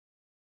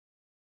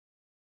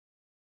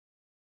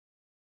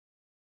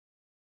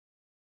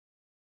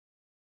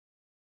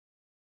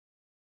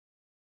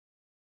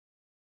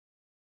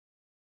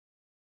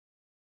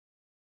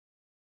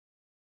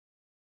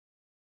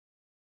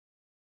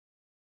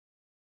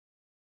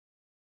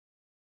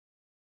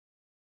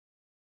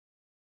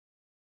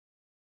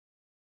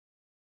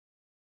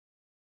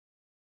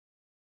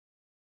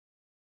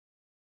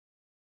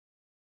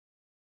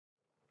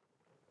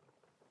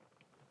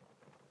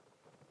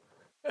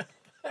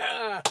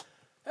Hello,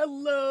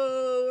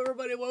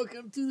 everybody.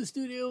 Welcome to the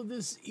studio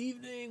this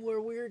evening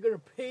where we're going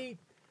to paint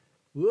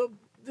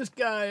this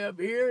guy up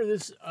here,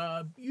 this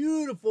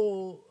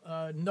beautiful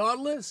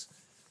Nautilus.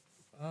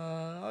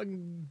 I'll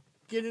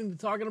get into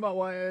talking about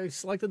why I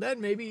selected that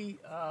maybe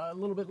a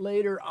little bit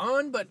later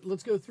on, but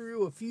let's go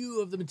through a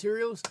few of the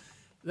materials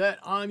that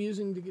I'm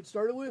using to get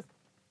started with.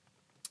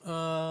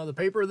 The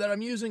paper that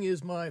I'm using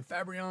is my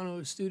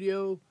Fabriano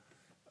Studio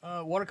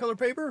watercolor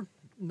paper,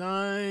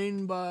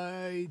 9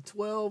 by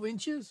 12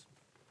 inches.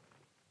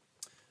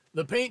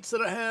 The paints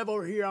that I have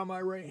over here on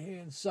my right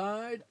hand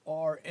side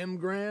are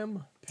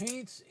M-Gram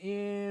paints,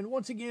 and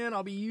once again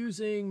I'll be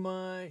using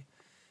my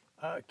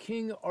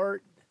King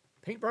Art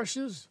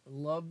paintbrushes. I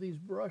love these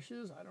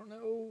brushes. I don't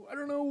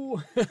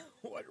know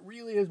what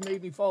really has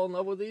made me fall in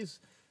love with these,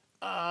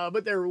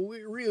 but they're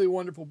really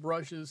wonderful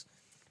brushes.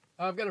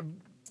 I've got a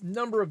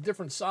number of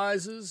different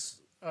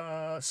sizes,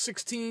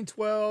 16,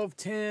 12,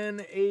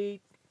 10,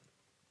 8,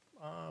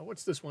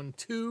 what's this one,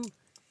 2,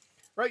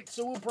 right?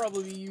 So we'll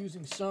probably be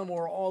using some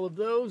or all of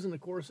those in the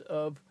course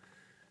of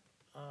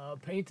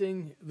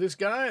painting this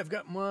guy. I've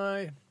got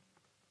my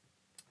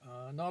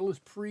Nautilus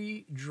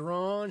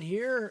pre-drawn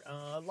here.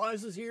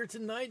 Liza's here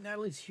tonight,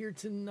 Natalie's here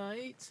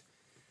tonight.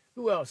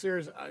 Who else?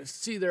 I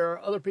see there are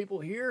other people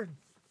here.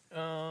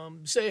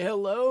 Say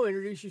hello,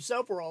 introduce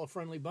yourself. We're all a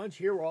friendly bunch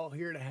here. We're all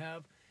here to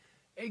have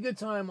a good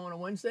time on a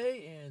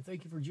Wednesday, and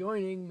thank you for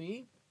joining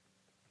me.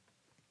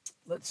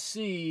 Let's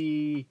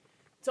see.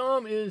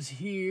 Tom is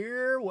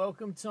here.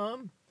 Welcome,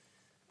 Tom.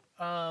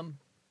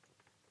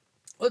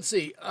 Let's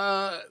see.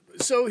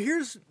 So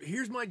here's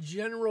my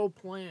general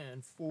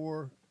plan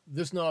for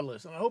this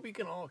Nautilus, and I hope you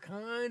can all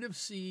kind of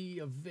see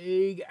a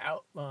vague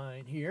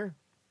outline here.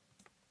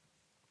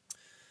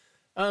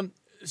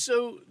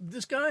 So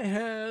this guy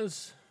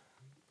has,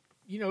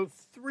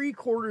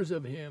 3/4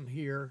 of him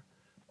here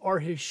are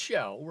his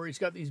shell, where he's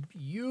got these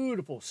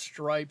beautiful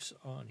stripes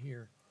on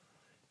here.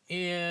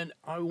 And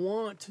I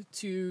want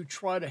to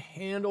try to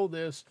handle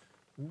this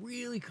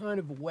really kind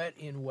of wet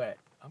in wet.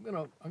 I'm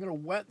gonna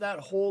wet that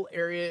whole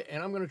area,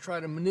 and I'm gonna try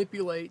to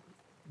manipulate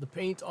the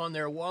paint on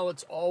there while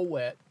it's all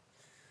wet.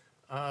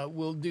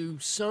 We'll do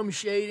some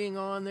shading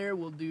on there.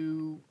 We'll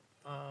do,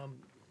 a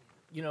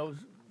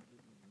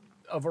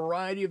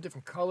variety of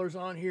different colors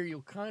on here.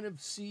 You'll kind of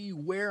see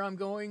where I'm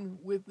going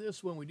with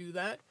this when we do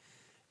that.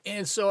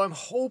 And so I'm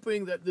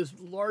hoping that this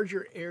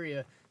larger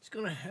area is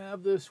going to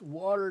have this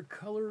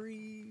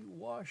watercolory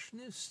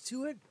washness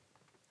to it.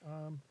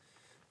 And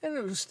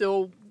it was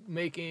still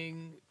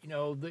making,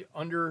 the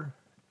under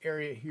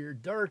area here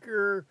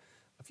darker,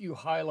 a few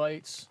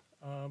highlights,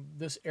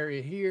 this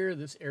area here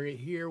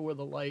where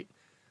the light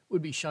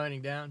would be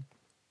shining down.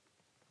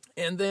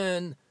 And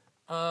then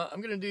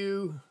I'm going to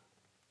do,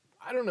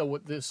 I don't know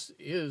what this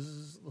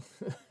is.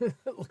 It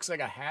looks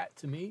like a hat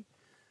to me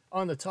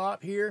on the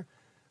top here.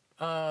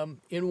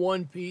 In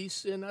one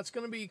piece, and that's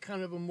going to be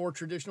kind of a more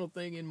traditional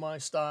thing in my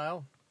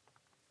style.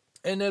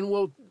 And then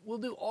we'll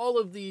do all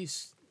of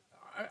these,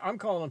 I'm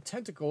calling them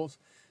tentacles,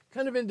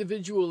 kind of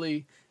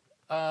individually,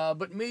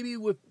 but maybe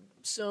with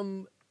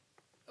some,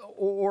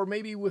 or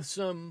maybe with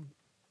some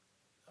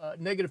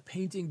negative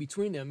painting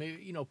between them.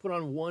 Maybe, put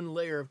on one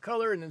layer of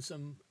color and then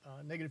some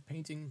negative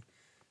painting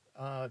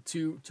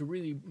to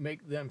really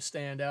make them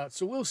stand out.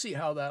 So we'll see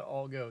how that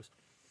all goes.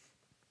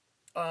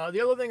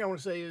 The other thing I want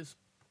to say is,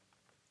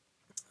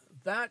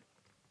 that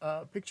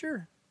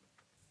picture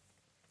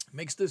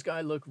makes this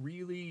guy look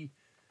really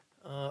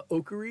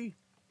ochre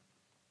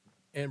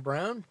and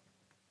brown,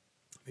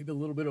 maybe a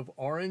little bit of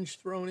orange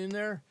thrown in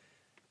there,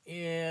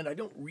 and I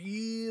don't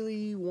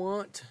really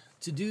want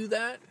to do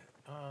that.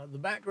 The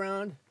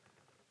background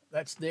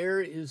that's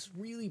there is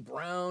really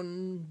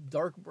brown,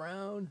 dark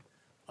brown,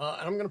 and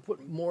I'm going to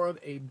put more of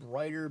a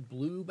brighter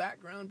blue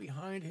background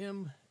behind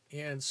him,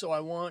 and so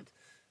I want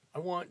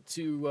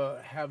to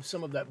have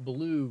some of that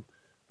blue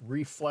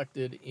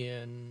reflected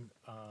in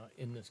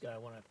this guy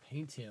when I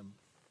paint him.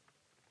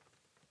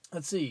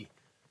 Let's see.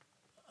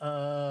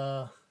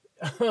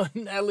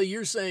 Natalie,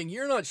 you're saying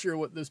you're not sure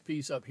what this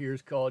piece up here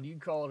is called.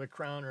 You'd call it a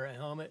crown or a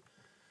helmet.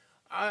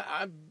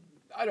 I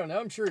don't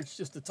know. I'm sure it's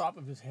just the top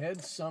of his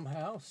head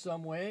somehow,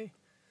 some way,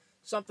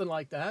 something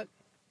like that.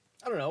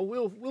 I don't know.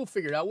 We'll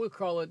figure it out. We'll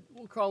call it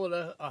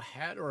a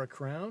hat or a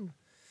crown.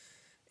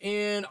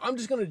 And I'm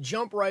just going to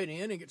jump right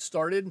in and get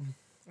started.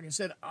 Like I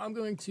said, I'm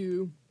going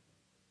to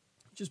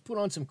just put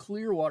on some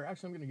clear water.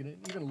 Actually, I'm going to get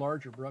an even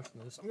larger brush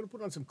than this. I'm going to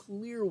put on some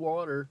clear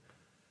water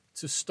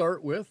to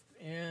start with,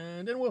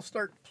 and then we'll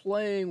start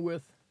playing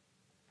with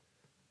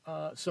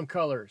some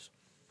colors.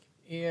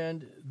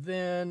 And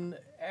then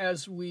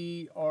as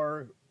we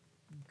are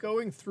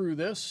going through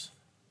this,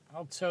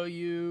 I'll tell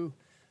you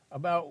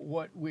about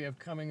what we have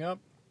coming up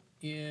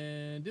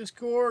in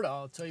Discord.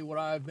 I'll tell you what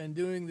I've been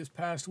doing this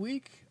past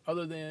week,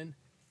 other than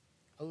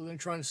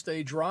trying to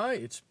stay dry.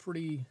 It's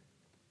pretty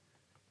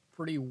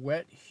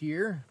wet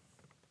here.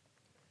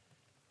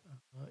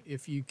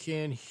 If you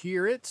can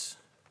hear it,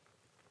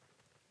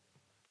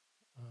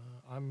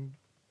 I'm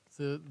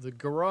the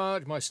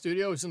garage. My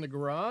studio is in the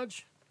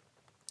garage,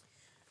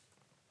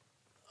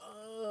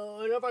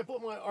 now if I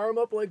put my arm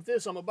up like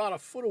this, I'm about a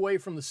foot away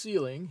from the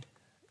ceiling,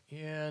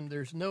 and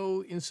there's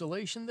no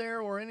insulation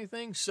there or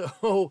anything,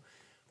 so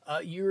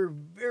you're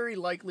very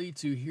likely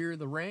to hear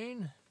the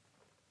rain.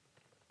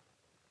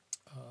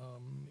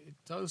 It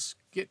does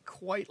get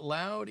quite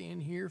loud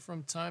in here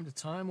from time to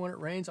time when it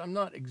rains. I'm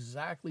not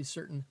exactly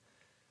certain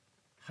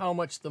how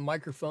much the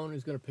microphone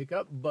is going to pick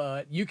up,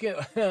 but you can,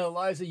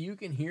 Eliza, you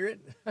can hear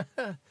it.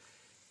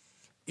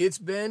 It's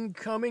been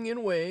coming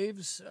in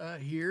waves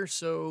here,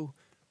 so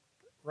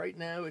right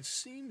now it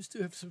seems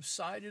to have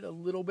subsided a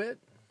little bit,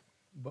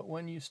 but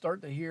when you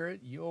start to hear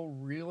it, you'll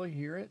really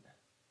hear it.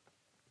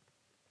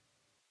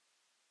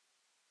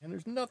 And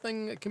there's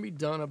nothing that can be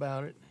done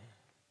about it.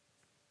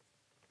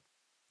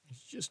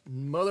 It's just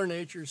Mother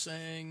Nature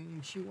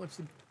saying she wants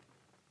to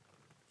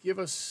give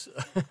us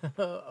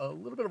a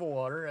little bit of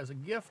water as a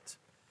gift.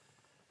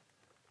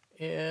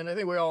 And I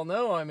think we all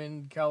know I'm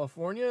in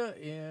California,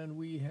 and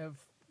we've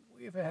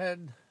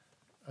had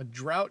a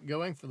drought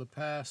going for the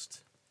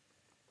past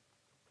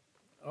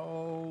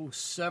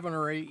 7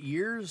 or 8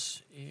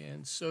 years,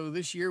 and so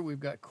this year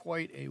we've got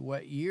quite a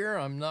wet year.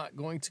 I'm not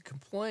going to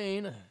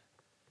complain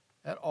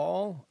at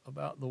all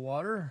about the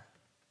water.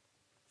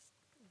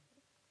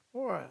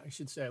 Or I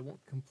should say I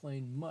won't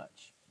complain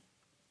much.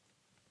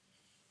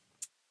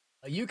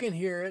 You can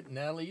hear it,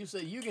 Natalie. You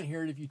say you can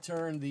hear it if you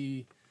turn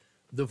the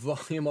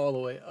volume all the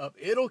way up.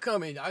 It'll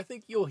come in. I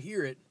think you'll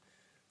hear it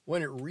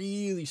when it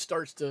really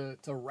starts to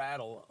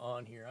rattle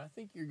on here. I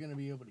think you're going to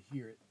be able to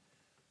hear it.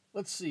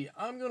 Let's see.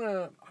 I've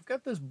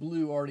got this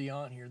blue already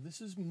on here. This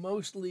is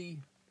mostly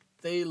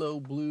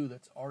Phthalo Blue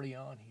that's already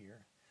on here.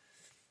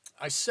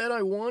 I said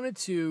I wanted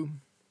to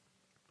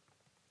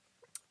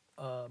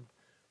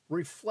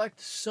reflect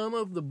some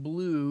of the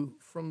blue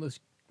from this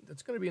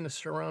that's going to be in the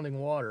surrounding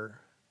water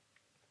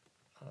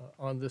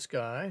on this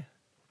guy.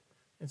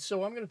 And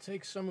so I'm going to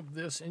take some of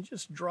this and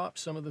just drop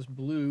some of this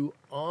blue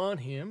on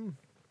him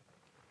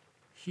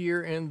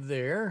here and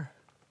there.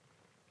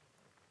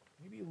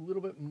 Maybe a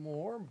little bit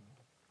more.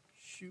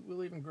 Shoot,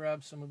 we'll even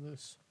grab some of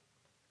this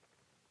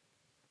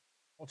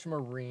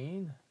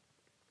ultramarine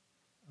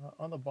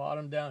on the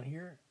bottom down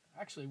here.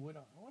 Actually, I want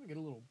to get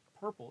a little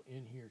purple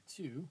in here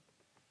too.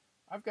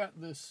 I've got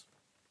this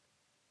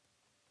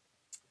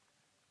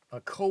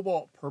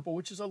cobalt purple,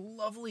 which is a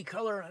lovely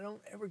color. I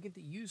don't ever get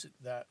to use it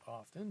that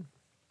often.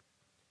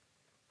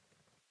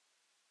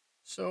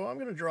 So I'm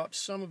going to drop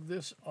some of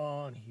this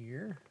on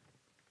here.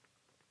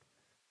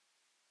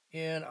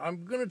 And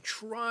I'm going to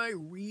try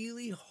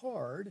really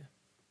hard.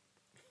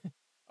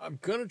 I'm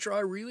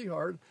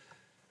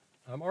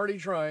already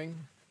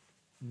trying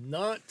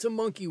not to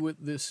monkey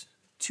with this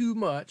too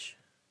much,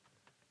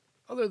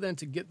 other than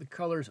to get the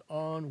colors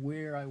on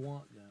where I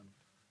want them.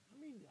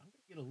 I'm going to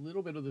get a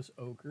little bit of this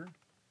ochre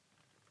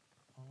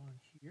on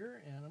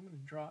here, and I'm going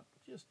to drop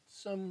just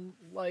some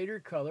lighter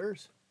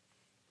colors.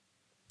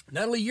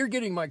 Natalie, you're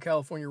getting my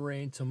California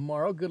rain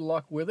tomorrow. Good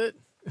luck with it.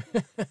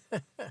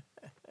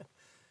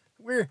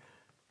 We're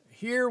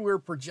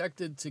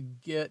projected to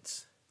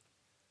get,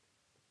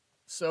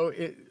 so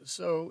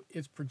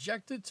it's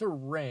projected to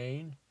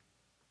rain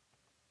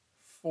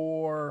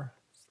for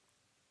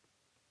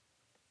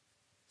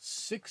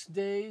 6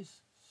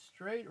 days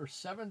straight or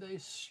 7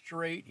 days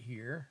straight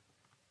here.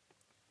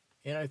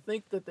 And I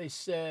think that they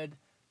said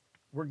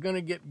we're going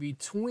to get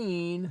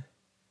between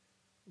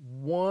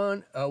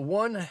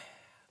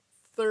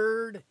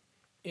 1/3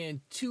 and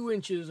 2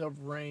 inches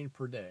of rain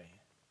per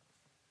day.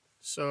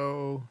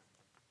 So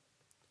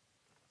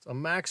it's a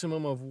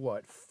maximum of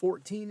what,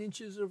 14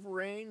 inches of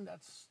rain?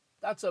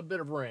 That's a bit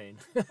of rain.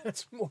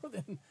 That's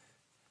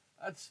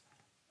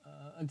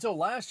until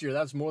last year,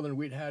 that's more than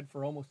we'd had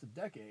for almost a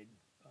decade.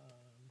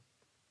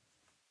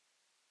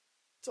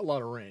 It's a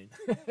lot of rain.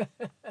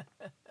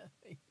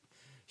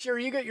 Sure,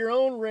 you got your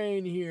own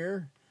rain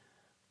here.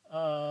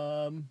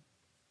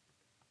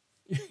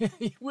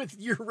 With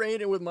your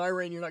rain and with my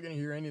rain, you're not going to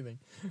hear anything.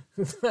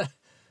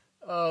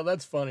 Oh,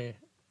 that's funny.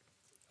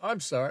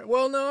 I'm sorry.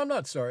 Well, no, I'm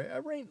not sorry.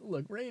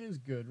 Look, rain is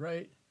good,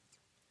 right?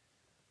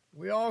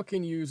 We all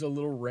can use a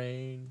little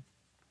rain.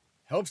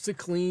 Helps to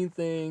clean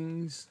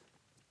things.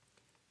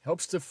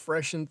 Helps to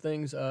freshen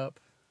things up.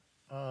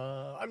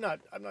 I'm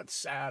not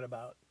sad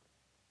about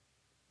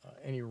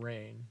any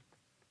rain,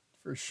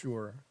 for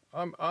sure.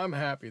 I'm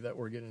happy that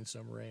we're getting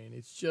some rain.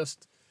 It's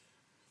just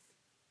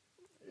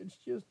it's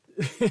just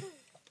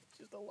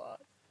a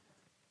lot.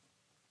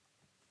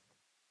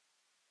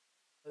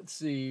 Let's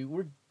see.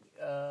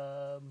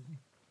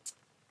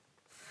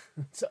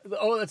 That's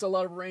a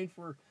lot of rain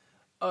for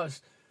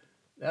us.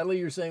 Natalie,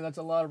 you're saying that's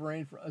a lot of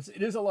rain for us.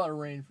 It is a lot of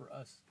rain for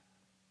us.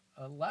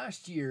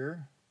 Last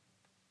year,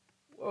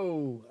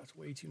 whoa, that's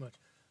way too much.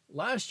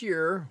 Last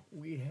year,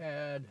 we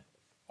had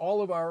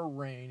all of our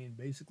rain in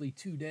basically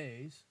 2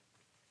 days.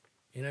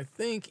 And I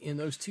think in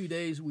those 2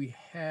 days, we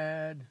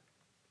had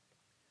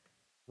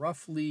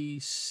roughly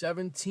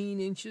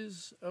 17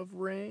 inches of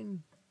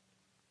rain.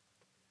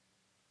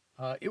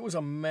 It was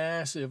a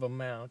massive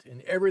amount,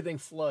 and everything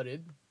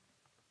flooded.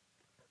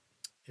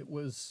 It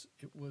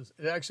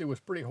actually was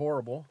pretty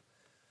horrible.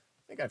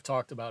 think I've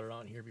talked about it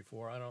on here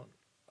before. I don't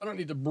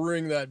need to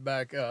bring that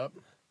back up.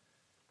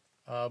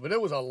 But it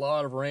was a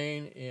lot of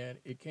rain, and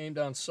it came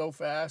down so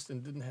fast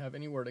and didn't have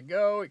anywhere to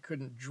go. It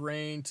couldn't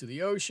drain to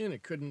the ocean.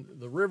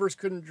 The rivers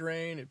couldn't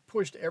drain. It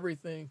pushed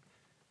everything.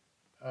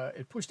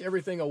 It pushed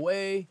everything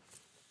away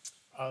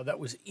that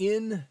was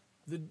in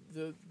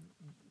the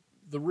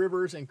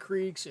rivers and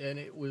creeks, and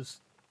it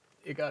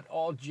got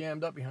all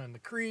jammed up behind the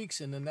creeks,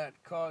 and then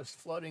that caused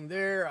flooding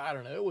there. I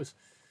don't know.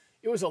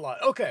 It was a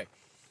lot. Okay.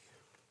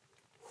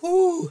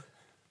 Whew.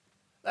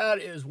 That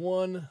is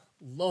one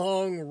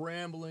long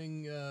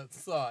rambling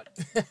thought.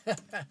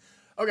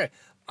 Okay,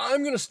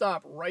 I'm gonna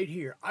stop right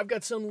here. I've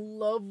got some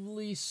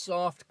lovely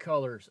soft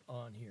colors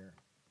on here,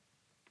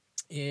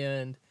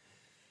 and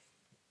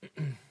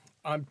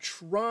I'm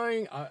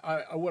trying.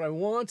 What I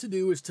want to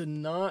do is to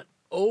not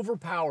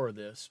overpower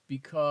this,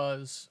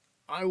 because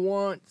I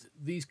want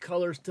these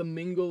colors to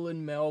mingle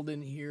and meld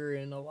in here,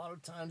 and a lot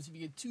of times if you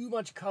get too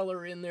much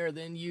color in there,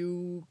 then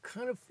you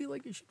kind of feel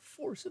like you should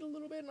force it a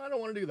little bit, and I don't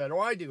want to do that,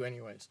 or I do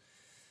anyways.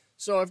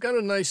 So I've got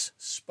a nice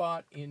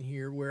spot in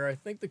here where I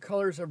think the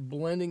colors are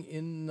blending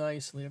in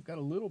nicely. I've got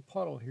a little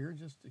puddle here.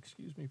 Just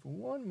excuse me for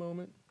one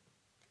moment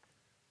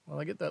while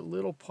I get that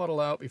little puddle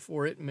out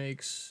before it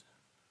makes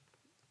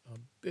a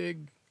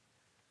big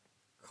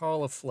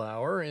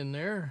cauliflower in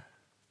there.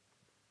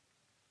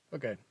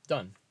 Okay,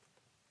 done.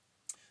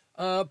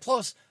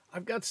 Plus,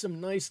 I've got some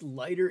nice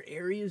lighter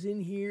areas in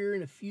here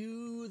and a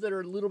few that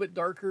are a little bit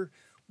darker.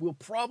 We'll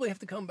probably have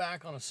to come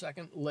back on a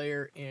second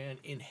layer and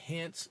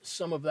enhance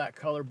some of that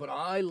color, but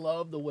I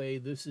love the way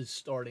this is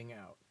starting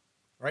out,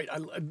 right?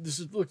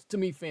 Looks to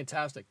me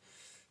fantastic.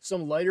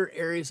 Some lighter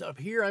areas up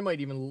here, I might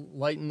even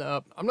lighten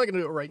up. I'm not gonna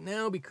do it right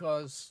now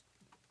because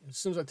as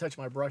soon as I touch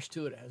my brush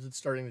to it, as it's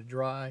starting to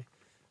dry,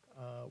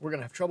 we're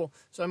gonna have trouble.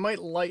 So I might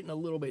lighten a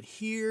little bit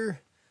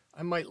here.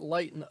 I might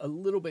lighten a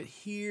little bit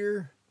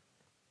here.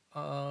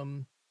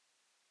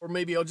 Or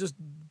maybe I'll just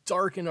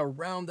darken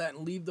around that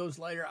and leave those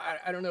lighter.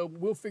 I don't know.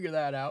 We'll figure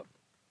that out.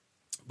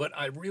 But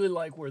I really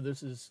like where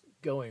this is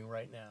going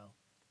right now.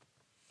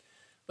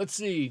 Let's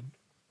see.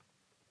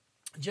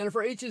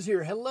 Jennifer H is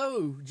here.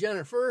 Hello,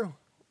 Jennifer.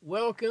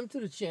 Welcome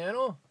to the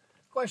channel.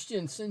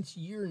 Question, since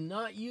you're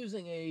not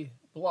using a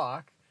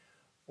block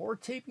or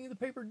taping the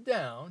paper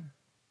down,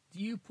 do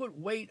you put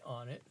weight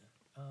on it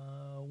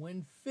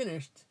when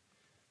finished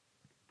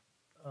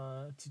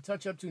to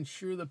touch up to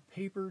ensure the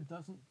paper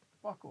doesn't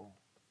buckle?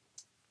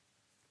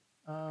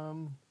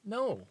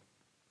 No.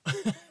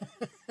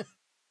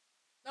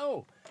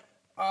 No.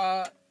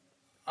 I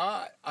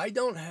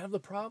don't have the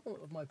problem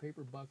of my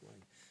paper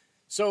buckling.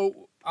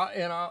 So,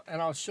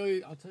 I'll show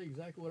you, I'll tell you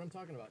exactly what I'm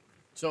talking about.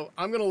 So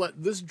I'm going to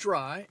let this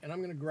dry, and I'm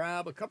going to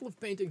grab a couple of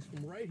paintings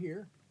from right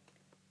here.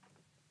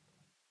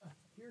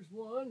 Here's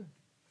one.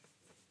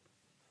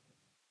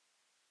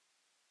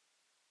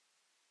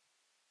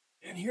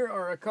 And here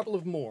are a couple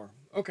of more.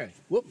 Okay,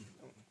 whoop,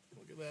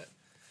 look at that.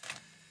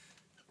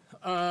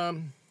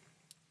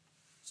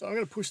 So I'm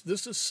going to push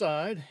this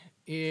aside,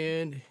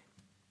 and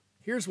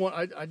here's one.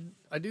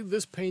 I do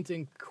this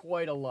painting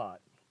quite a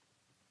lot.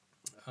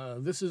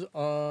 This is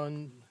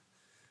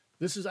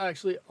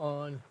actually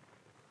on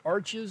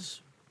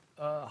Arches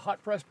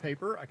hot press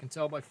paper. I can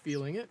tell by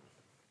feeling it.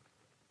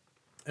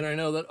 And I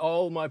know that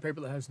all my paper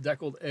that has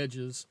deckled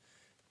edges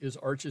is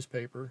Arches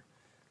paper.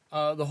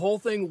 The whole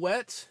thing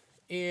wet,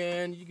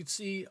 and you can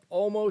see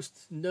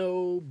almost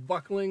no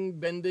buckling,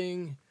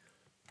 bending,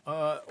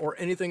 or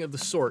anything of the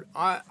sort.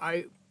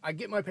 I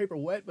get my paper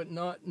wet, but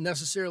not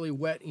necessarily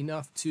wet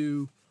enough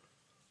to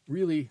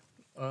really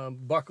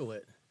buckle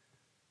it.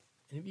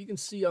 And if you can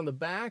see on the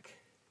back,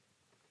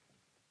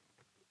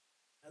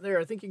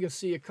 there, I think you can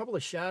see a couple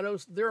of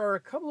shadows. There are a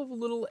couple of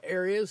little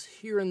areas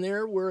here and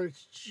there where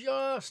it's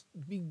just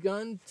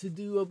begun to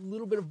do a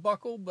little bit of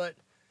buckle, but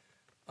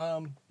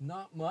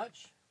not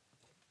much.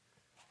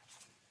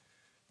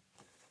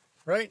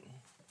 Right?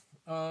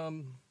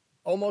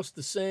 Almost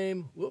the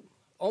same,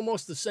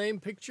 almost the same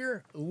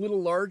picture, a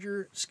little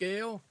larger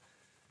scale.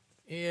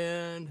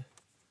 And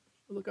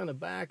look on the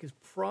back is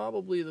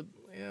probably the,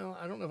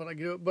 I don't know if I can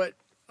do it, but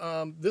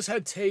this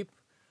had tape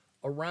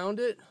around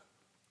it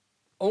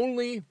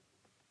only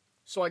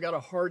so I got a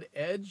hard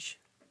edge.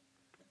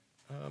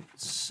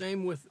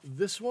 Same with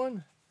this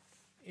one,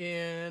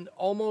 and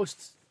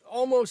almost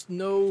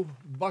no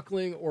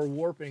buckling or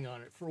warping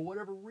on it. For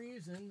whatever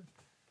reason,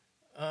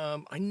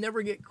 I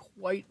never get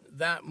quite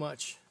that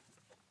much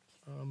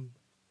on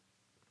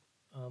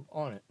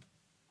it.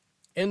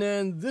 And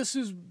then this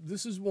is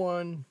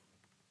one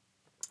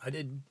I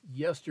did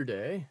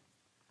yesterday.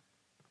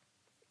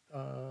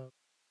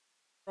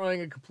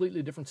 Trying a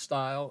completely different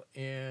style,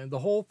 and the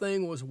whole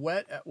thing was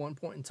wet at one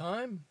point in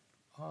time,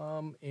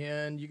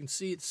 and you can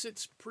see it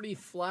sits pretty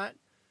flat.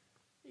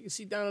 You can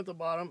see down at the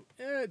bottom,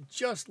 it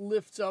just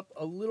lifts up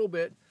a little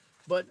bit,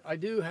 but I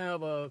do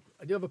have a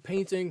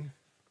painting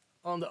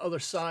on the other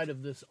side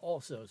of this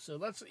also, so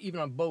that's even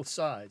on both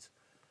sides.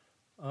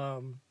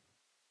 And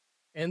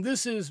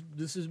this is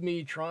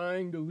me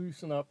trying to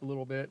loosen up a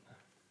little bit.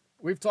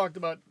 We've talked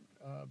about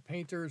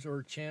painters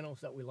or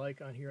channels that we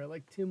like on here. I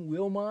like Tim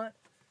Wilmot.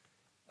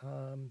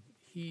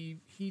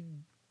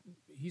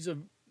 He's a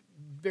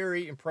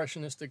very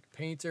impressionistic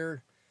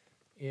painter,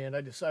 and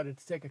I decided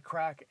to take a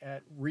crack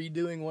at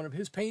redoing one of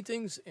his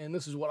paintings, and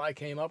this is what I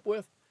came up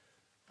with.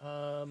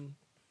 I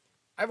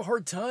have a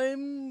hard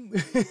time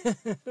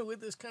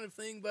with this kind of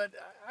thing, but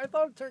I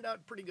thought it turned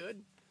out pretty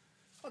good.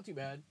 Not too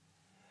bad.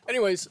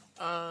 Anyways,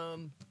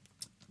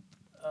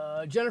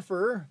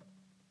 Jennifer,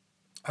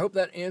 I hope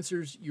that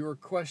answers your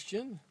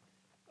question.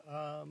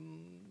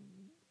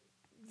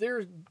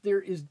 There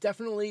is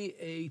definitely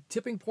a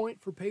tipping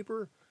point for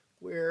paper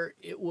where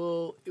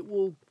it'll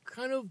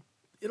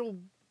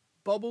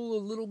bubble a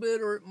little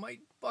bit, or it might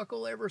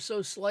buckle ever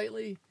so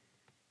slightly.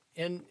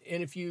 And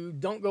if you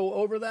don't go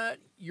over that,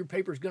 your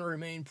paper's going to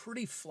remain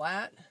pretty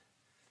flat.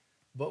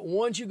 But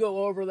once you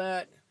go over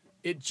that,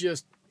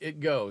 it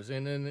goes,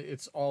 and then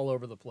it's all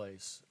over the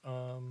place.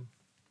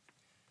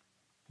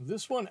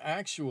 This one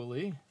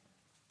actually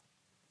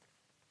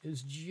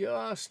is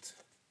just,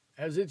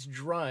 as it's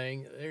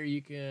drying, there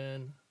you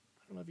can,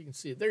 I don't know if you can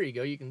see it. There you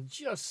go. You can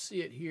just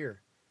see it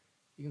here.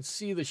 You can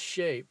see the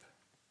shape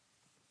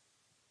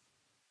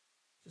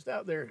just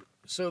out there.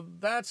 So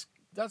that's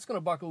going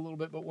to buckle a little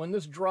bit, but when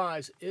this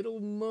dries, it'll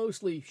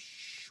mostly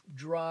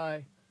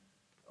dry,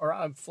 or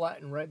I'm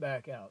flatten right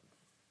back out.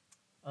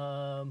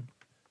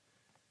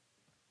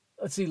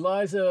 Let's see,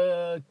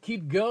 Liza,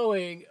 keep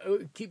going.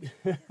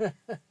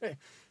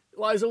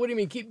 Liza, what do you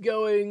mean, keep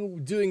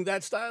going doing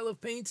that style of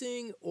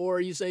painting? Or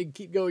are you saying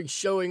keep going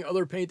showing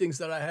other paintings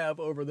that I have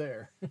over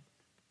there?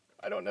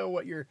 I don't know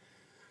what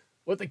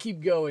the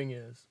keep going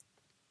is.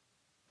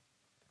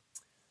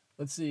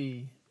 Let's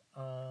see.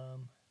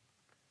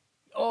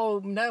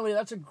 Oh, Natalie,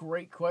 that's a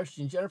great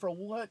question. Jennifer,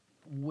 what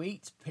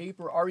weight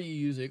paper are you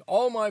using?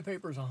 All my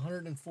paper is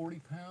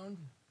 140-pound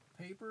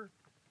paper.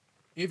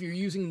 If you're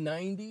using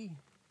 90,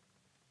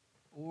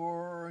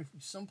 or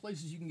some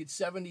places you can get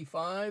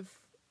 75,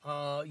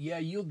 yeah,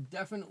 you'll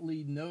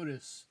definitely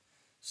notice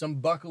some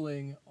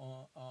buckling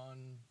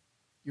on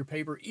your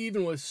paper,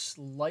 even with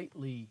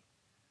slightly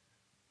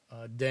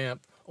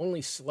damp,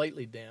 only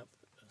slightly damp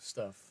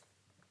stuff.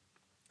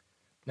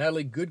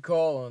 Natalie, good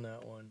call on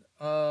that one.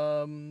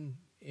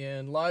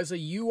 And Liza,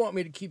 you want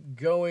me to keep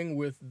going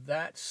with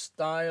that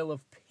style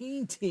of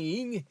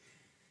painting?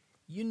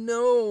 You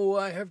know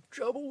I have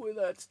trouble with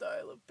that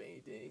style of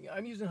painting.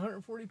 I'm using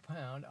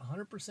 140-pound,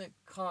 100%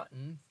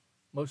 cotton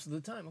most of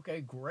the time. Okay,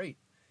 great.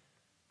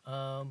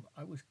 I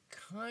was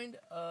kind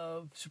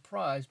of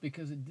surprised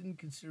because I didn't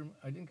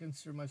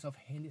consider myself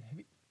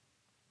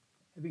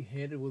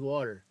heavy-handed with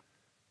water.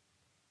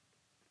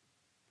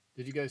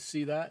 Did you guys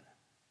see that?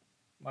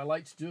 My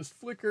lights just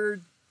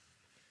flickered.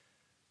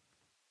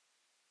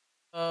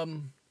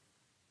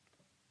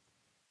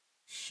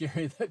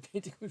 Sherry, that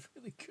painting was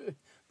really good.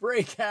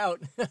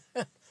 Breakout.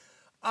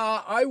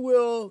 I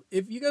will,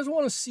 if you guys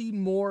want to see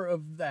more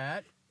of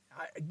that,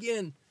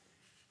 again,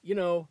 you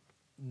know,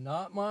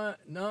 not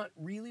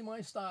really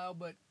my style,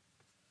 but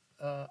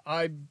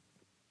I'm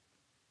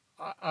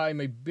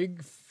a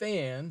big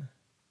fan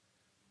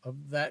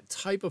of that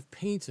type of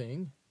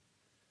painting.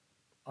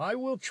 I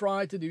will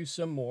try to do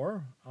some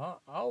more.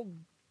 I'll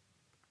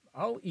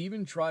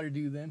even try to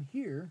do them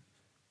here,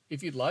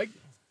 if you'd like.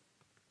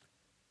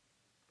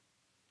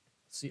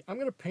 See, I'm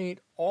going to paint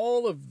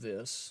all of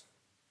this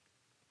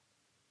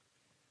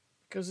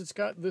because it's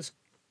got this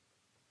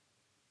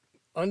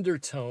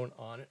undertone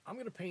on it. I'm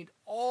going to paint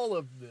all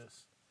of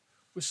this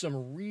with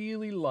some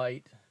really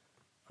light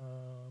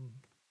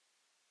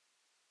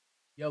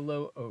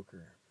yellow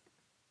ochre.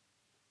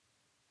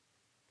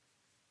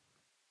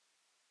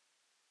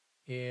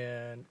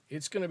 And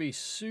it's going to be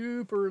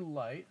super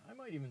light. I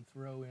might even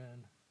throw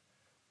in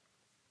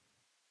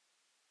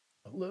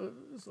a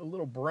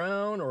little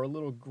brown or a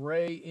little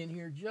gray in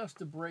here just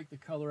to break the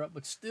color up,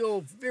 but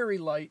still very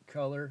light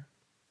color.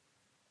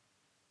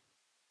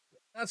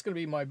 That's going to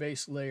be my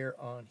base layer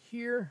on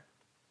here.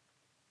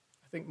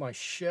 I think my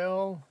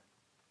shell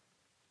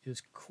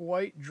is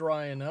quite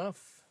dry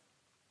enough.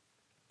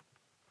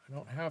 I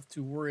don't have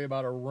to worry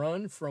about a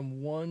run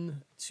from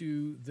one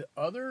to the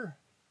other.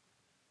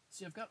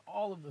 See, I've got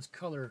all of this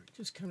color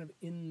just kind of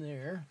in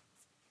there.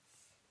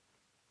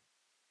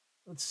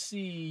 Let's see,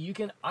 you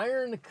can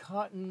iron the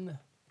cotton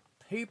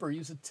paper,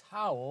 use a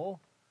towel.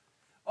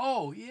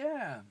 Oh,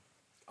 yeah.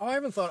 Oh, I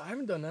haven't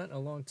done that in a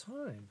long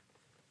time.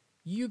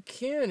 You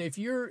can, if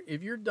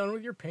you're done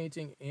with your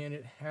painting and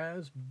it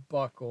has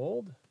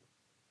buckled,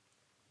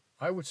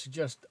 I would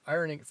suggest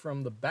ironing it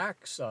from the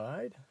back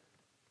side.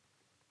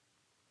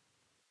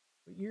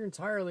 But you're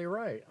entirely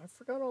right. I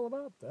forgot all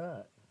about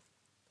that.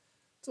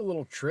 It's a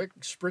little trick.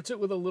 Spritz it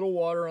with a little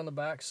water on the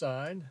back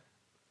side.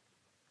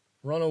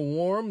 Run a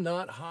warm,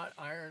 not hot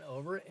iron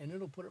over it, and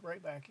it'll put it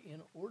right back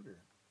in order.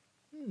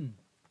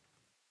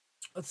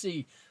 Let's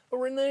see. Oh,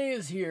 Renee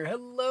is here.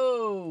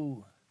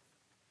 Hello.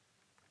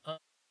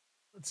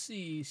 Let's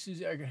see.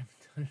 Susie, I haven't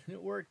done it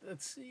at work.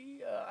 Let's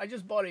see. I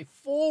just bought a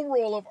full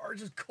roll of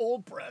Arches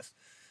cold press.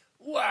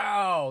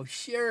 Wow,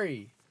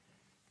 Sherry.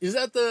 Is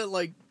that the,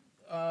 like,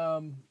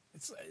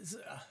 It's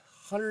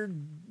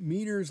 100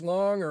 meters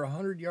long or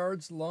 100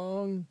 yards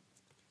long.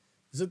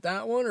 Is it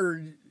that one,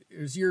 or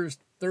is yours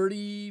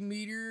 30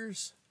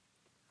 meters?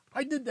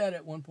 I did that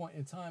at one point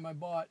in time. I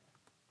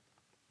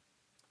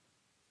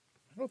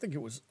don't think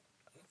it was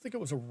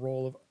a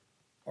roll of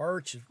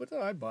arches. What did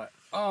I buy?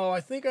 Oh, I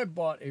think I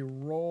bought a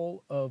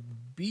roll of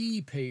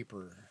bee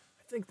paper.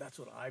 I think that's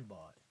what I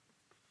bought.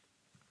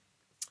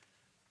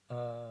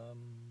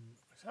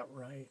 Is that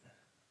right?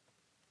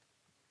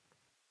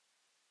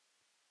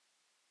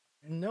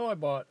 I know I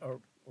bought a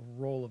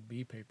roll of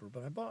bee paper,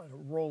 but I bought a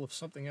roll of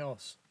something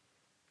else.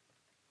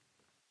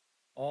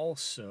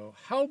 Also,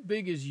 how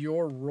big is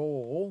your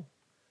roll?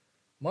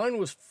 Mine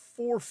was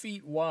 4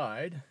 feet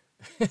wide.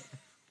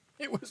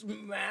 It was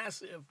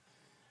massive.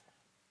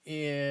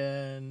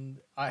 And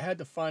I had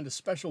to find a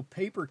special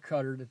paper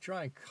cutter to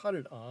try and cut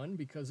it on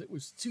because it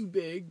was too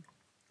big.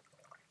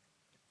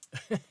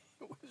 It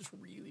was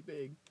really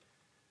big.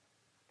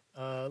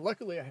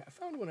 Luckily, I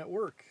found one at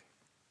work.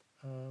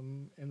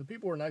 And the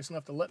people were nice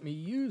enough to let me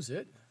use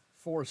it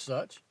for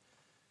such.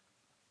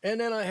 And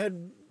then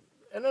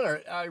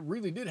I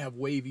really did have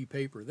wavy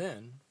paper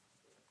then.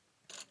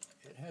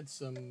 It had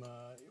some,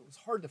 it was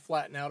hard to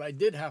flatten out. I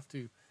did have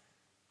to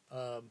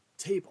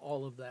tape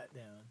all of that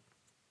down.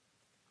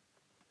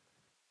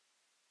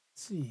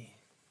 Let's see.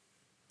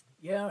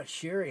 Yeah,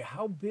 Sherry,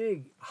 how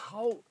big,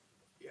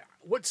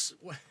 what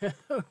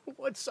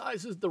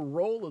size is the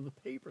roll of the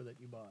paper that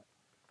you bought?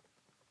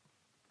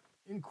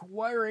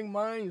 Inquiring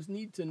minds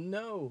need to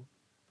know.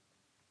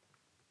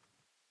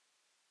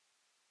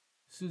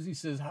 Susie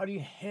says, how do you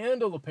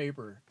handle the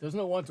paper? Doesn't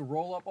it want to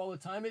roll up all the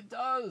time? It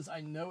does.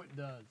 I know it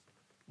does.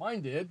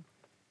 Mine did.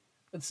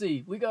 Let's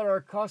see. We got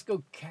our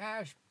Costco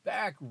cash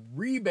back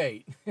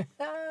rebate.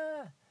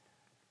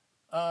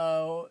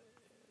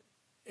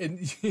 And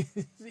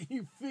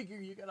you figure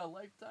you got a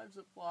lifetime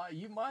supply.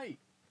 You might.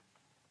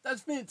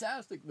 That's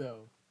fantastic,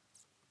 though.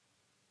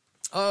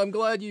 I'm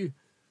glad you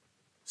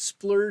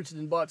splurged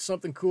and bought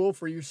something cool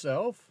for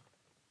yourself.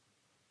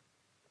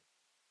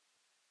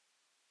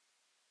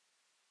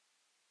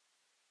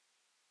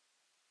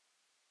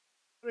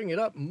 Putting it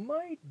up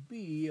might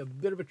be a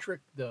bit of a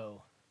trick,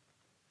 though.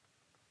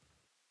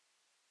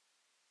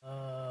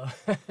 Yeah,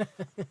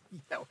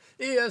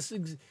 yes,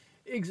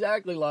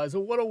 exactly, Liza.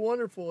 What a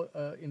wonderful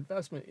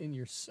investment in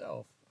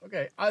yourself.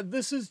 Okay,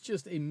 this is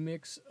just a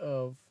mix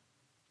of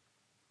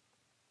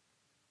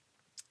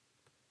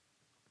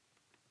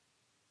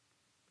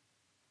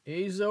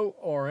Azo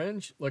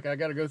Orange. Look, I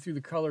got to go through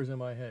the colors in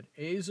my head.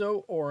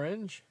 Azo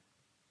Orange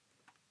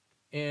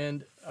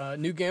and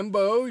New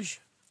Gamboge.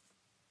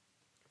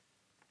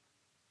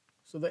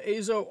 So the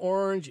Azo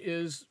Orange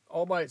is,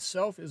 all by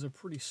itself, is a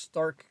pretty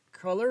stark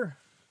color.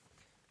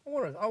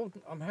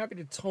 I'm happy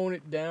to tone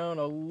it down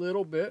a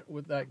little bit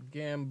with that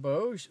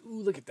Gamboge.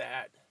 Ooh, look at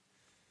that.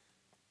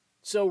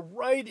 So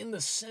right in the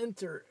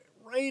center,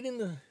 I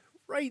don't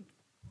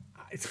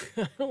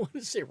want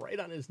to say right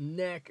on his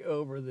neck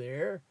over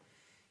there.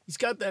 He's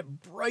got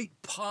that bright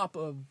pop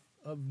of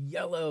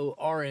yellow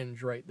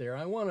orange right there.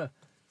 I want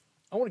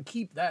to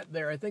keep that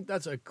there. I think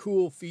that's a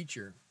cool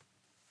feature.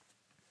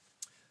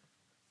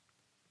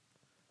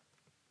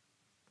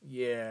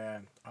 Yeah,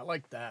 I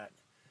like that.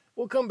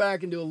 We'll come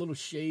back and do a little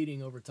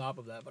shading over top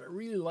of that, but I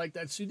really like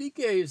that. Sudike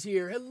is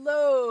here.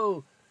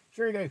 Hello.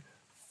 Sure, you guys.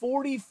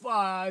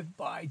 45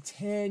 by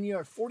 10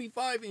 yards.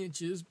 45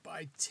 inches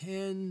by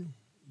 10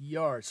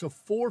 yards. So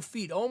 4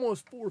 feet,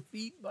 almost 4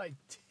 feet by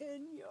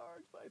 10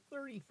 yards by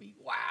 30 feet.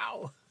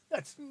 Wow,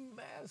 that's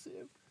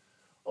massive.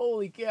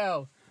 Holy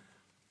cow.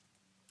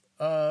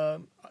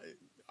 I'm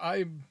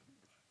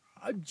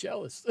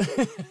jealous.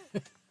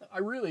 I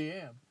really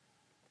am.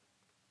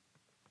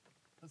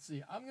 Let's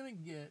see. I'm going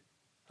to get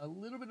a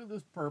little bit of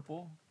this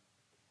purple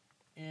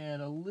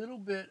and a little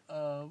bit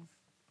of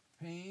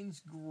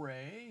Paynes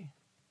Gray,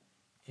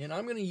 and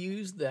I'm going to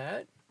use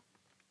that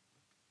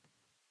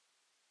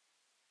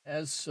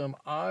as some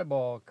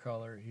eyeball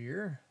color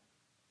here.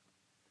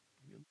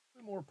 Maybe a little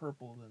bit more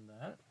purple than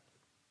that.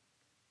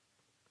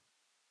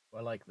 Oh,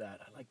 I like that.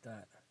 I like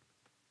that.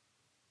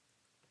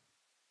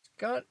 It's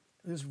got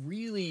this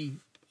really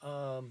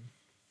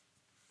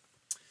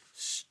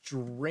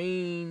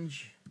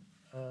strange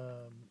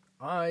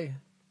eye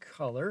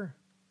color,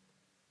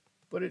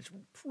 but it's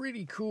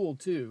pretty cool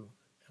too.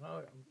 And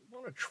I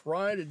want to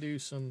try to do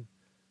some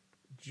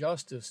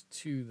justice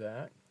to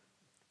that.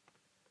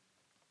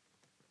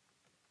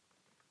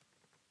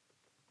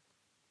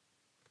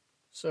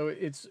 So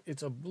it's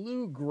a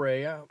blue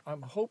gray.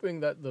 I'm hoping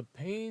that the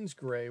Paynes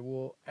Gray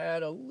will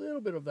add a little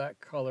bit of that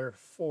color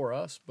for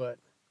us, but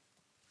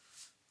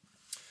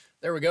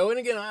there we go. And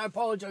again, I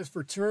apologize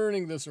for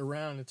turning this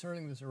around and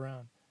turning this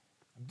around.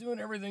 I'm doing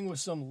everything with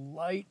some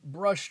light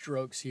brush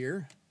strokes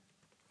here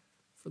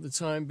for the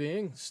time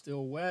being.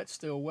 Still wet,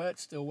 still wet,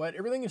 still wet.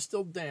 Everything is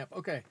still damp.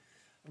 Okay,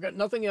 I've got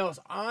nothing else.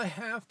 I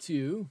have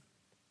to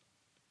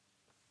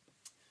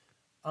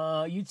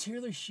you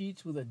tear the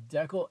sheets with a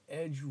decal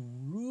edge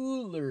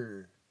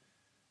ruler.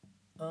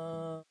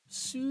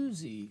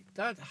 Susie,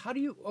 that, how do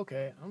you,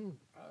 okay,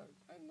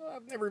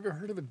 I've never even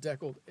heard of a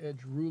deckled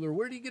edge ruler.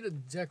 Where do you get a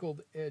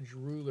deckled edge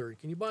ruler?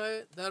 Can you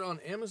buy that on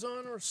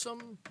Amazon or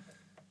some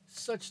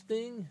such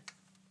thing?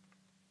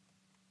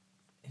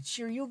 And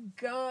sure, you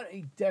got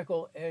a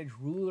deckled edge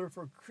ruler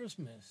for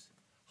Christmas.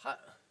 How,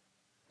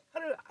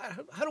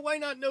 how do I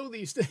not know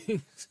these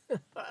things?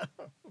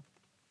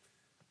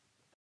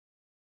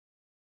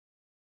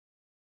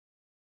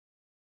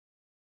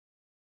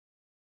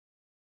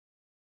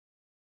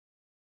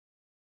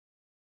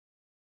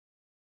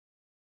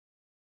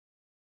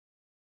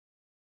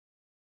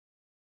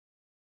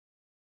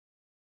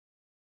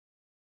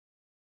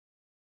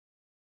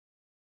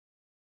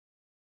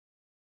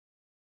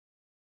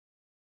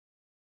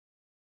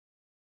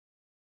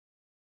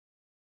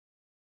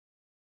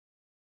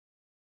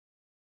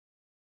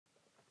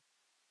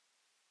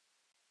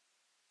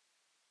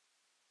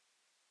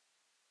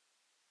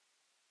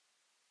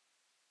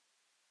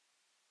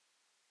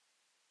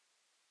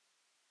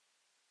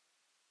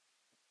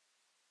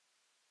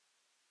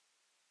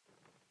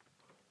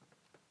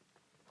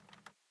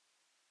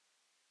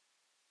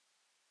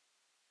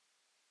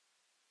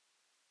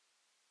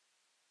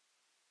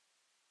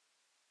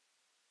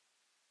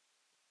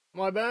 Am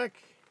I back?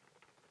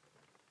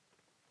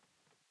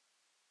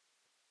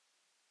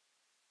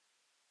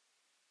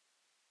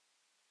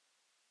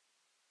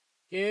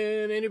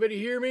 Can anybody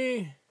hear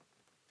me?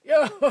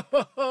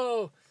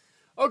 Yo!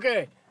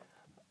 Okay.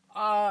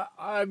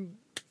 I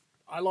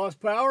lost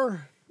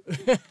power,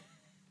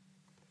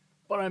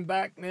 but I'm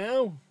back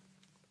now.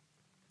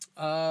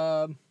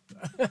 I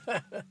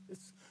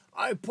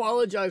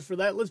apologize for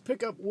that. Let's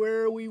pick up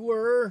where we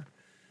were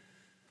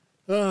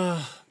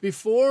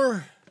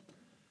before.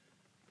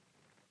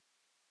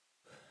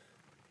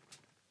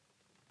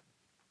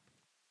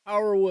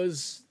 Power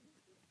was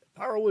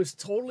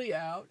totally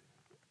out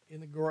in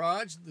the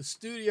garage, the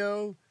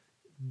studio,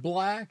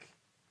 black,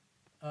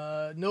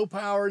 no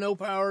power, no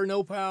power,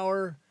 no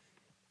power.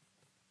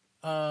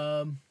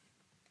 The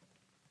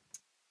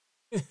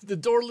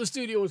door to the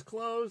studio was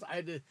closed. I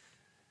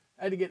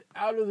had to get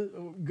out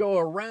of go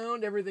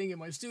around everything in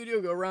my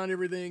studio, go around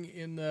everything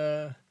in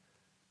the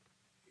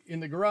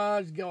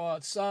garage, go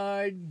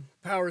outside.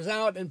 Power's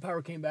out, and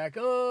power came back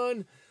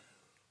on.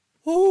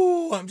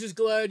 Oh, I'm just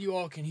glad you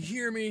all can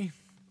hear me.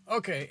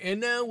 Okay,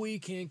 and now we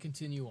can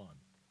continue on.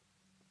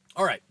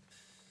 All right,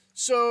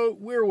 so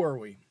where were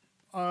we?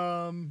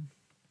 I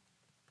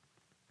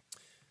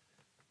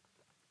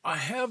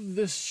have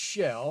this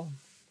shell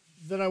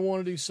that I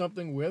want to do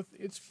something with.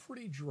 It's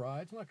pretty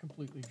dry. It's not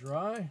completely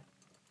dry.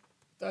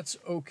 That's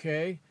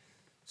okay.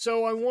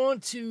 So I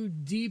want to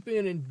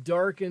deepen and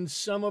darken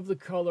some of the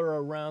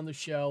color around the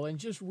shell and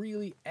just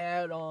really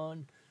add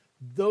on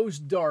those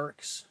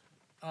darks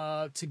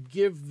to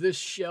give this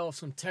shell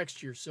some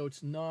texture so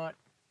it's not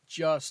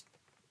just,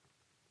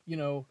 you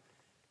know,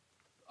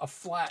 a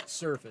flat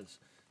surface.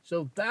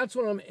 So that's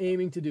what I'm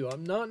aiming to do.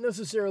 I'm not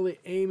necessarily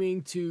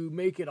aiming to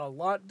make it a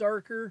lot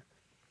darker,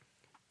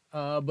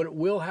 but it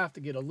will have to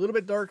get a little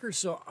bit darker.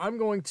 So I'm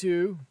going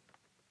to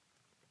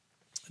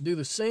do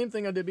the same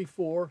thing I did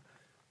before,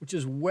 which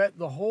is wet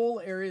the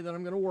whole area that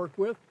I'm going to work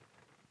with.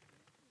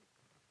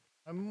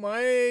 I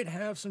might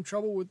have some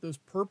trouble with this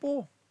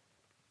purple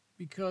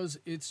because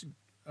it's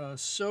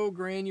so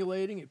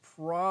granulating. It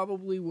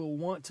probably will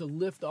want to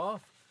lift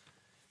off,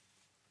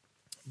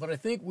 but I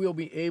think we'll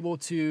be able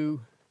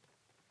to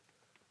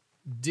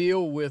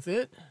deal with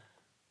it,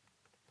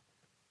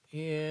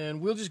 and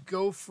we'll just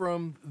go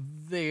from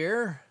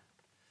there.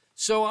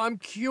 So I'm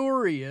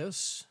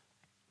curious.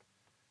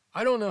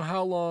 I don't know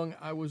how long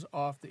I was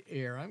off the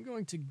air. I'm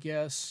going to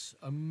guess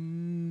a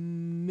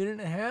minute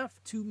and a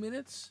half, 2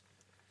 minutes,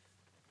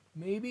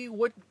 maybe.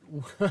 What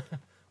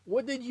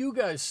what did you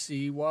guys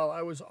see while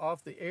I was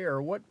off the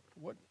air? What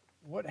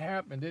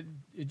happened? Did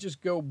it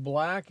just go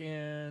black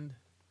and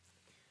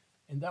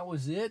that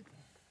was it?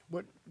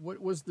 What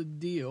was the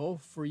deal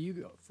for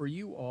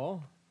you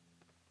all?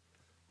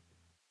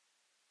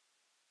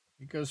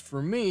 Because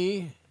for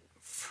me,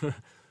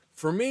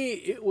 for me,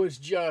 it was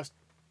just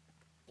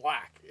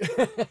black.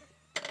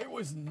 It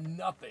was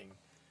nothing.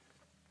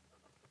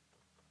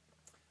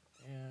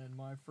 And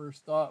my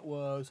first thought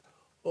was,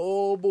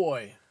 oh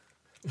boy,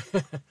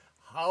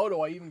 how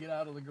do I even get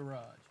out of the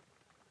garage?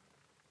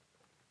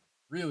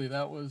 Really,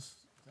 that was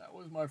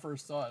my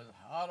first thought.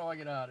 How do I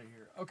get out of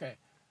here? Okay,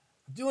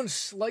 I'm doing a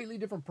slightly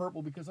different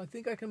purple because I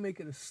think I can make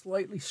it a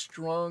slightly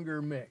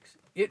stronger mix.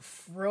 It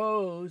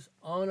froze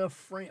on a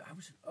frame.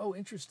 Oh,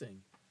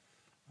 interesting.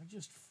 I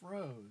just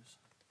froze.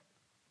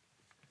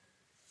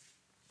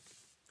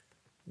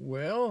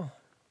 Well,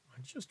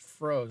 I just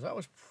froze. That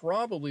was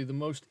probably the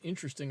most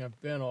interesting I've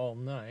been all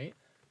night.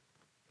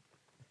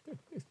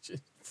 It's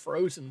just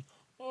frozen.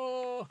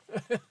 Oh,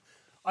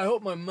 I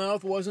hope my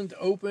mouth wasn't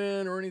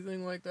open or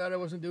anything like that. I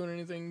wasn't doing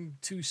anything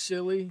too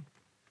silly.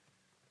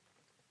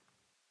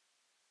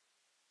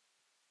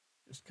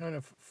 Just kind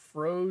of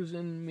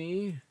frozen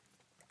me.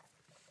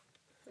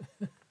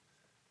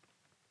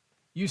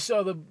 You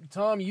saw the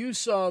Tom. You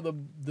saw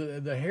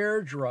the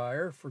hair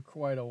dryer for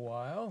quite a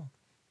while.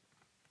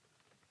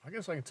 I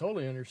guess I can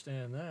totally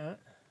understand that.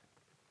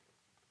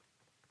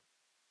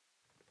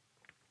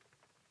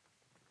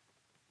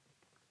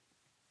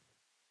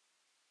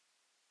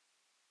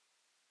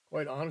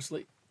 Quite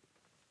honestly,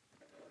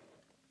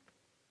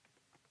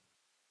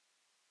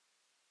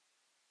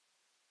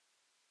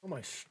 oh,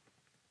 my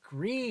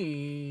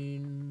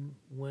screen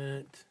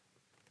went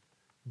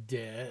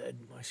dead.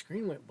 My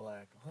screen went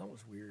black. Oh, that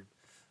was weird.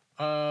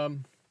 Yeah,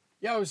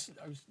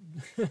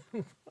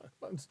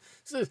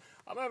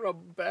 I'm having a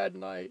bad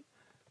night.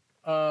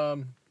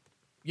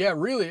 Yeah,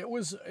 really, it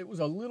was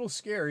a little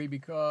scary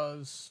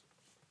because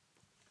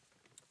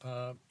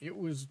it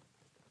was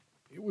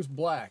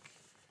black.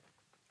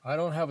 I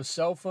don't have a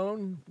cell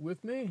phone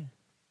with me.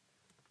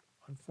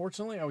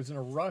 Unfortunately, I was in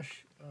a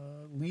rush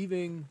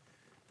leaving,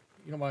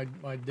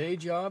 my day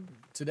job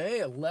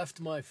today. I left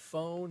my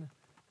phone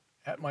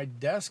at my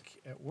desk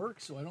at work,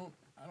 so I don't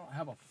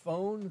have a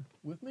phone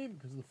with me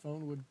because the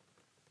phone would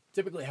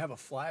typically have a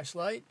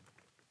flashlight.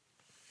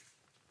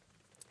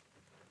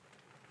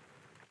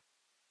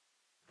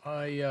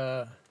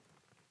 I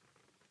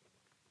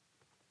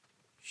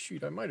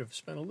shoot, I might have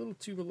spent a little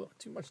too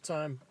much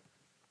time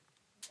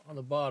on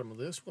the bottom of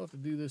this. We'll have to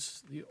do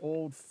this the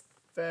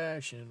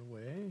old-fashioned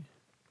way.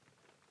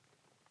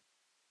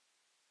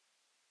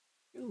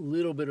 Get a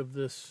little bit of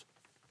this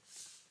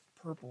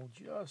purple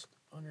just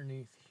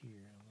underneath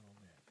here a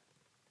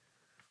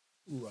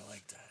little bit. Ooh, I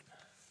like that.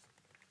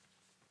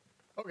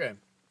 Okay,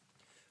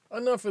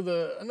 enough of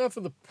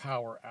the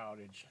power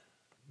outage.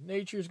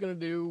 Nature's gonna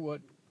do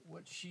what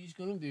she's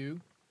gonna do,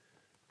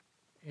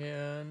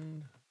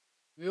 and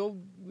we'll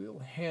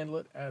handle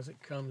it as it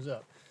comes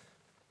up.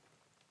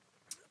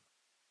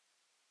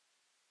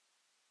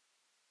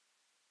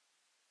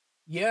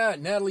 Yeah,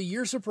 Natalie,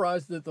 you're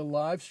surprised that the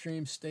live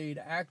stream stayed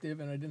active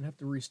and I didn't have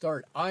to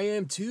restart. I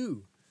am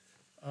too,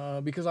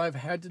 because I've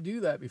had to do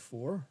that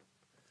before.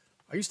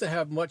 I used to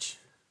have much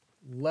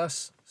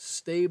less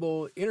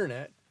stable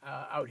internet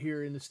out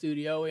here in the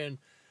studio, and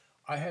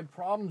I had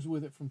problems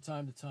with it from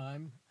time to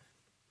time.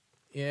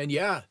 And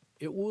yeah,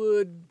 it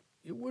would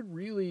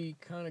really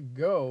kind of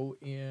go,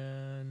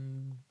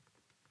 and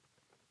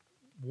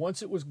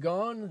once it was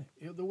gone,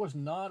 there was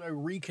not a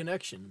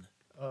reconnection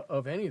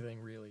of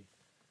anything really.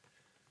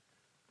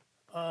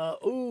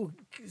 Oh,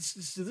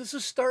 so this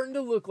is starting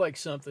to look like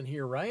something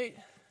here, right?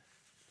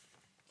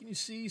 Can you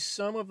see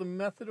some of the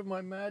method of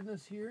my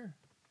madness here?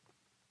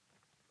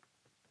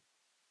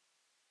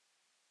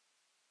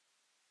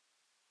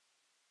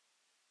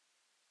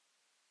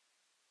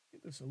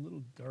 Get this a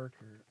little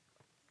darker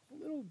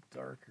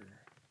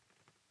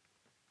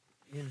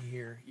in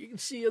here. You can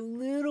see a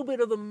little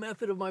bit of the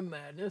method of my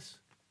madness.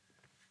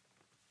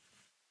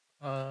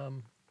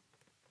 Um,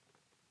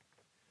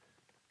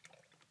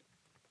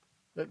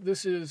 that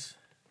this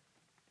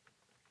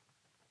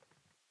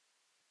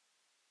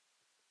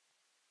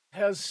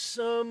has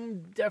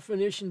some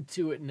definition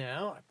to it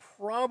now. I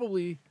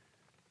probably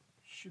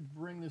should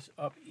bring this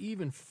up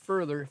even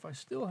further if I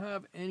still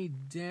have any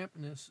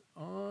dampness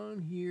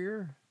on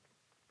here.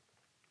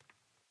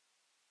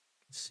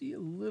 See a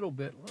little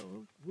bit.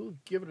 We'll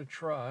give it a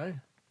try.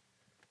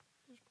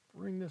 Just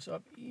bring this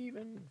up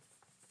even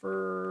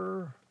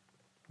further.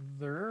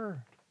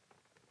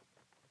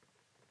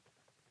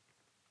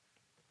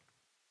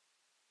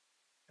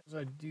 As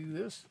I do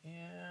this,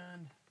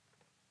 and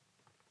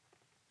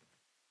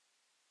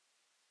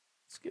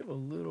let's give a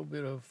little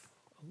bit of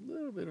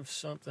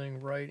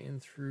something right in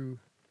through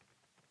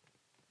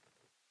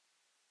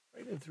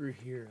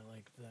here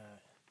like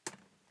that.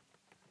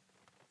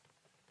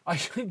 I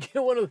should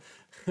get one of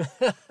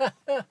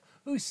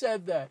who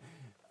said that?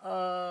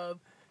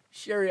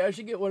 Sherry, I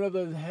should get one of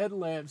those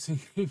headlamps and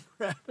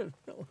grabbing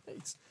the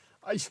lights.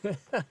 I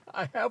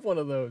have one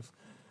of those.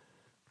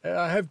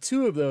 I have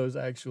two of those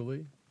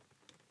actually.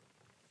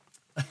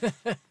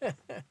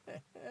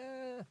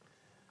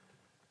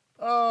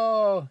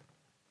 Oh,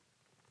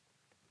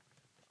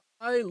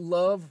 I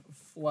love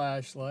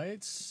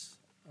flashlights.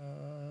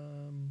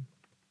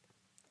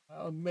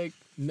 I'll make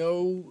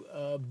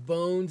no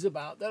bones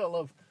about that. I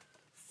love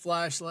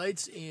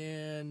flashlights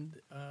and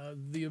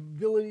the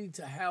ability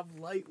to have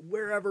light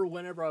wherever,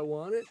 whenever I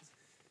want it.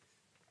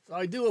 So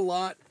I do a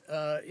lot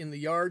in the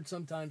yard,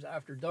 sometimes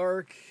after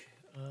dark.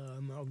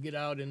 I'll get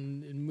out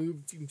and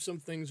move some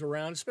things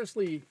around,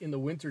 especially in the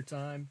winter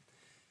time.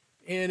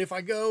 And if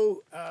I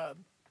go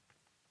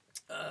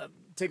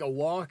take a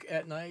walk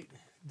at night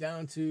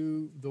down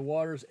to the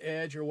water's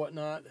edge or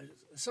whatnot,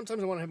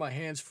 sometimes I want to have my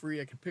hands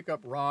free. I can pick up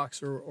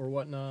rocks or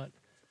whatnot,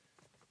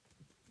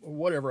 or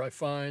whatever I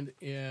find,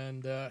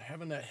 and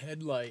having that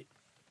headlight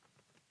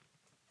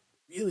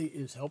really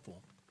is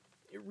helpful.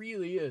 It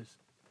really is.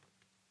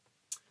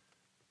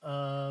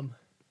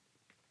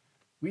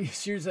 We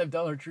Sears have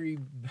Dollar Tree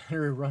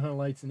better run-on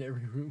lights in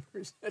every room.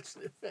 That's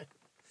the thing.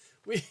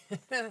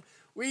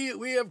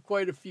 We have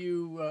quite a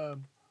few. I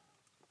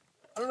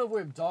don't know if we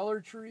have Dollar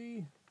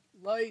Tree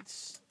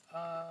lights.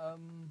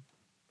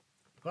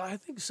 But I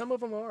think some of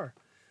them are.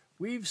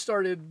 We've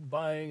started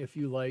buying a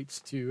few lights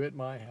too at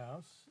my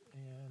house,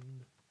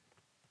 and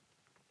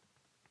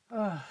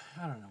I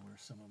don't know where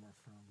some of them are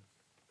from.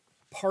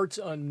 Parts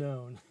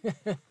unknown.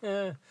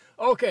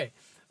 Okay,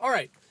 all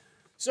right.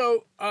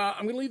 So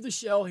I'm going to leave the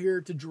shell here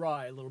to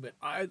dry a little bit.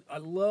 I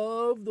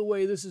love the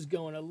way this is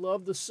going. I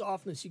love the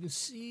softness. You can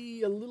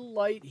see a little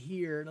light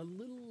here and a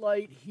little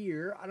light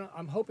here.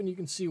 I'm hoping you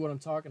can see what I'm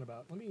talking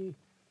about. Let me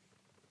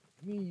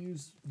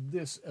use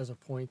this as a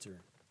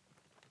pointer.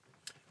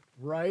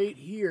 Right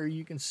here,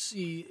 you can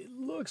see, it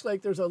looks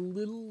like there's a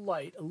little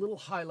light, a little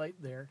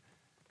highlight there.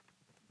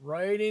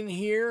 Right in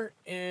here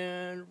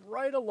and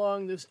right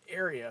along this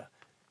area.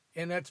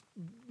 And that's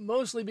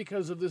mostly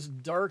because of this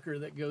darker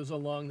that goes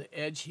along the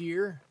edge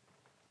here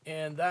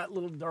and that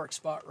little dark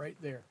spot right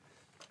there.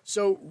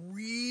 So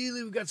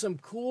really we've got some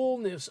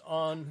coolness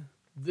on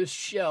this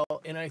shell,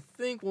 and I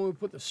think when we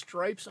put the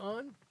stripes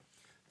on,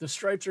 the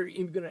stripes are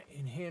even going to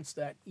enhance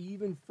that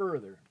even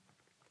further.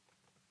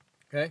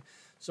 Okay,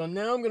 so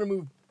now I'm going to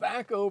move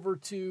back over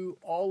to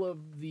all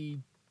of the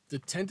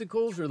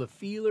tentacles or the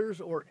feelers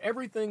or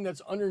everything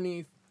that's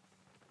underneath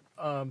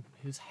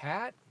his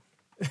hat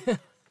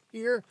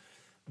here,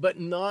 but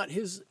not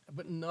his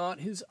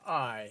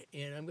eye.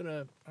 And I'm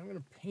gonna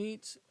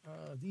paint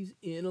these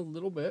in a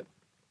little bit.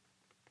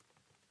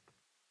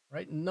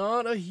 Right,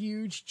 not a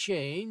huge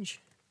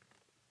change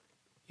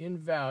in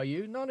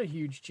value, not a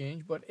huge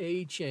change, but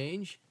a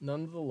change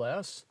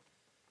nonetheless.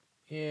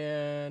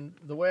 And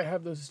the way I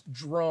have this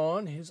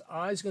drawn, his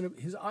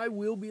eye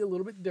will be a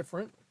little bit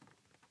different.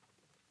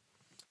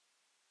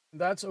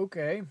 That's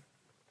okay.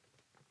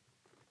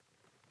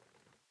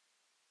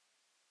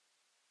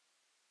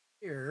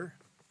 Here,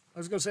 I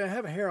was going to say I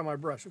have a hair on my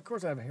brush. Of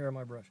course I have a hair on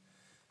my brush.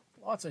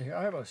 Lots of hair.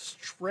 I have a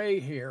stray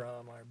hair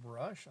on my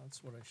brush.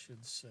 That's what I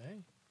should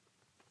say.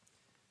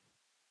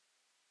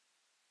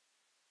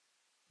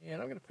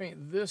 And I'm going to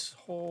paint this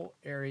whole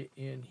area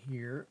in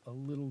here a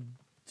little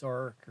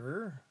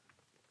darker.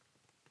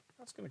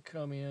 That's going to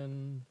come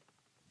in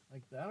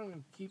like that. I'm going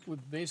to keep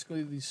with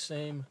basically these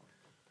same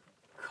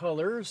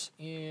colors,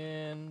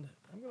 and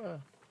I'm going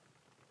to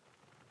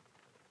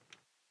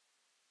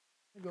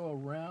go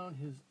around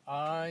his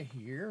eye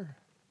here.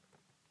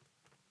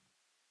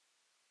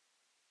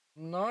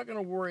 I'm not going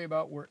to worry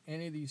about where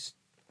any of these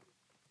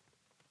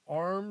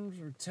arms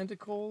or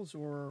tentacles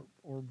or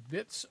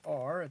bits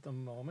are at the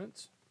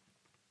moment.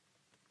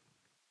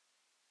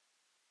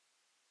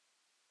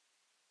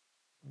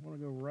 I want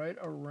to go right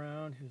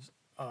around his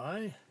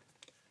eye,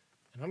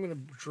 and I'm going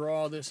to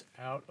draw this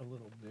out a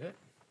little bit.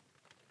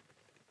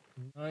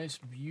 Nice,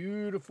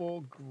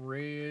 beautiful,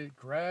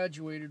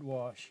 graduated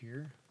wash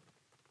here.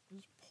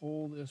 Just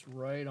pull this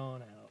right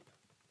on out.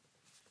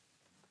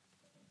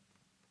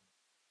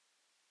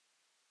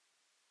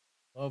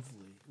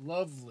 Lovely,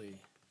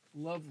 lovely,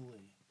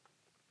 lovely.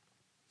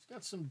 It's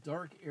got some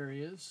dark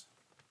areas.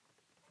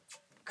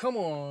 Come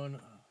on,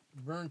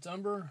 burnt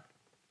umber.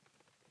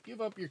 Give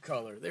up your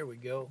color. There we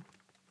go.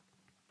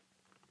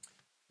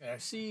 Okay, I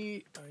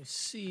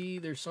see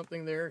there's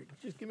something there.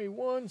 Just give me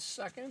 1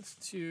 second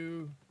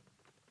to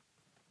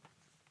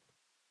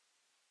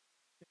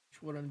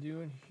finish what I'm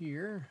doing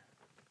here.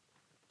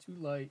 Too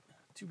light,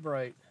 too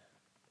bright.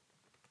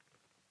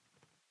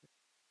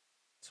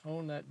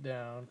 Tone that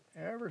down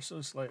ever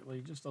so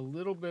slightly. Just a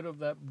little bit of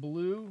that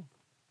blue.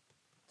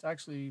 It's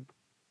actually,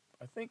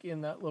 I think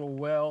in that little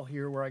well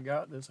here where I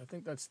got this, I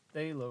think that's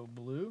Phthalo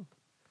Blue.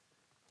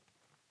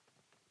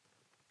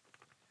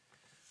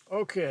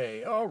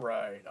 Okay, all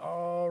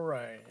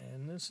right,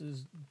 and this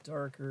is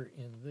darker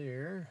in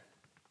there.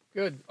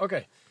 Good,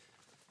 okay.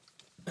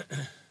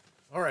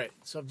 All right,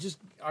 so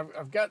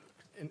I've got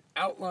an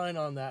outline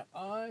on that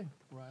eye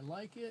where I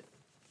like it.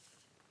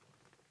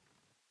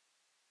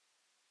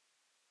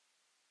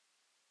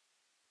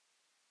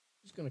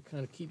 Just gonna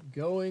kind of keep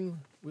going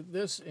with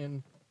this,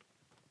 and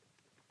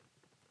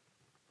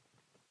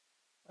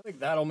I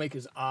think that'll make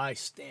his eye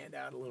stand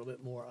out a little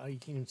bit more. You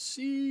can't even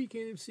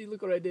see,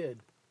 look what I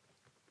did.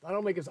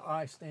 That'll make his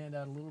eye stand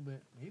out a little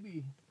bit.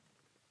 Maybe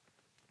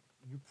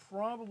you're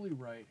probably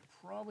right. It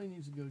probably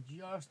needs to go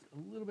just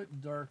a little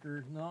bit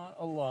darker, not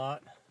a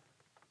lot.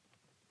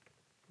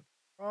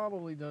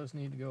 Probably does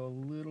need to go a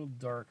little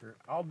darker.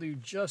 I'll do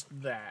just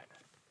that.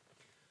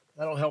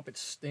 That'll help it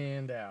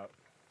stand out.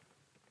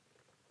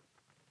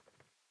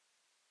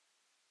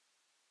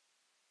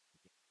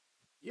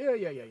 Yeah.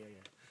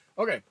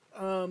 Okay,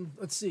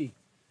 let's see.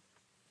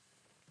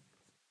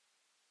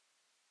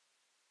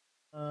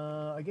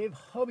 I gave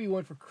hubby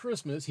one for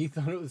Christmas. He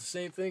thought it was the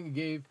same thing and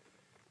gave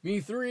me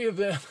 3 of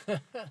them.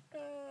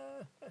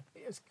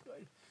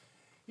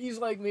 He's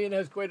like me and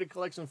has quite a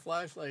collection of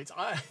flashlights.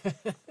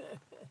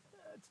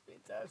 That's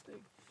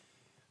fantastic.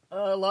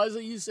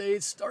 Liza, you say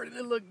it's starting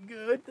to look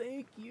good.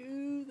 Thank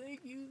you.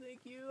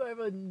 I have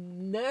a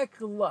neck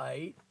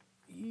light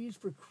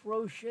used for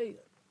crochet.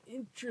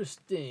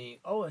 Interesting.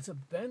 Oh, it's a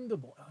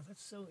bendable. Oh,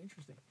 that's so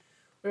interesting.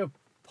 We have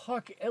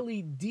puck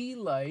LED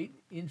light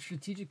in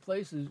strategic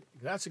places.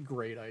 That's a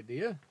great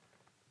idea.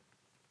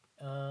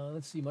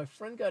 Let's see. My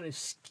friend got a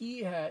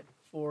ski hat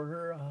for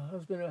her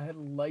husband. Had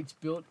lights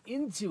built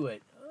into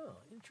it. Oh,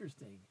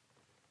 interesting.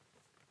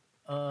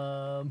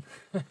 And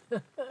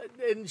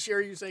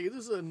Sherry, you say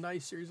this is a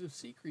nice series of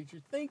sea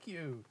creatures. Thank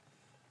you.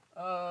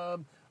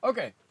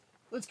 Okay,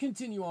 let's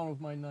continue on with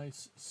my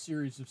nice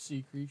series of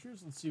sea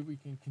creatures. Let's see if we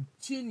can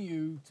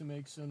continue to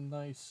make some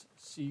nice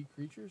sea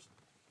creatures.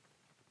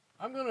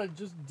 I'm gonna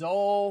just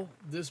dull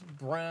this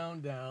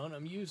brown down.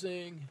 I'm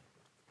using,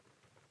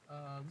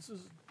 this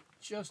is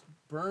just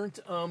burnt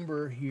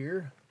umber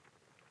here.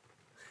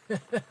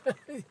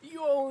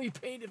 You only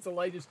paint if the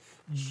light is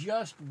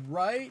just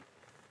right.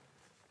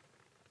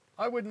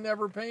 I would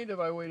never paint if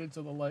I waited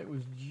till the light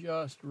was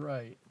just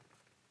right.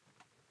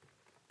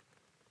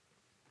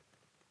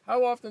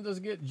 How often does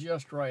it get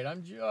just right?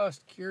 I'm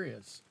just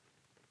curious.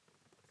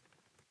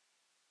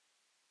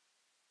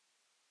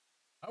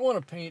 I want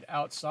to paint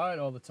outside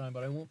all the time,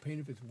 but I won't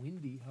paint if it's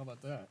windy. How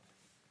about that?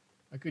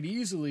 I could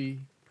easily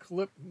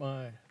clip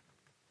my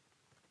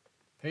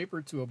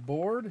paper to a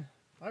board.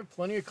 I have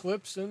plenty of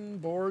clips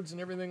and boards and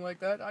everything like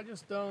that. I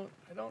don't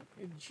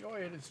enjoy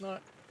it. It's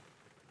not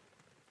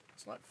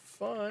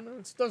fun.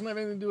 It doesn't have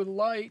anything to do with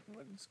light.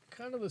 It's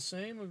kind of the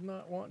same as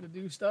not wanting to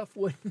do stuff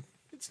when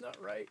it's not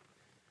right.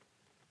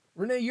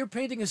 Renee, you're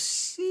painting a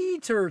sea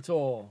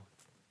turtle.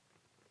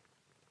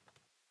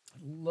 I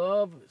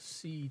love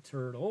sea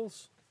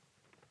turtles.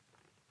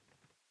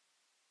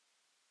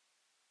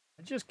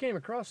 I just came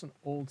across an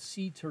old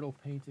sea turtle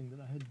painting that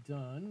I had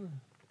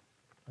done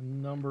a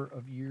number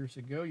of years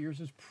ago. Yours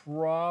is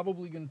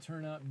probably going to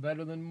turn out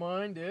better than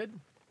mine did.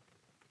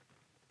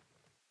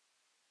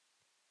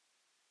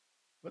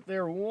 But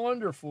they're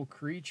wonderful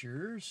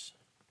creatures.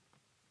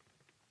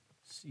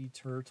 Sea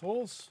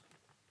turtles.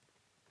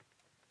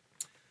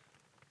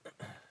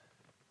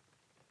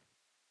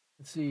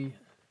 Let's see.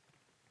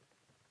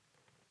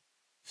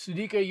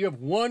 Sudika, you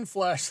have one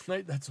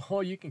flashlight. That's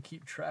all you can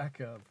keep track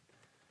of.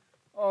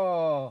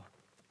 Oh.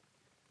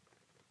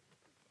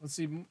 Let's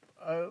see.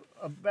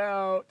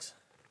 About...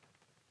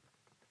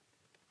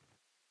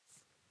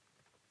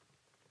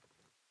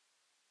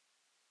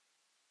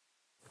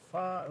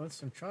 I'm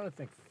trying to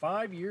think.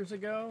 5 years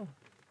ago,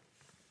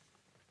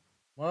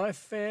 my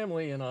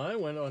family and I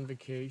went on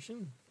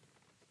vacation.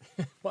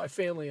 My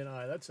family and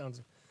I. That's a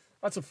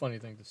funny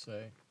thing to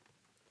say.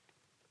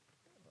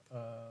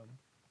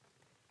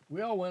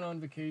 We all went on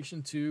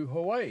vacation to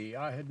Hawaii.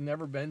 I had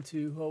never been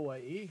to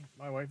Hawaii.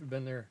 My wife had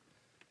been there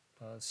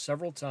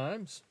several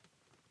times.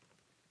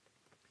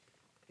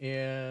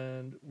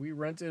 And we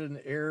rented an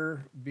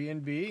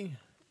Airbnb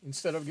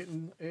instead of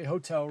getting a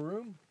hotel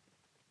room.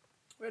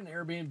 We had an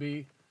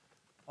Airbnb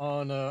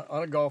on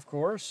a golf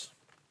course.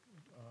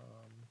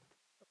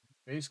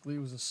 Basically, it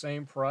was the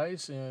same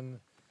price and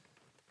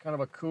kind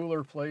of a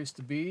cooler place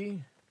to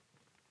be,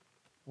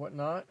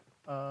 whatnot.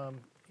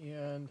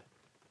 And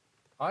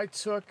I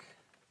took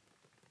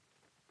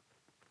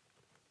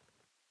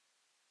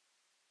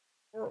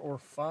 4 or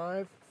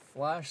 5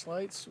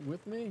 flashlights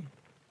with me.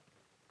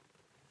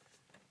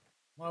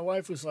 My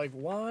wife was like,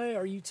 "Why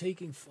are you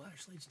taking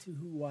flashlights to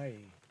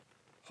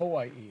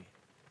Hawaii?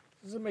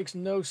 Because it makes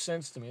no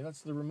sense to me.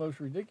 That's the most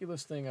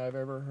ridiculous thing I've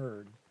ever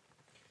heard."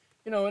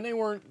 You know, and they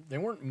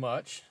weren't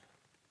much.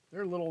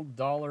 They're little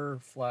dollar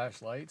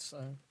flashlights.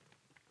 I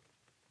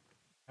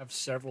have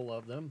several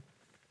of them.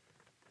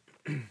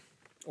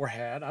 Or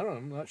had. I don't know.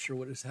 I'm not sure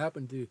what has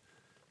happened to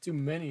too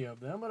many of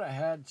them, but I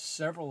had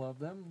several of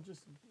them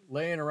just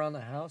laying around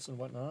the house and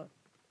whatnot.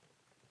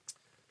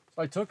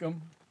 So I took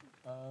them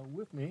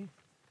with me,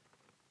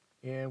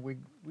 and we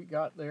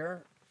got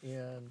there,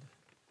 and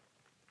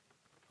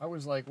I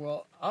was like,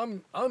 well,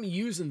 I'm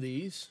using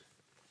these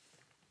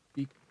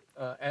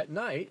at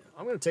night.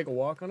 I'm going to take a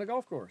walk on a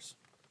golf course.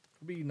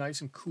 It'll be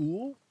nice and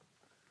cool,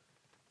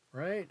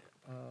 right?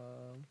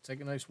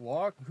 Take a nice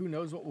walk. Who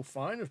knows what we'll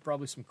find? There's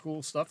probably some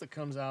cool stuff that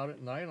comes out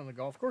at night on the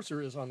golf course.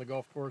 There is on the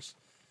golf course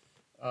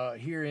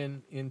here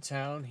in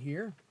town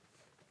here.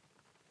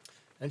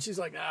 And she's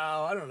like, "No,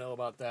 I don't know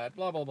about that.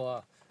 Blah, blah,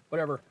 blah.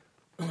 Whatever."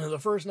 The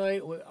first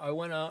night, I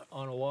went out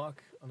on a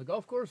walk on the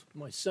golf course with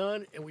my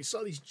son, and we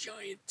saw these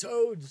giant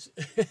toads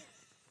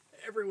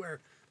everywhere.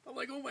 I'm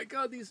like, "Oh my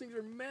God, these things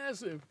are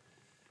massive."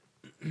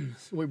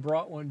 So we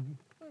brought one.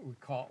 We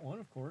caught one,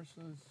 of course.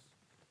 That's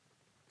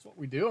what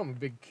we do. I'm a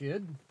big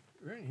kid.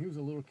 Right? He was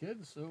a little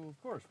kid, so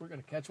of course we're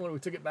going to catch one. We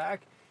took it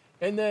back,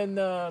 and then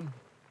the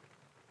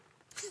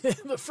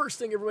first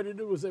thing everybody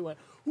did was they went,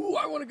 "Ooh,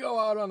 I want to go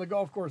out on the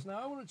golf course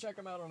now. I want to check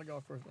them out on the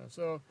golf course now."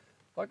 So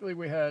luckily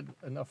we had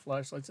enough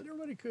flashlights that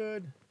everybody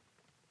could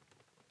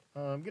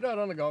get out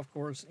on the golf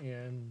course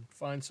and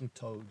find some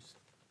toads.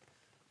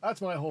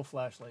 That's my whole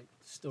flashlight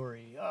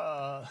story.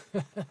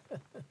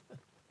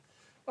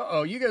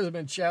 Uh-oh, you guys have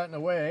been chatting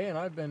away, and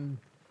I've been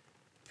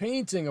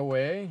painting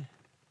away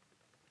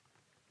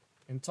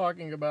and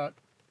talking about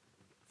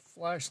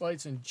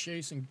flashlights and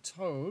chasing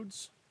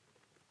toads.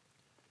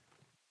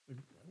 I'm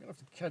going to have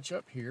to catch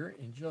up here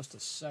in just a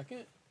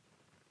second.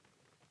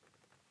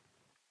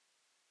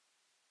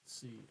 Let's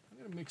see. I'm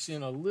going to mix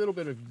in a little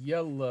bit of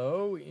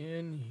yellow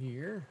in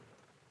here.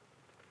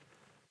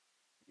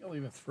 I'll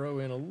even throw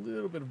in a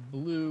little bit of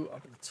blue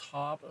up at the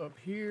top up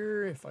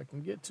here if I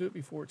can get to it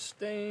before it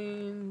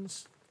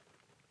stains.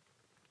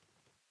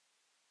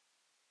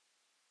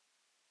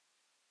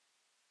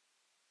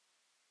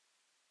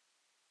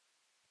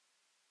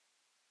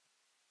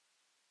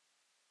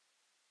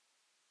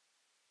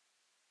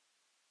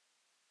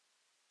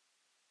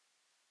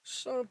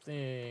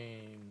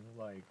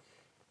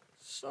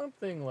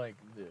 Something like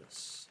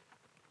this.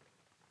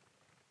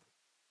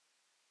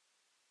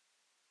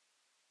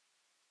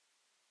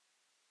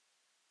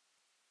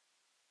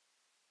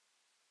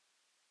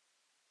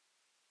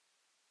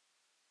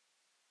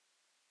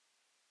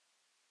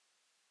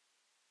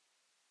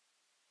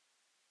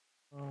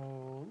 Oh,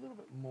 a little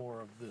bit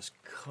more of this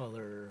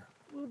color.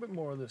 A little bit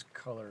more of this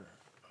color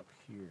up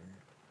here.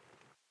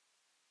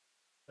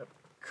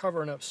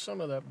 Covering up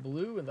some of that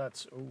blue, and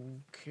that's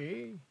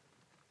okay.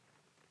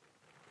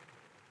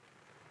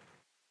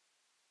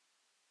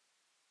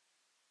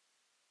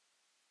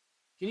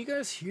 Can you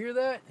guys hear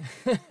that?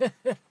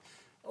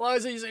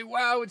 Eliza, you say,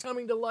 wow, it's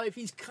coming to life.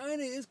 He's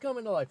kind of is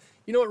coming to life.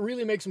 You know what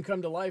really makes him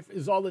come to life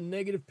is all the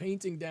negative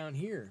painting down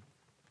here,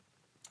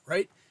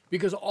 right?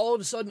 Because all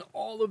of a sudden,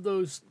 all of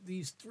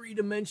these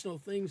three-dimensional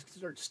things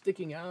start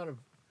sticking out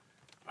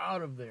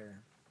of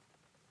there.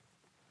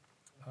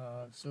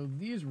 So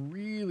these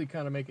really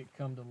kind of make it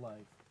come to life.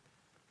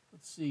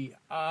 Let's see.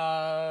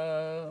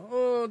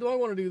 Oh, do I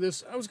want to do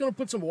this? I was going to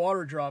put some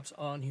water drops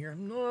on here.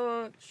 I'm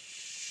not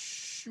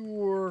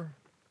sure.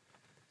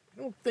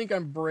 I don't think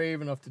I'm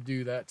brave enough to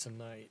do that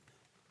tonight.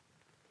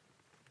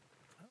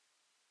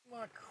 I'm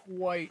not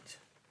quite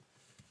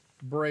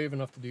brave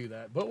enough to do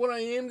that. But what I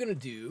am going to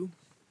do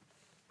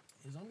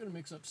is I'm going to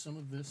mix up some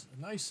of this,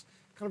 a nice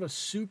kind of a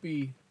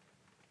soupy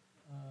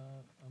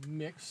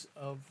mix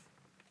of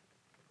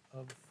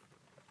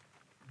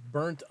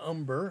burnt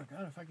umber.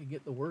 God, if I could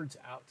get the words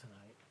out tonight.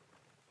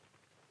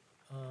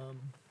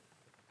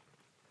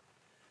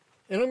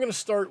 And I'm going to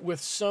start with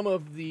some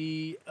of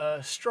the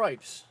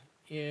stripes.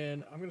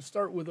 And I'm going to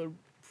start with a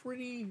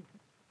pretty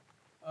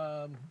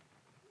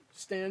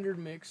standard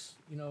mix,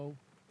 you know,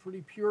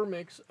 pretty pure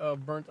mix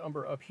of burnt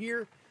umber up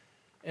here.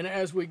 And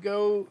as we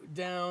go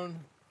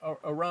down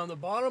around the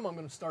bottom, I'm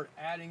going to start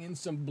adding in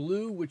some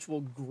blue, which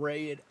will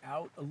gray it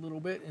out a little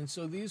bit. And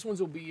so these ones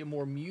will be a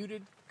more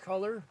muted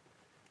color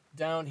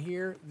down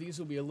here. These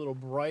will be a little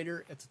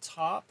brighter at the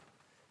top.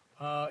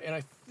 And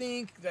I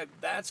think that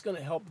that's going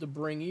to help to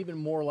bring even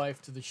more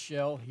life to the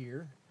shell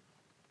here,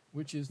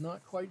 which is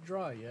not quite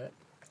dry yet.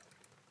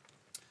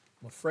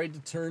 I'm afraid to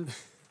turn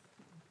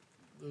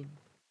the,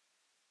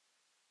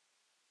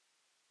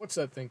 what's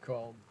that thing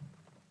called?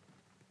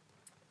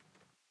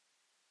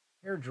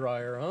 Hair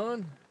dryer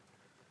on.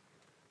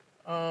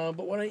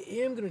 But what I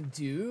am going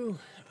to do,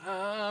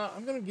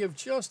 I'm going to give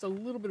just a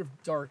little bit of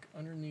dark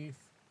underneath,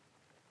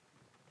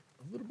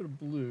 a little bit of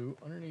blue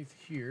underneath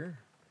here.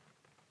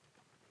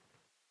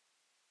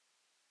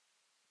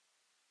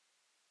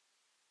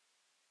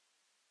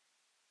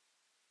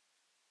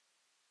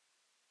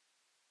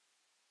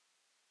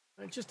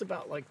 Just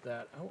about like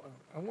that.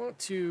 I want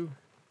to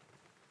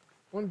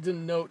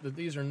note that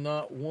these are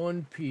not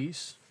one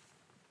piece.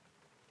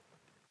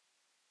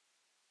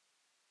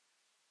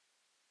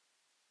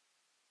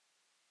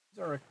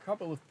 These are a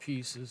couple of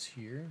pieces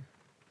here.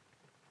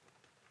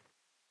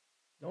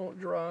 Don't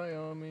dry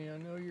on me. I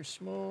know you're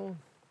small.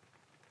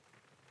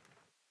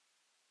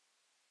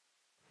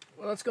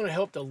 Well, that's going to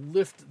help to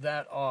lift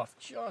that off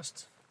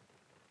just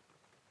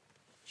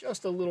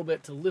a little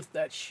bit, to lift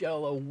that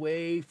shell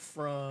away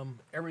from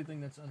everything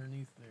that's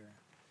underneath there.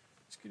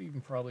 This could even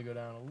probably go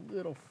down a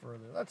little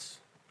further. That's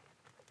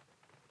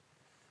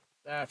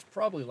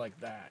probably like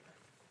that.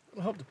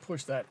 It'll help to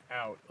push that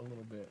out a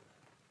little bit.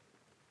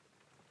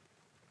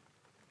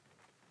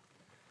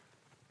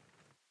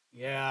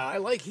 Yeah, I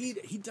like he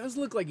does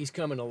look like he's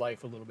coming to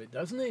life a little bit,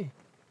 doesn't he?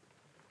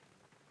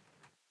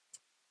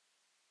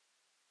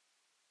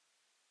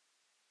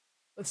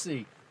 Let's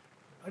see.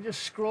 I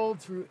just scrolled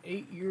through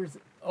 8 years.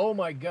 Oh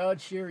my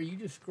God, Sherry, you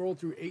just scrolled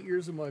through 8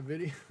 years of my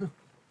video.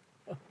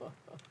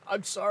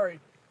 I'm sorry.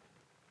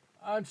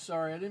 I'm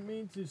sorry. I didn't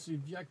mean to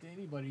subject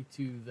anybody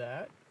to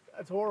that.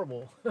 That's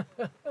horrible.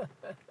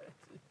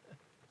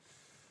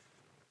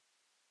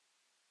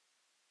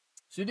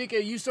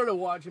 Sudika, you started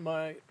watching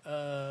my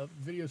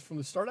videos from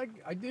the start.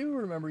 I do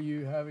remember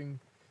you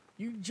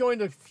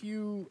joined a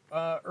few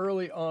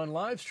early on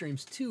live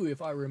streams too,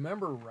 if I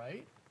remember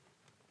right.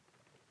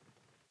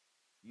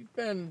 You've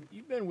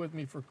been with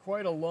me for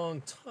quite a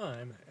long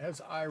time, as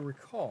I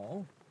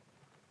recall.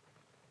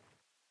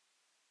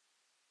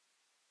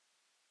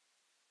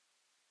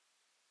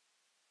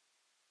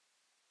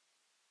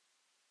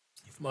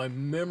 If my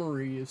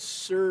memory is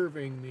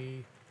serving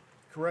me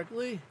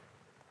correctly.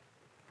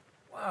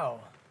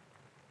 Wow.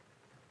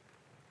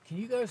 Can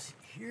you guys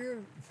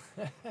hear?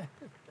 Let's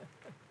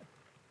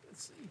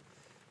see.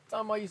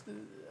 Tom, I used to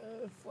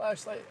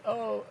flashlight.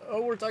 Oh,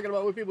 we're talking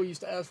about what people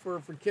used to ask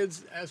for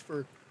kids ask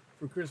for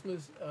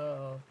Christmas.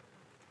 Let's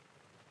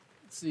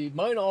see.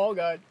 Mine all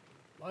got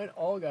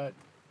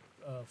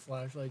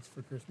flashlights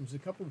for Christmas a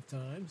couple of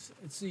times.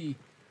 Let's see.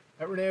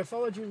 Renee, I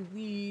followed your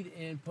lead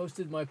and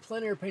posted my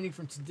plein air painting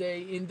from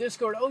today in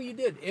Discord. Oh, you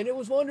did, and it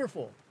was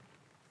wonderful.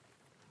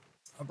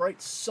 A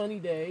bright sunny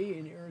day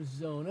in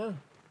Arizona.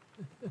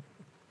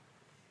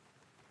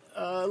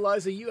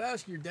 Liza, you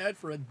asked your dad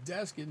for a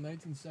desk in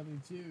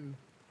 1972.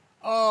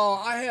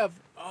 Oh,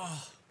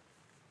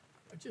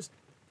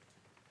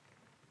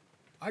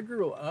 I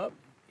grew up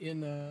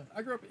in the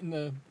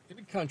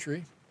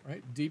country,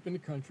 right? Deep in the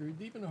country,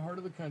 deep in the heart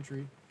of the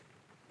country.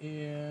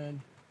 And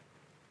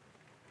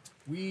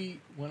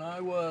when I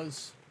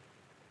was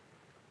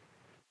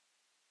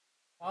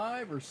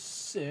 5 or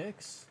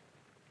 6,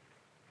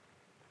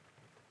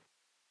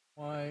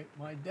 my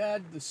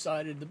dad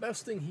decided the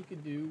best thing he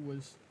could do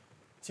was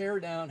tear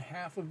down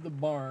half of the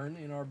barn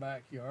in our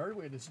backyard.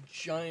 We had this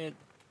giant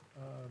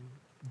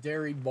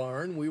dairy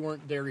barn. We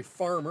weren't dairy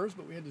farmers,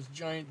 but we had this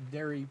giant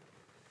dairy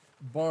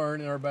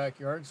barn in our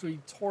backyard. So he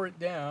tore it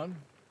down,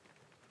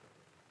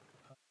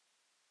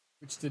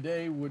 which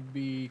today would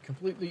be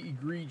completely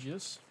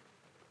egregious,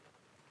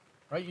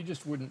 right? You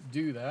just wouldn't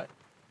do that.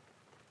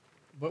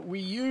 But we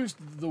used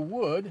the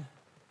wood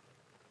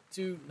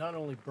to not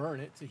only burn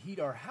it, to heat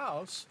our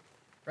house,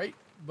 right?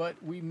 But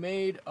we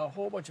made a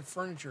whole bunch of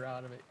furniture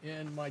out of it.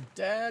 And my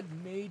dad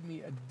made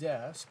me a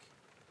desk.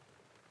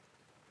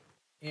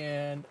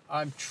 And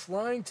I'm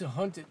trying to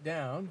hunt it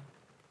down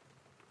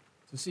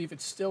to see if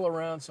it's still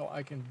around so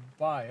I can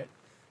buy it.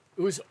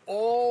 It was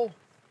all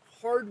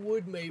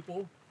hardwood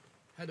maple,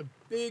 had a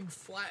big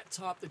flat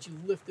top that you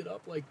lifted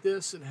up like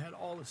this and had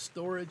all the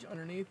storage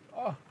underneath.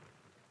 Oh,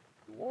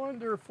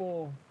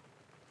 wonderful.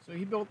 So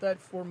he built that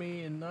for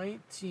me in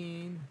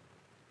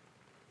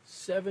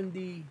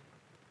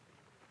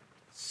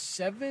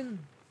 1977,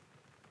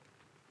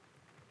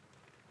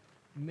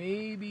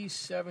 maybe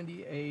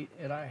 78,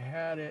 and I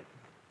had it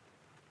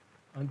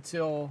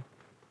until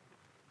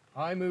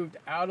I moved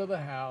out of the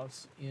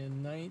house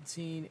in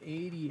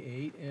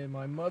 1988, and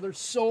my mother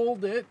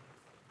sold it.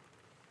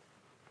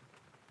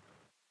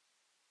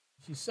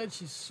 She said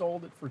she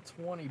sold it for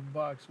 $20,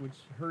 which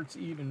hurts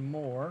even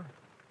more.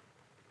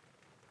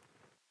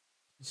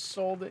 She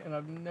sold it, and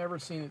I've never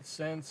seen it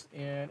since.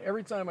 And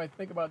every time I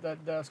think about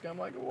that desk, I'm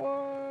like,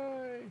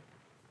 why?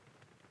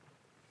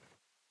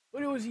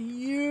 But it was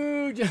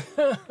huge.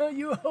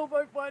 You hope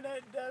I find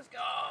that desk.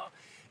 Oh,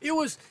 it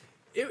was,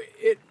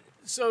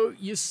 so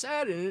you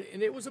sat in it,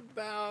 and it was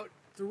about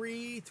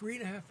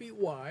 3.5 feet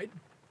wide,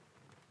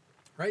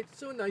 right?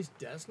 So a nice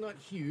desk, not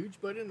huge,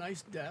 but a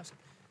nice desk.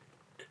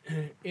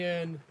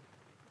 And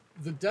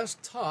the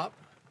desktop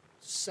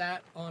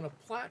sat on a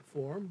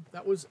platform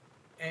that was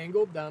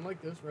angled down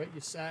like this, right? You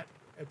sat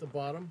at the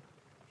bottom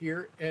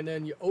here, and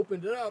then you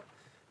opened it up,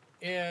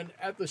 and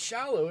at the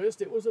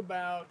shallowest, it was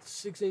about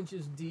 6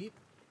 inches deep,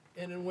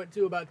 and then went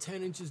to about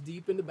 10 inches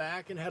deep in the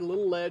back, and had a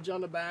little ledge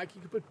on the back.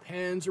 You could put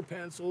pens or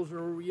pencils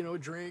or, you know, a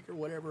drink or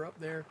whatever up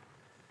there.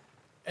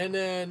 And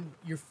then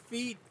your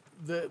feet,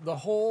 the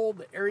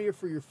area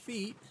for your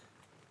feet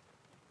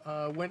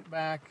went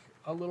back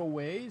a little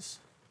ways.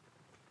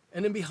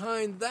 And then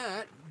behind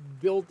that,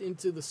 built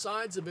into the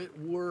sides of it,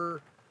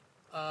 were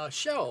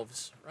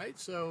shelves, right?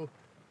 So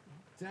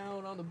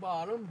down on the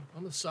bottom,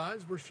 on the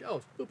sides, were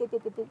shelves. Boop, boop,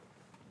 boop, boop, boop.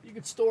 You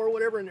could store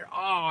whatever in there. Oh,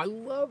 I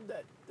love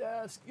that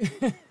desk.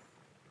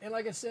 And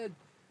like I said,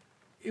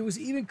 it was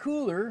even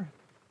cooler.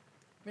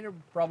 I mean, it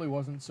probably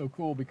wasn't so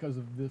cool because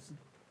of this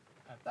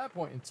at that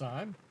point in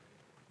time,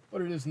 but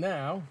it is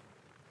now,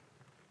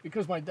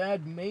 because my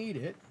dad made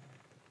it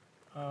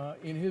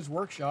in his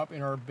workshop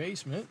in our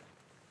basement.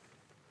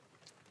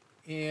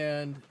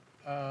 And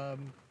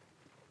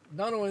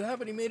not only that,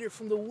 but he made it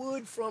from the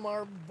wood from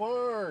our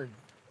barn.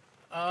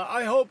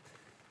 I hope,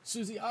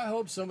 Susie, I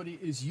hope somebody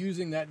is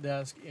using that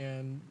desk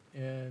and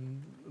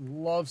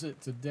loves it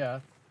to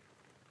death.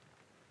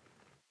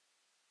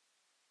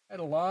 Had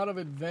a lot of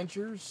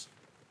adventures,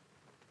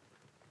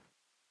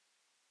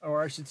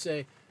 or I should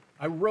say,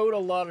 I wrote a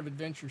lot of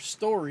adventure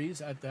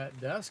stories at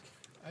that desk.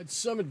 I had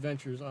some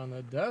adventures on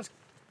that desk.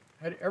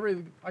 I had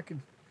everything I could.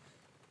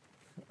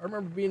 I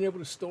remember being able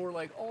to store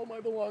like all my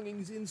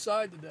belongings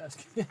inside the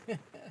desk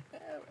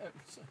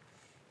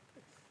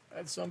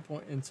at some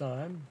point in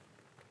time.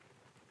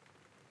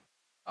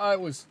 It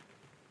was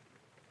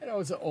an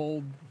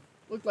old,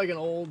 looked like an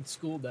old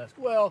school desk.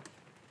 Well,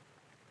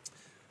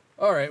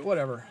 all right,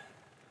 whatever.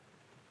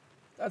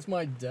 That's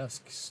my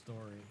desk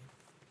story.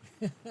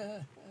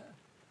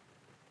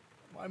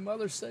 My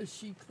mother says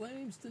she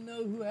claims to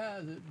know who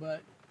has it, but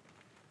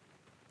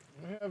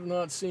I have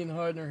not seen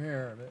hide nor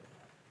hair of it.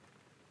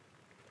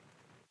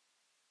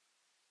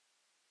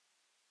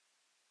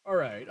 All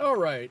right, all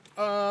right.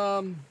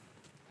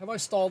 Have I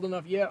stalled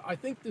enough? Yeah, I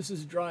think this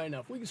is dry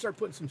enough. We can start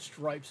putting some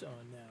stripes on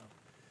now.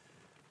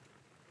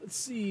 Let's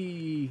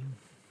see.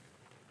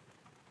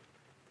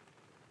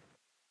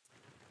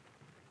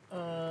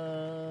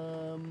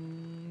 Let's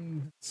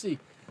see.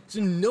 So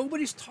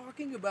nobody's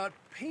talking about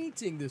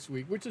painting this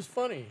week, which is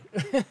funny.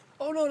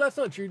 Oh, no, that's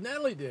not true.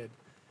 Natalie did.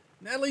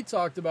 Natalie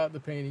talked about the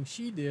painting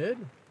she did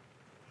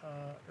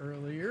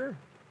earlier.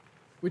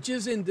 which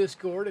is in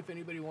Discord if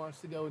anybody wants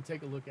to go and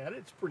take a look at it.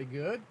 It's pretty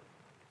good.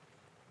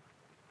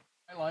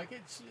 I like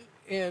it.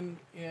 And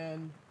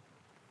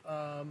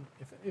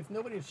if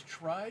nobody's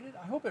tried it,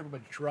 I hope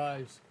everybody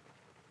tries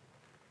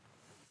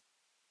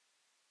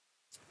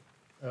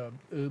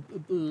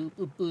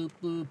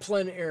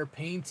plein air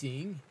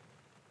painting.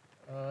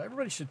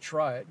 Everybody should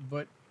try it,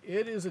 but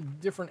it is a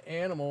different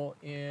animal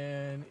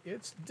and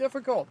it's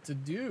difficult to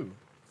do.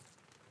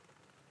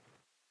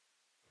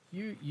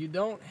 You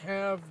don't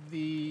have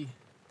the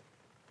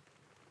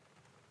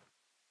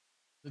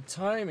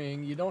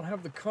timing, you don't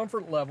have the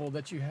comfort level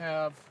that you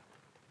have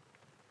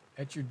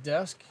at your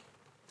desk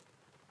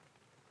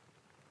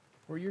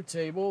or your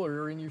table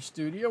or in your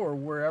studio or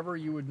wherever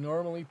you would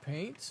normally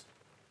paint.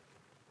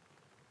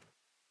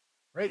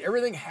 Right?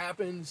 Everything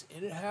happens,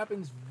 and it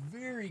happens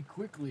very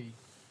quickly,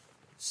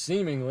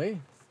 seemingly,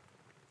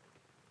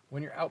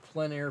 when you're out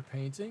plein air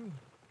painting.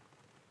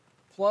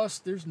 Plus,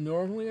 there's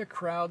normally a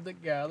crowd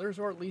that gathers,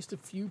 or at least a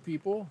few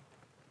people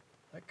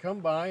that come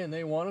by and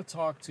they want to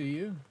talk to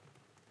you.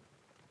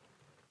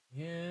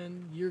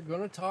 And you're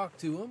going to talk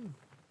to them.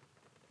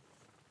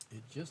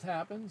 It just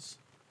happens.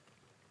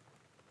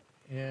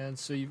 And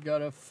so you've got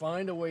to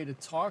find a way to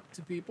talk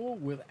to people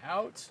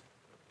without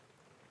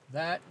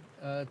that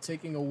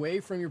taking away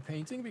from your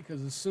painting,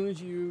 because as soon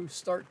as you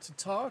start to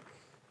talk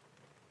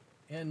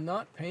and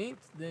not paint,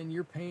 then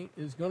your paint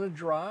is going to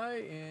dry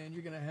and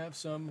you're going to have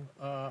some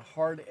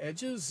hard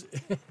edges,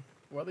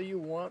 whether you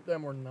want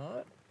them or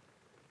not.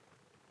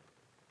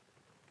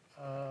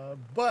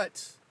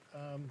 But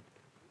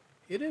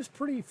it is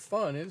pretty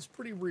fun. It is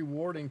pretty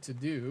rewarding to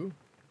do.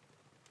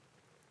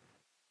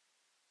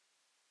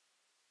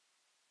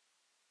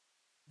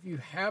 If you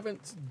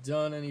haven't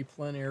done any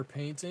plein air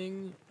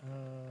painting,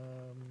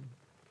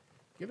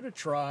 give it a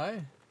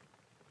try.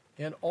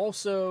 And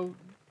also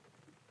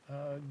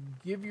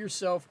give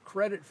yourself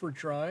credit for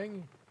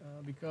trying,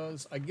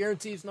 because I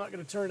guarantee it's not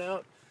going to turn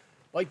out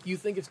like you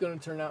think it's going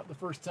to turn out the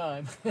first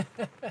time.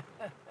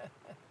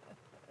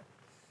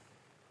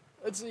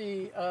 Let's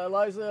see,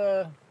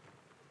 Liza.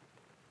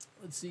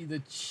 Let's see, the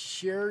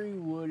cherry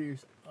wood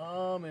is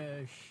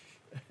Amish.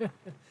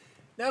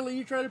 Natalie,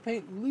 you try to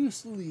paint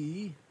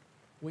loosely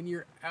when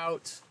you're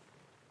out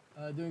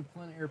doing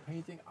plein air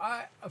painting.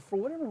 For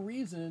whatever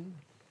reason,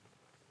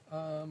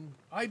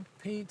 I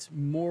paint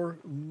more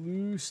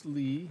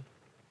loosely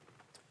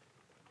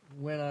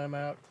when I'm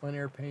out plein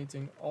air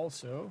painting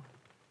also.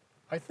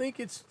 I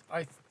can't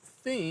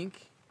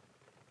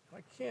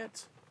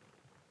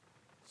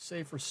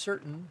say for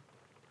certain,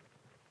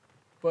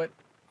 but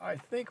I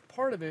think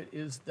part of it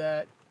is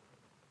that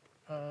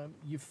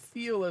you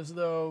feel as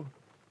though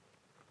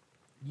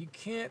you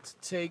can't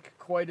take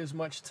quite as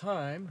much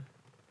time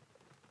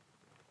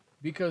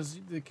because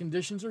the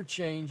conditions are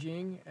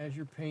changing as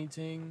you're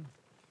painting.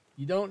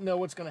 You don't know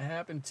what's going to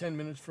happen 10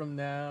 minutes from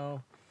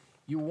now.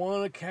 You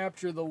want to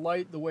capture the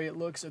light the way it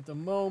looks at the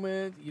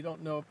moment. You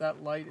don't know if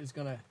that light is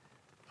going to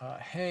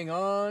hang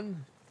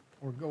on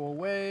or go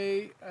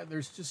away.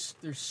 There's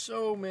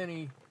so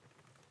many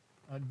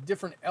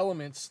different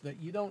elements that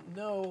you don't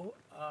know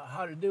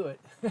how to do it.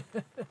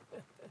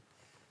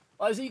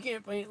 Liza, you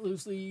can't paint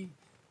loosely.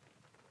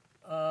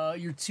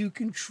 You're too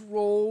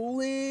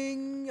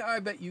controlling. I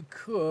bet you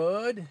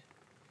could.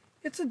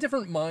 It's a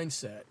different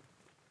mindset.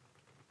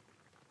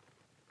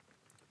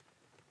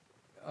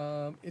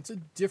 It's a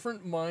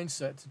different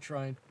mindset to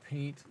try and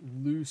paint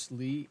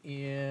loosely,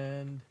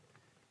 and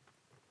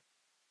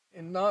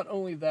not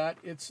only that,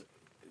 it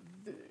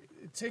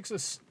takes a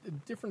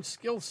different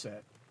skill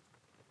set.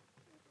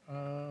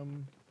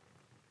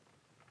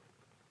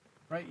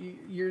 Right?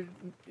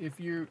 If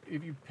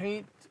you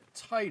paint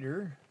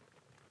tighter,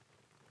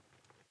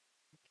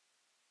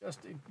 just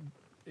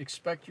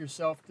expect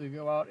yourself to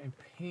go out and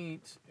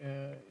paint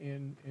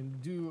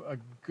and do a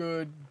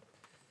good,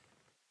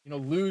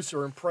 loose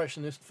or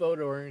impressionist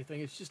photo or anything.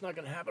 It's just not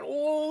going to happen.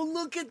 Oh,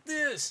 look at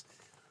this!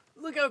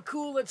 Look how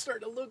cool that's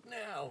starting to look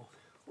now.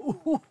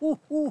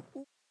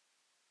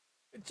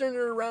 It turned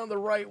it around the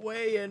right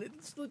way, and it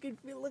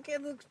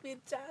looks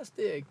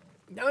fantastic.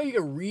 Now you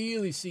can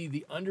really see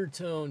the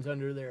undertones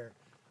under there.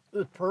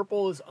 The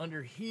purple is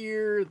under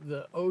here,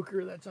 the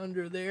ochre that's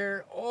under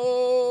there.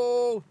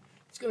 Oh,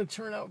 it's going to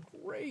turn out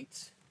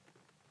great.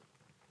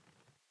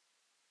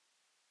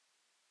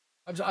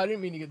 I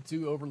didn't mean to get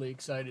too overly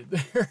excited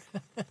there.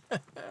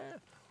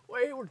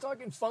 Wait, we're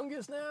talking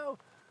fungus now?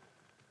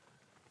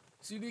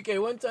 CDK,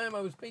 one time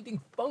I was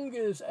painting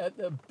fungus at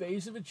the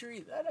base of a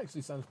tree. That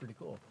actually sounds pretty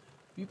cool.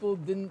 People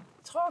didn't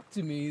talk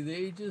to me.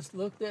 They just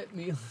looked at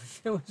me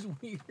like it was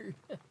weird.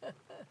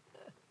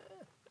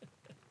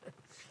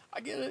 I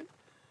get it.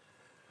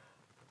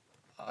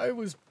 What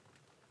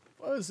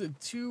was it,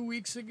 2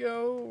 weeks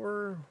ago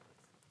or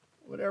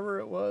whatever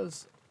it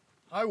was?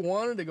 I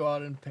wanted to go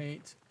out and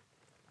paint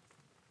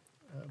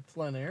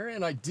plein air,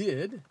 and I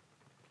did.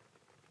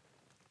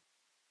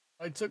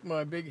 I took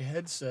my big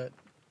headset.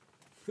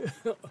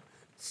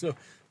 So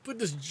put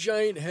this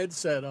giant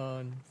headset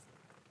on.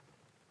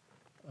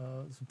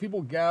 some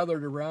people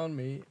gathered around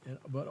me,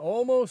 but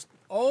almost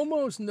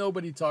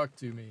nobody talked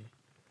to me.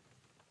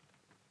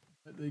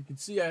 They could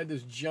see I had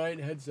this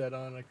giant headset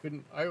on.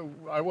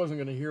 I wasn't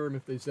going to hear them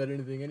if they said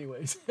anything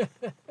anyways.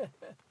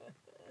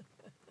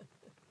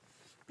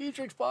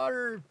 Beatrix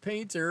Potter,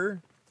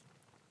 painter.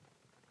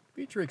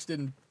 Beatrix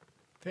didn't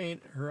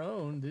paint her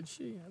own, did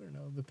she? I don't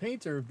know. The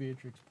painter of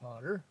Beatrix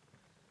Potter.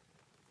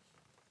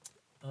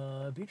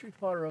 Beatrix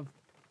Potter of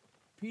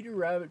Peter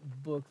Rabbit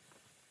book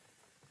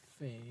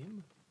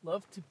fame.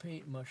 Loved to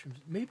paint mushrooms.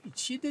 Maybe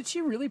did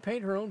she really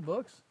paint her own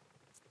books?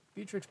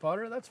 Beatrix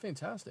Potter? That's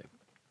fantastic.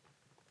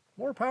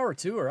 More power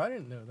to her. I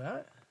didn't know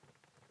that.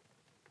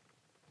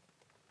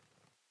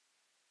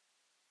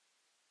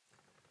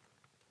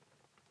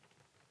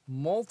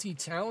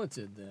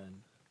 Multi-talented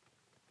then.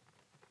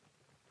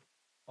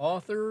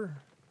 Author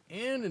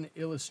and an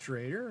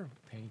illustrator,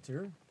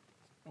 painter.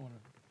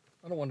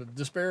 I don't want to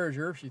disparage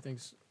her if she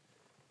thinks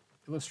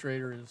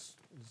illustrator is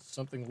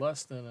something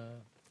less than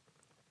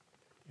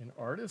an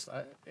artist.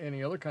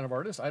 Any other kind of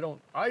artist.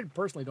 I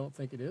personally don't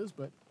think it is,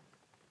 but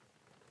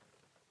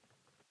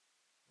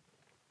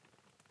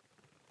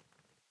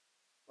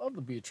love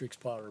the Beatrix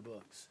Potter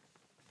books.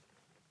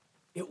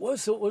 It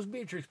was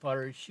Beatrix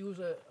Potter. She was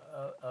a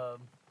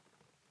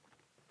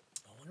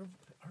wonderful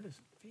artist.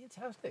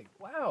 Fantastic.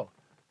 Wow.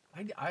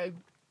 I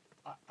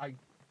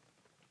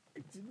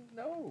didn't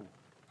know.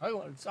 I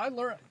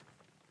learned.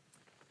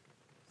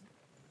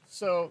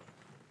 So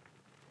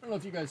I don't know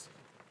if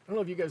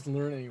you guys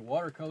learn any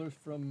watercolors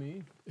from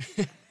me.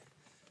 The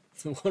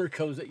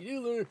watercolors that you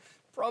do learn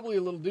probably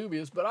a little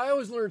dubious, but I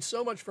always learn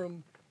so much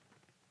from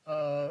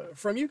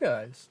you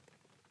guys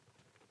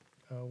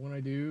when I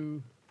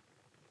do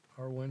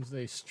our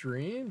Wednesday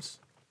streams.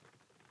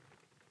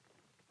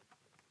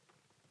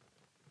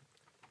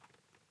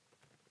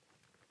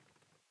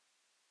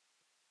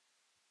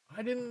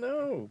 I didn't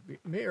know,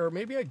 or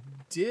maybe I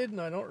did and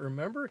I don't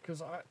remember,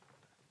 because I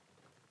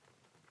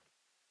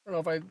don't know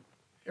if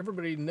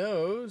everybody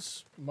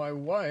knows my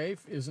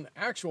wife is an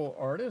actual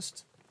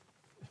artist.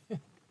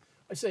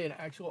 I say an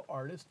actual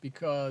artist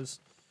because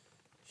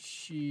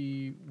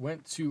she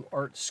went to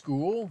art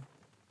school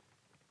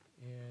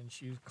and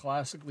she's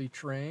classically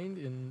trained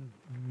in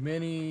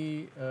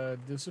many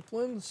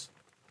disciplines.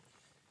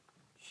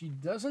 She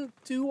doesn't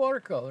do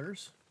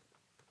watercolors.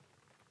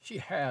 She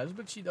has,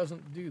 but she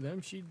doesn't do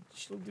them.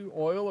 She'll do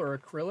oil or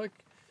acrylic.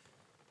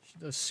 She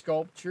does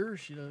sculpture.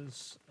 She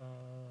does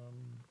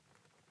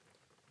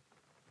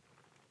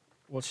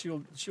well,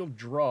 she'll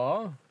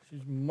draw.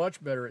 She's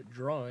much better at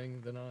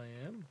drawing than I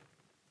am.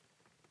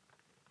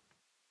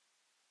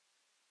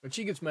 But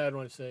she gets mad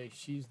when I say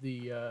she's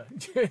the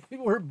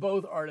we're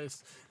both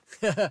artists.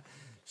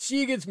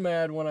 She gets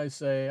mad when I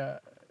say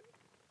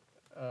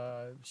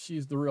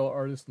she's the real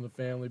artist in the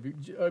family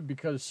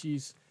because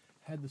she's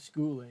had the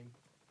schooling.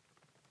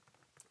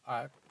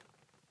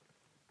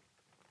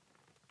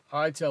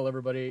 I tell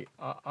everybody,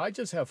 I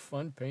just have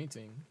fun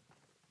painting.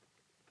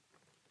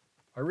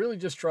 I really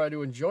just try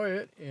to enjoy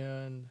it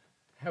and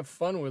have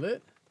fun with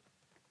it.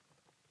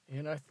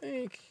 And I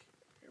think,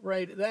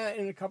 right, that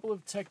and a couple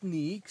of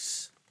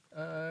techniques,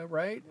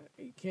 right?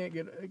 You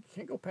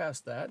can't go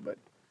past that, but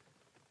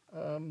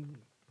you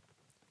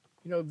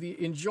know,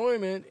 the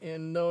enjoyment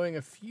in knowing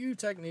a few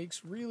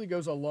techniques really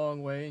goes a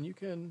long way, and you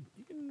can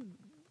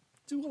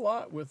do a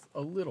lot with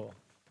a little.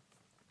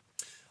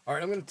 All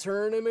right, I'm going to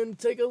turn him and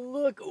take a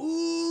look.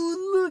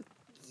 Ooh, look,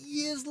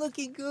 he is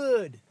looking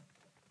good.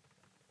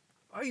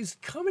 Oh, he's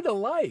coming to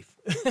life.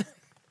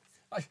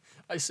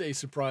 I say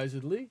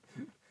surprisedly.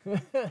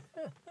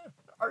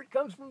 Art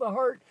comes from the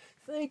heart.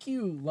 Thank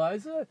you,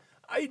 Liza.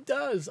 It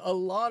does. A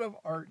lot of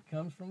art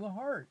comes from the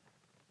heart.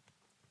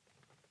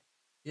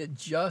 It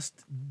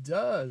just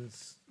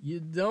does. You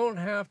don't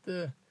have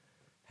to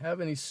have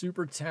any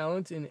super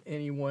talent in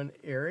any one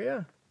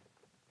area.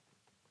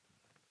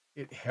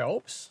 It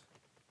helps,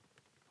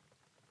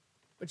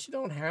 but you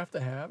don't have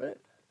to have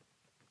it.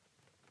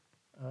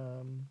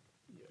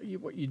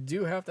 What you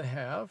do have to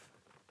have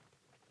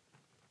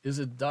is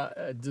a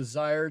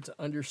desire to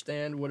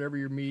understand whatever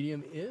your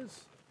medium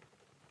is,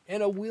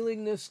 and a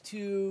willingness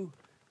to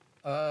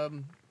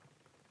have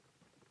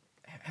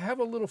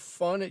a little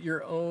fun at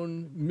your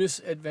own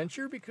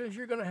misadventure, because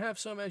you're going to have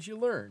some as you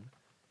learn,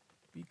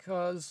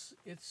 because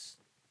it's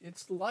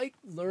like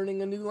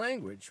learning a new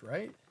language,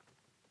 right?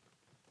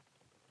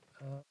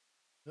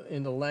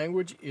 And the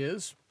language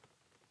is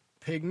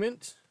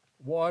pigment,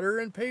 water,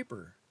 and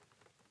paper.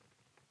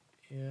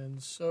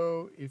 And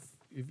so if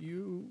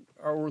you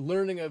are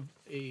learning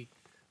a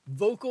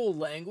vocal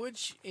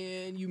language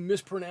and you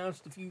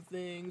mispronounced a few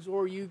things,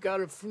 or you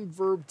got some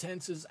verb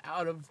tenses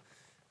out of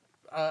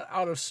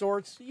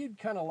sorts, you'd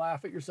kind of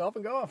laugh at yourself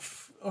and go, oh,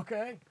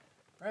 okay,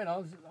 right,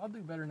 I'll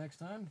do better next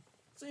time.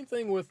 Same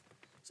thing with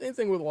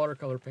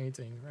watercolor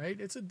painting, right?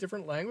 It's a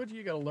different language.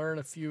 You got to learn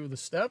a few of the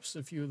steps,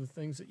 a few of the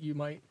things that you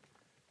might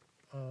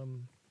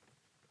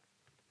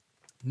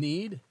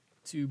need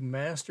to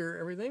master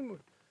everything.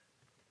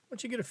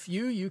 Once you get a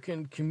few, you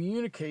can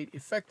communicate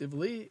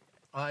effectively,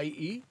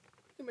 i.e.,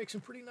 you can make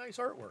some pretty nice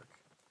artwork.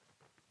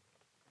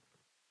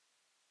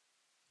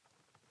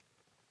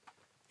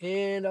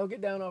 And I'll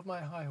get down off my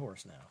high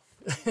horse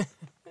now.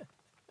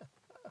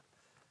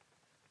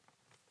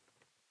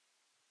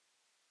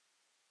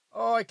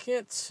 Oh, I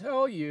can't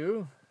tell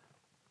you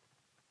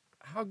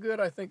how good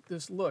I think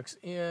this looks.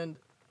 And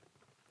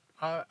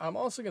I'm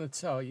also going to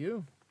tell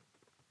you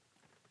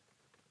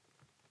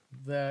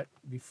that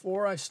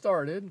before I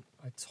started,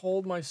 I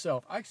told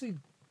myself, actually,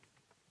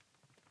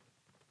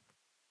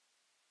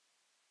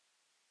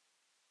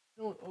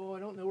 I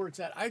don't know where it's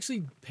at. I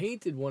actually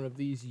painted one of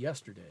these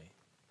yesterday.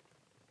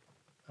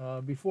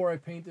 Before I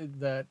painted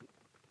that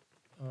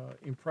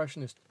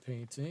Impressionist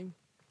painting,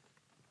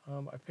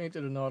 I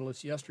painted a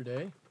Nautilus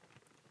yesterday.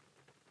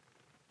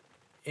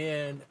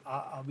 And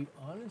I'll be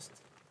honest,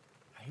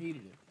 I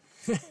hated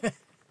it.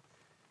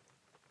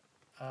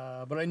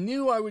 But I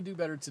knew I would do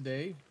better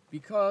today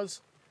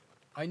because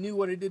I knew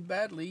what I did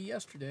badly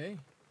yesterday.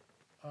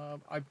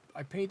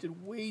 I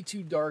painted way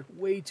too dark,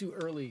 way too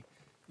early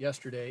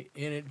yesterday,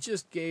 and it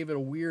just gave it a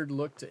weird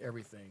look to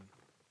everything.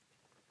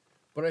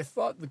 But I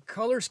thought the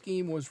color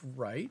scheme was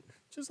right,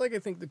 just like I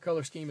think the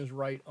color scheme is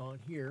right on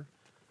here.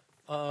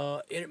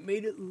 And it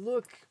made it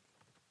look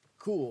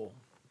cool.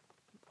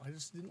 I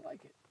just didn't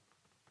like it.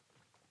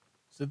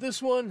 So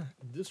this one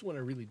I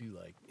really do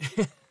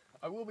like.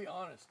 I will be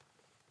honest.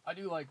 I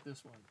do like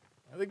this one.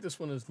 I think this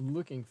one is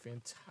looking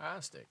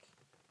fantastic.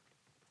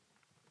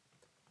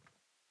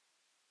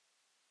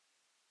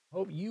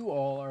 Hope you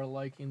all are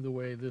liking the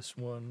way this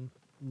one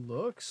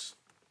looks.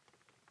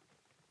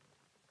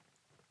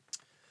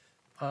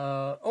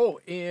 Oh,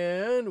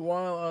 and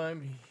while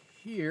I'm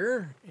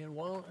here, and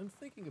while I'm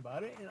thinking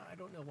about it, and I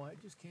don't know why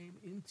it just came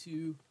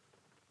into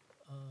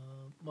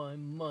my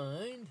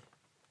mind.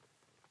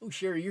 Oh,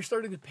 Sherry, you're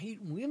starting to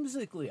paint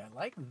whimsically. I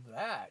like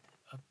that.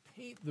 I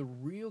paint the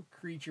real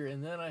creature,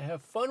 and then I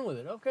have fun with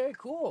it. Okay,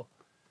 cool.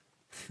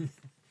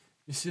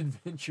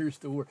 Misadventure is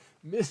the word.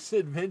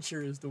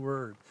 Misadventure is the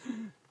word.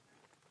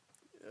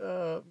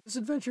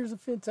 Misadventure is a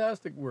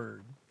fantastic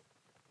word.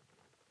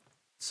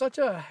 Such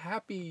a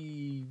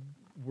happy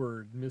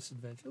word,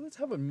 misadventure. Let's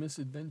have a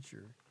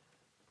misadventure.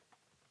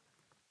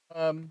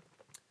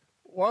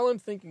 While I'm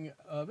thinking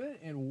of it,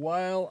 and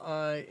while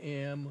I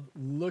am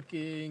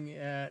looking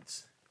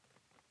at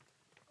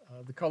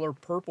the color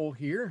purple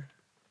here,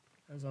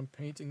 as I'm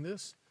painting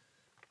this,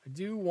 I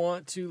do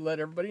want to let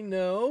everybody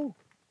know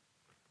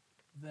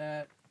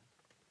that,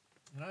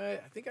 and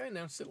I think I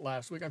announced it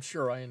last week. I'm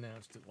sure I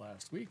announced it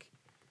last week.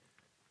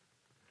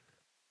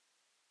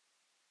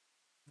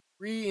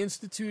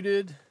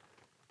 Reinstituted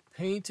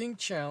painting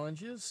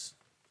challenges,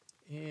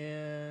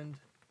 and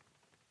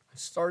I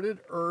started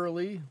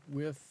early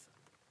with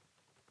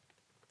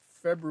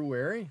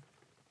February,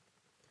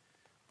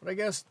 but I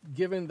guess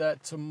given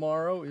that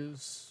tomorrow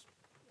is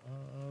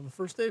the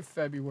first day of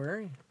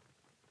February,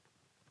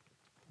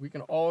 we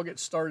can all get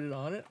started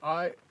on it.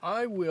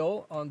 I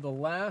will, on the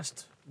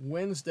last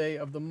Wednesday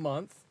of the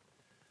month,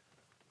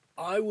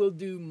 I will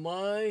do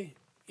my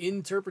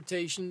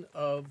interpretation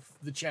of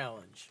the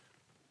challenge.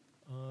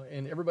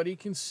 And everybody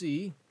can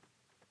see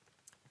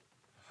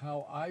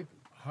how I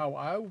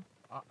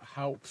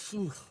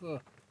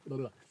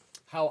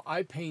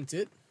paint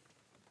it,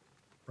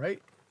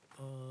 right?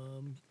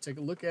 Take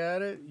a look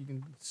at it. You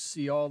can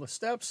see all the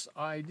steps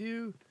I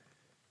do,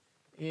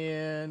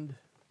 and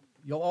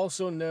you'll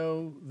also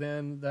know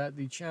then that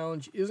the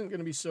challenge isn't going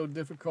to be so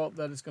difficult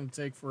that it's going to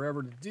take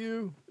forever to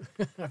do.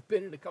 I've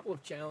been in a couple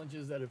of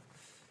challenges that have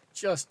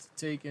just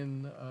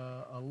taken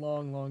a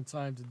long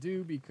time to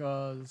do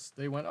because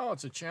they went, oh,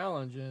 it's a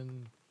challenge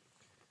and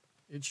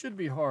it should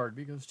be hard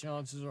because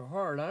challenges are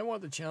hard. I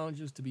want the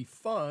challenges to be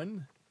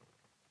fun,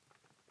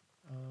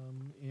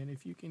 and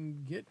if you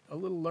can get a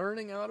little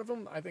learning out of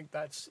them, I think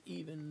that's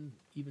even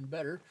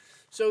better.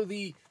 So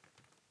the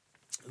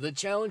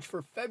challenge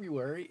for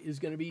February is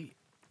going to be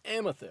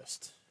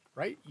amethyst,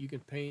 right? You can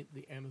paint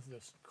the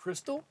amethyst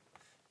crystal.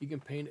 You can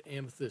paint an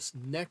amethyst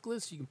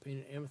necklace. You can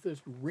paint an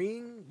amethyst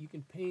ring. You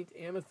can paint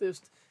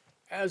amethyst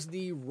as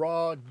the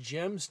raw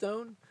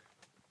gemstone.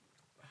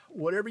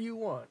 Whatever you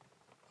want.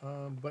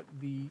 But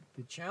the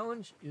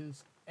challenge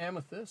is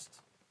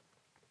amethyst.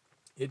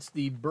 It's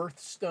the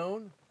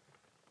birthstone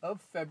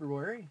of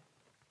February.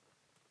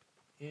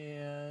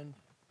 And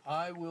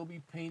I will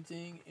be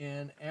painting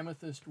an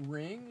amethyst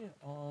ring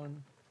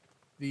on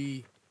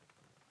the,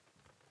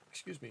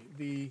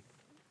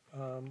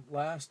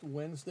 last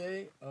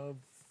Wednesday of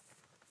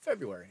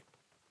February.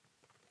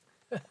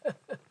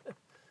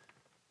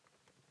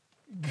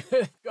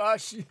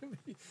 Gosh,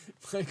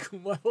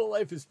 my whole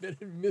life has been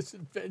a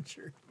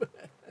misadventure.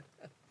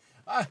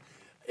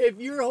 If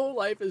your whole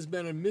life has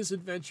been a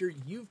misadventure,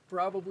 you've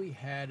probably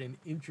had an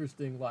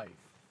interesting life.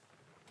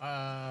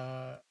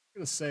 I'm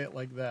going to say it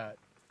like that.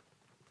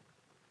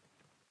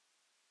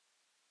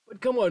 But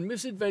come on,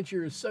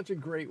 misadventure is such a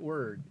great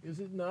word, is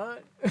it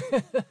not?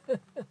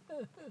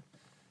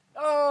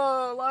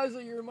 Oh,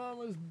 Eliza, your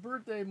mama's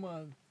birthday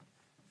month.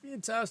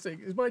 Fantastic.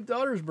 It's my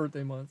daughter's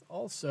birthday month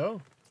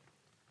also.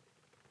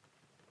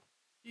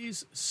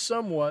 She's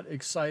somewhat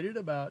excited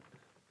about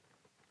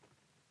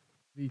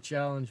the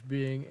challenge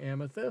being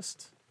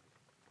amethyst.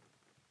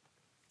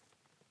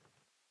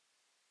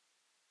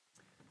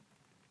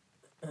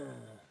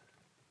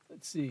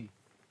 Let's see.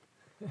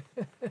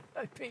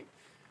 I paint.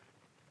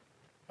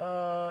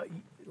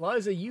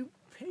 Liza, you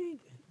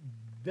paint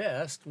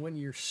best when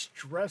your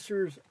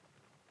stressors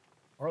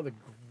are the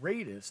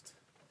greatest.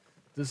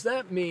 Does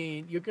that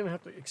mean, you're going to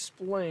have to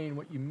explain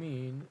what you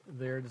mean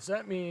there. Does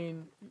that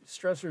mean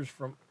stressors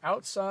from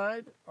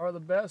outside are the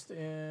best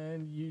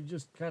and you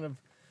just kind of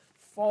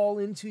fall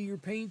into your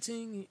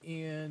painting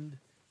and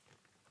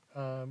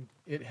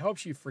it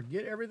helps you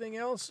forget everything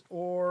else?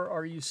 Or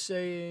are you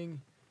saying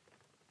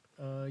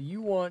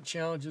you want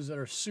challenges that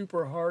are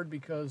super hard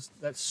because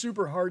that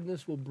super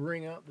hardness will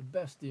bring out the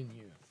best in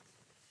you?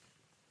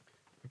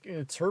 You can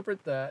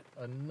interpret that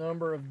a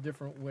number of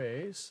different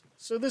ways.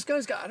 So this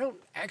guy's got, I don't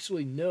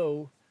actually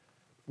know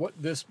what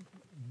this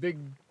big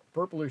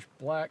purplish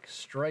black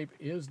stripe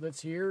is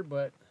that's here,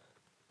 but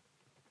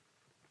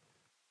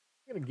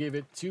I'm going to give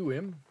it to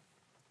him.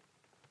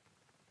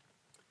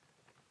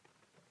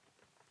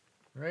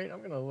 Right? I'm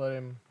going to let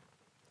him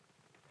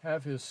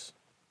have his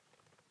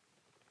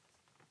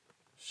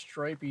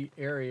stripy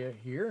area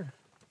here.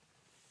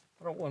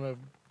 I don't want to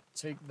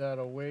take that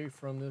away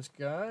from this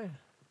guy.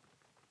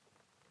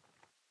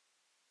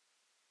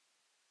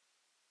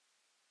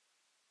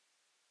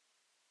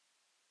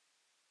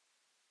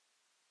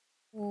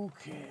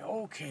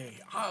 Okay.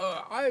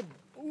 I'm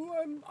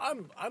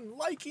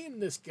liking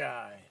this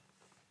guy.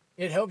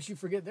 It helps you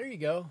forget. There you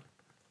go.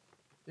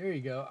 There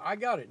you go. I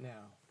got it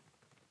now.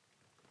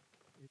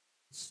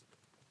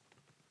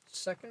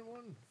 Second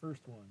one,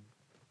 first one.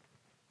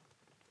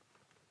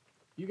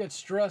 You got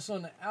stress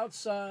on the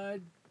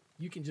outside.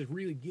 You can just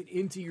really get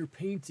into your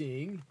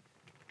painting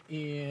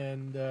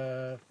and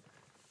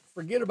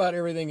forget about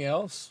everything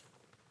else.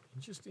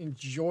 Just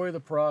enjoy the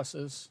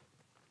process.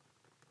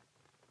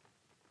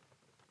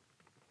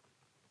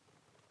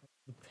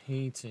 The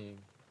painting.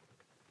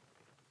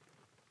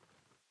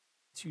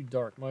 Too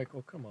dark,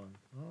 Michael. Come on.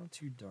 Oh,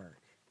 too dark.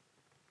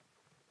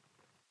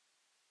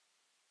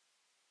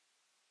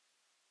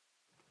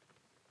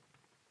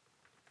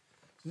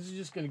 This is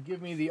just going to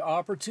give me the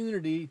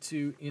opportunity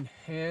to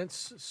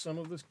enhance some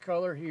of this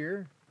color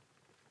here.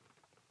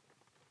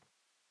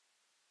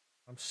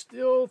 I'm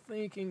still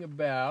thinking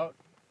about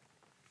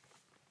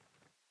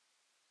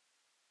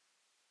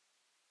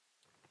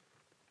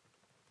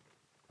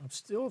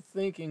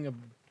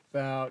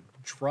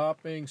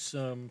dropping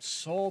some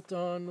salt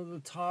on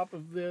the top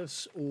of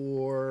this,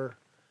 or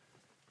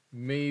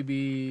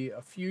maybe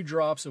a few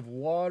drops of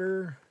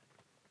water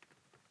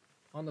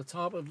on the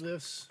top of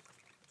this.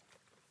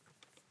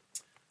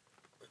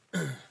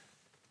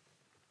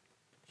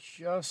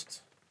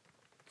 just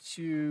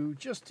to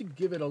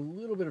give it a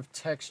little bit of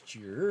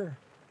texture.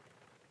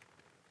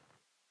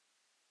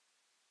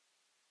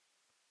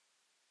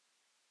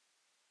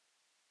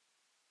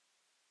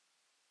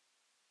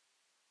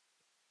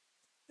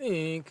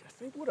 I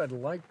think what I'd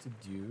like to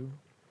do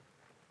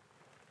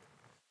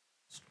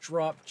is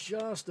drop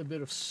just a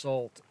bit of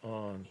salt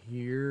on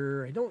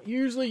here. I don't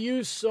usually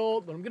use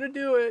salt, but I'm gonna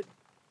do it.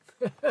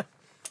 1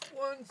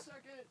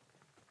 second.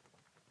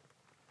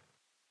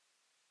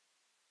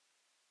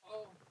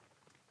 Oh.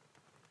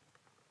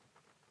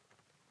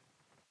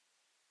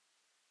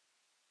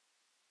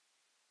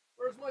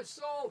 Where's my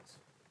salt?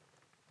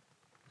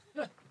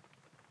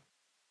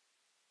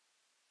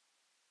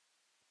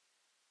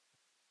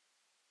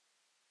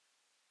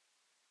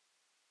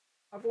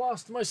 I've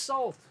lost my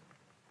salt.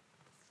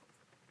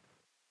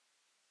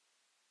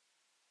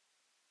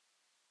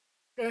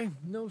 Okay,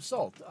 no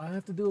salt. I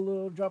have to do a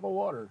little drop of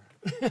water.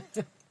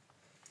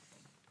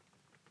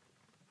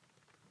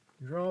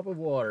 Drop of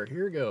water.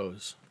 Here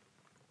goes.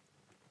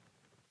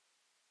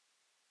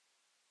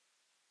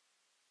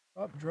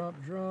 Drop,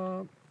 drop,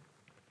 drop.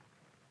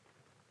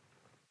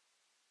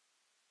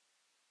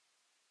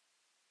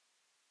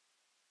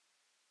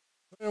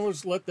 And we'll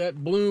just let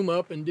that bloom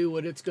up and do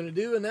what it's going to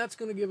do, and that's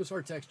going to give us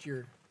our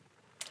texture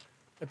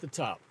at the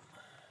top.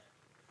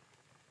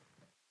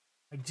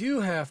 I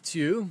do have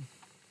to,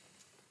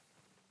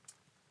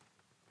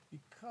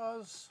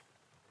 because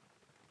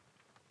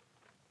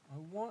I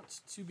want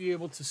to be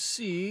able to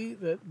see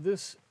that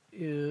this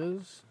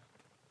is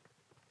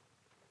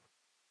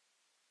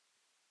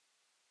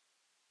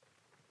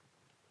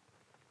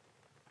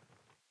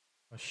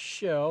a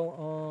shell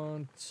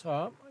on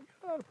top.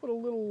 I gotta put a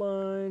little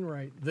line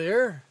right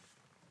there.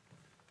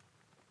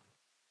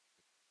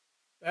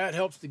 That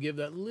helps to give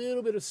that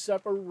little bit of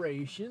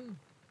separation.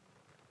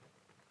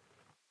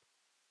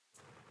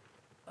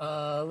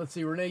 Let's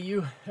see, Renee,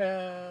 you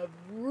have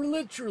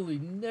literally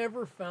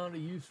never found a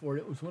use for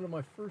it. It was one of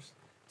my first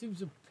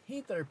tubes of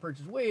paint that I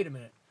purchased. Wait a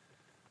minute.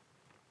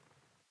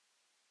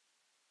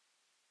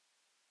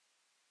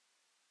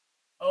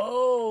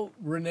 Oh,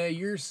 Renee,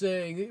 you're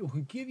saying it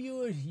will give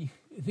you an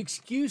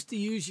excuse to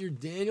use your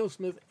Daniel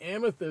Smith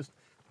Amethyst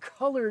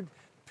colored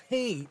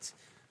paint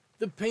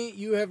the paint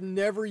you have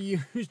never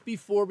used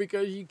before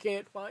because you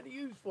can't find a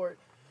use for it.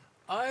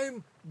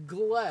 I'm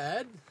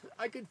glad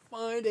I could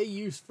find a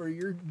use for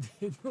your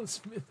Daniel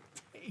Smith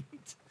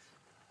paint.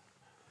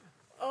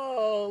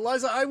 Oh,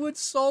 Liza, I would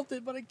salt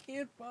it, but I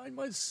can't find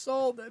my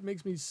salt. That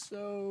makes me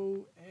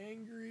so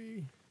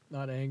angry.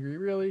 Not angry,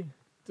 really.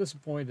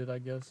 Disappointed, I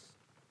guess,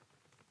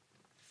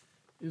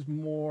 is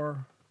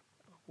more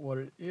what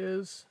it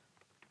is.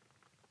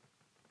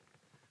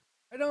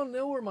 I don't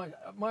know where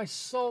my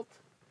salt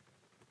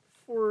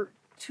for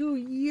 2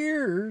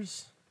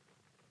 years,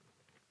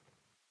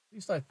 at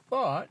least I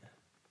thought,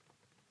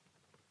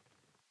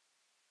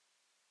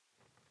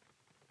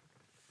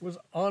 was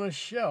on a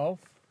shelf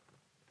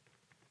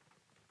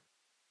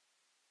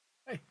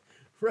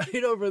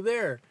right over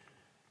there.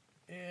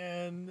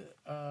 And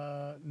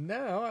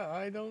now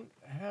I don't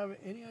have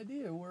any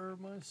idea where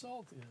my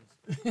salt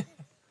is.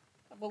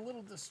 I'm a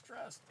little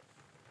distressed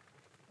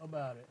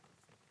about it.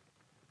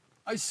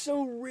 I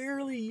so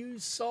rarely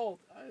use salt.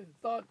 I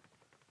thought,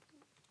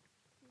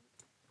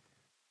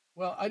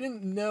 well, I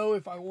didn't know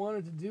if I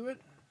wanted to do it.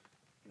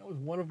 That was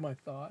one of my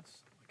thoughts.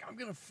 Like, I'm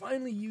going to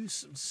finally use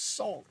some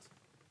salt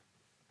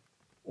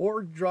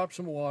or drop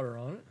some water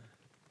on it.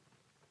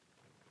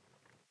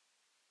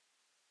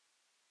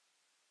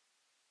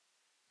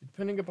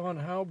 Depending upon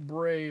how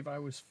brave I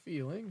was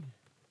feeling.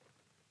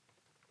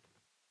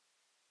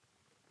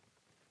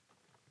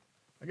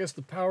 I guess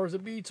the powers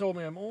that be told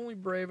me I'm only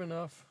brave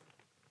enough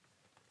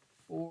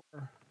for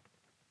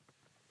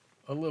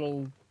a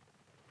little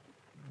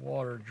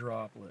water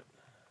droplet.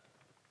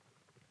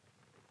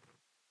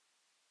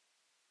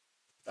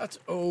 That's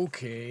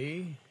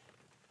okay.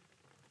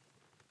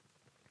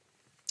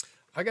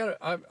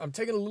 I'm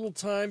taking a little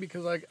time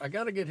because I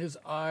gotta get his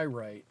eye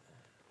right,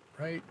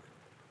 right?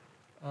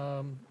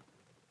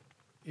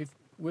 If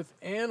with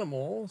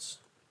animals,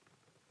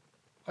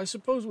 I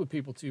suppose with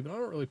people too, but I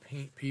don't really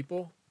paint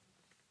people.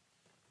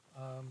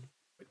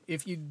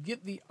 If you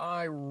get the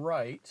eye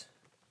right,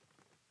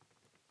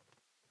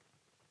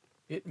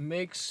 it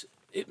makes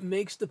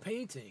the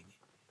painting,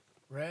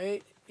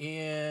 right?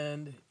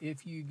 And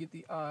if you get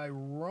the eye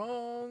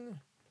wrong,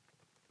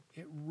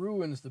 it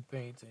ruins the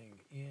painting.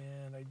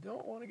 And I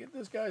don't want to get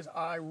this guy's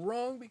eye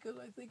wrong because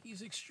I think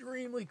he's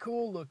extremely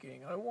cool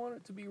looking. I want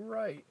it to be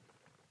right.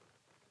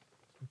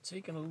 I'm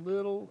taking a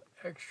little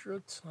extra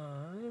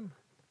time.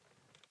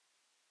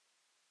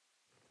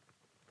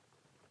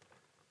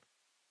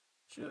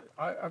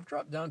 I've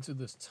dropped down to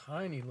this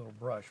tiny little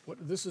brush.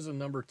 This is a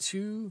number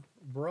 2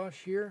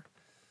 brush here.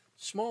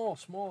 Small,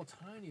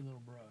 tiny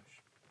little brush.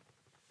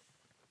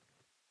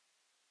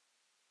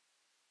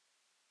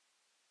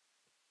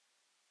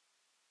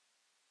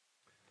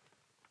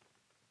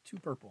 Too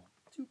purple.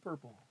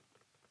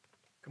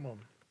 Come on.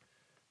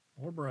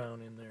 More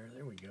brown in there.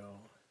 There we go.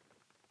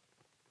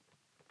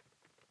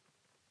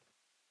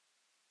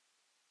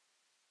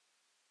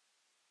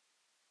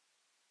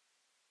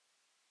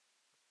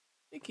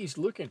 I think he's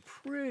looking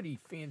pretty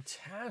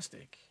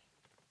fantastic.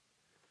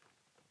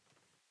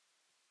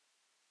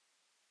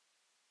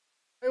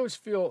 I always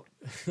feel,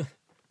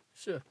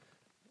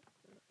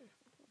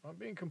 I'm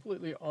being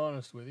completely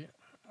honest with you,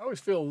 I always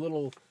feel a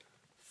little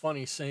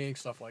funny saying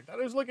stuff like that.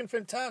 He's looking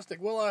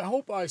fantastic. Well, I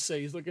hope I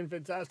say he's looking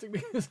fantastic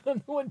because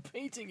I'm the one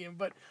painting him,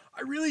 but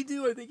I really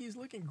do. I think he's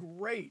looking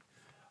great.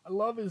 I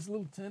love his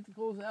little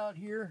tentacles out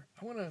here.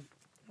 I want to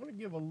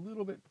give a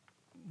little bit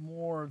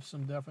more of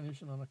some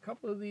definition on a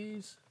couple of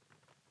these.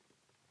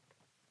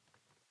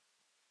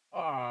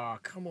 Ah,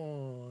 come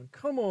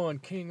on,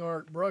 King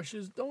Art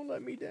brushes. Don't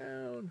let me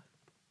down.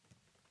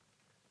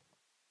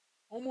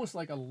 Almost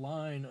like a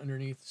line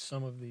underneath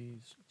some of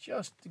these,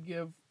 just to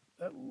give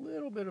that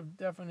little bit of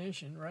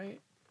definition, right?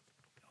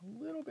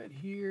 A little bit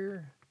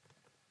here,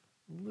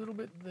 a little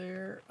bit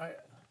there. I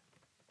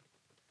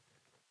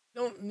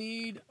don't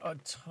need a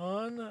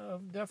ton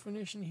of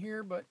definition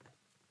here, but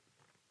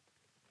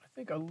I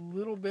think a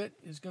little bit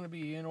is going to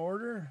be in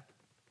order,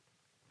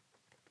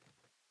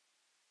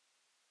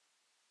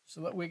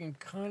 so that we can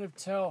kind of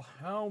tell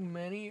how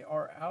many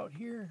are out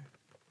here.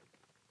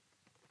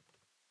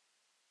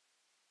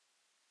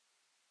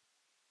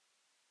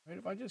 Right,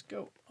 if I just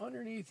go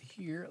underneath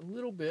here a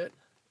little bit,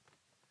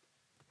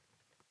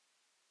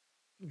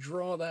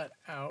 draw that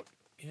out,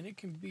 and it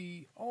can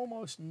be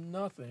almost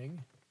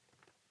nothing.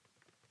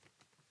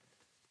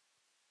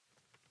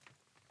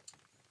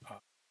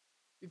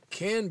 It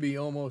can be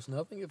almost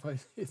nothing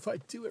if I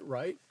do it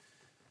right.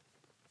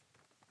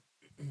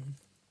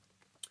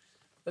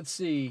 Let's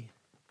see.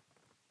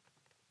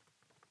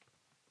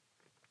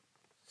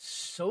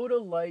 Soda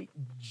Light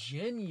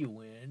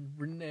Genuine.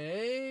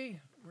 Renee,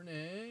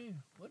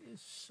 what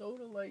is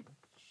Soda Light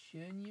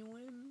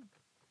Genuine?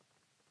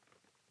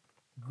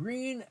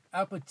 Green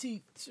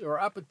Appetite, or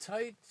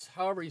Appetite,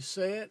 however you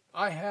say it.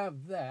 I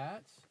have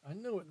that. I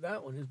know what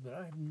that one is, but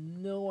I have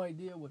no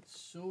idea what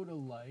Soda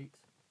Light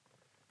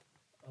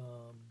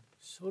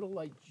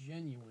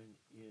Genuine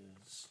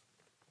is.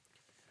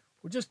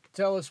 Well, just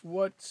tell us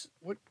what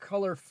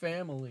color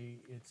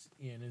family it's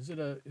in. Is it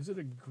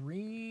a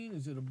green?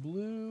 Is it a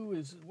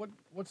blue?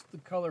 What's the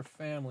color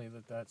family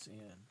that's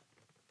in?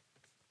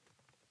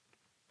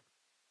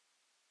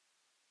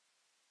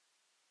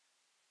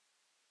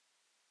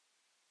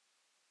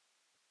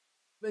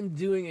 Been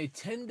doing a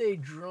 10-day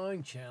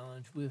drawing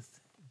challenge with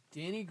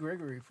Danny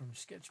Gregory from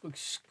Sketchbook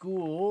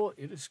School.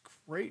 It is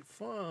great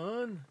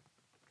fun.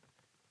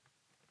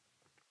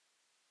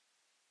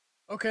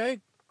 Okay,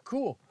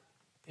 cool.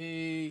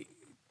 A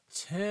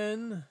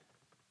 10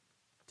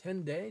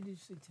 day? Did you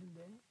say 10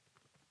 day?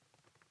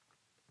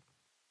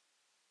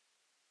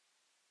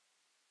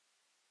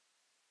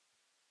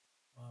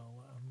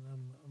 Oh,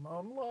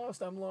 I'm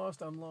lost. I'm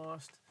lost. I'm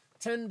lost.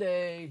 10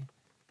 day.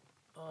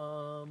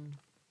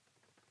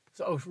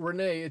 So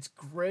Renee, it's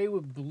gray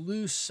with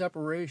blue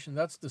separation.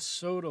 That's the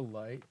soda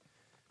light.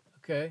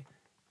 Okay.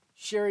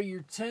 Sherry,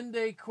 your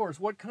 10-day course.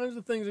 What kinds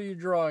of things are you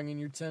drawing in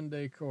your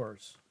 10-day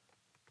course?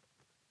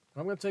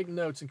 I'm going to take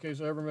notes in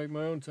case I ever make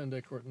my own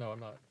 10-day course. No, I'm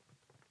not.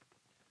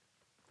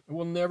 I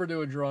will never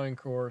do a drawing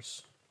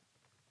course.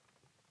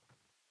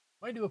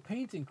 I might do a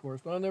painting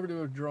course, but I'll never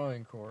do a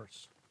drawing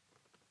course.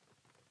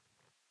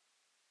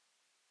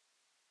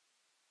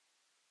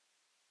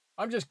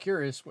 I'm just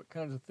curious what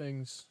kinds of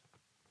things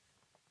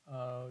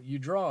you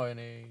draw in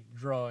a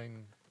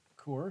drawing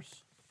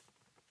course.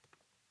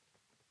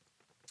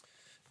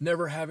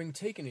 Never having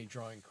taken a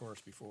drawing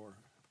course before.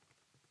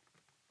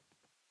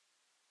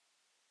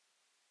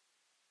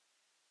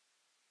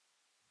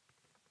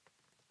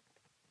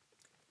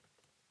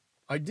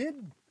 I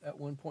did at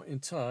one point in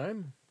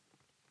time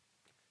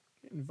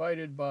get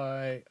invited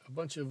by a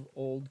bunch of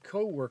old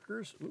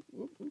co-workers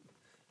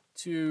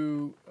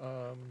to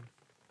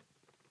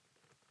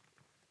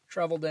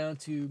travel down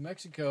to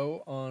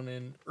Mexico on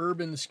an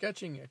urban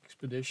sketching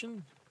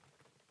expedition,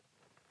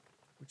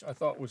 which I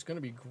thought was going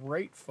to be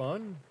great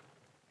fun,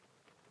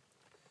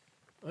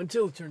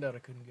 until it turned out I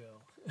couldn't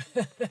go.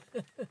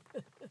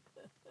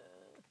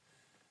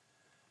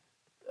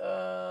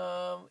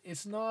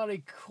 It's not a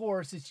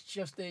course, it's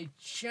just a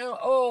challenge.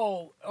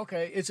 Oh,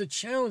 okay, it's a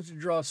challenge to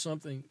draw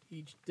something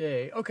each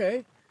day.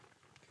 Okay,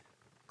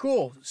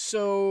 cool.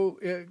 So,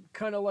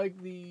 kind of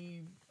like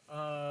the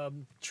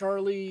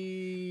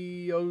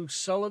Charlie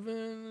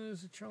O'Sullivan.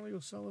 Is it Charlie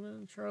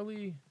O'Sullivan?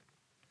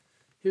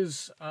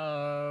 His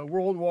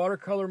World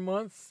Watercolor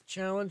Month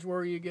challenge,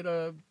 where you get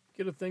a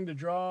thing to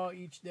draw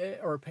each day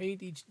or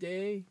paint each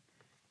day.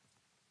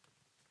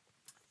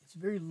 It's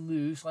very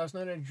loose. Last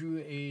night I drew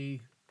a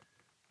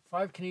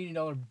 $5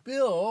 Canadian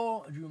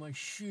bill. I drew my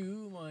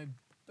shoe, my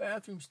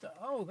bathroom stuff.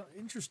 Oh,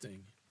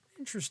 interesting.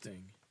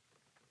 Interesting.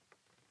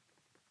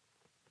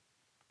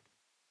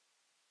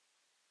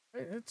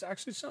 It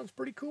actually sounds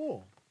pretty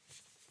cool.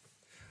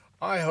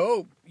 I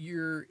hope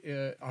you're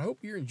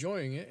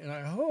enjoying it, and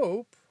I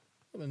hope,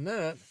 other than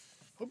that,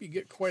 hope you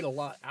get quite a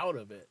lot out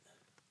of it.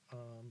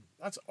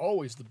 That's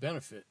always the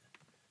benefit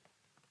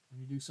when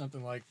you do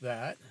something like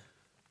that.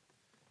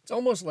 It's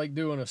almost like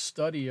doing a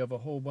study of a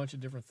whole bunch of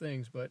different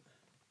things, but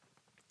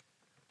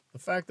the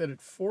fact that it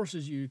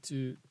forces you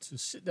to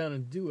sit down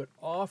and do it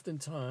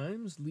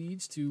oftentimes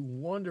leads to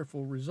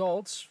wonderful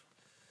results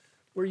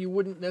where you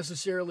wouldn't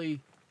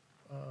necessarily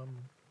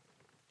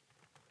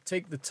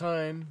take the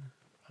time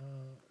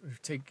or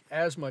take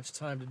as much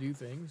time to do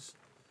things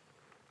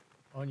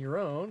on your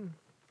own.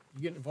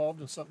 You get involved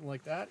in something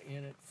like that,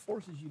 and it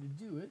forces you to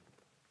do it.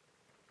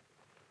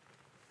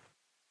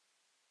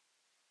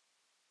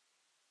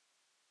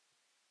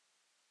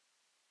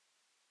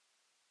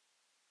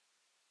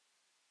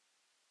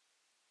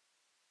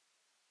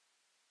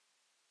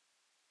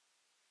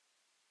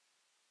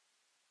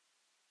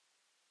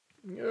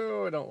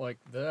 No, I don't like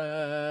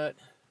that.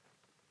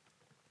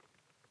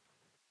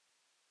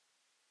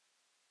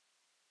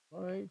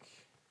 Like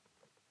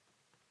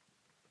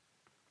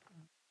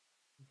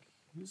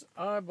his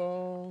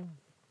eyeball.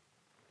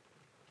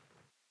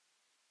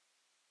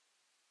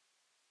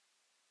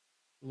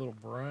 A little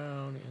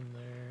brown in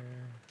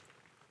there.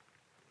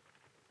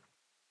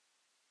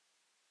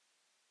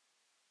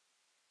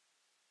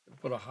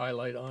 Put a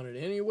highlight on it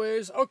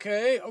anyways.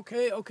 Okay.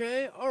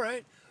 All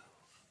right.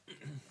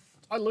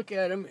 I look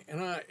at him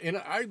and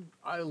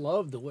I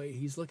love the way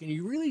he's looking. He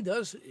really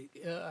does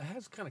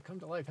has kind of come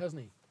to life,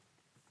 hasn't he?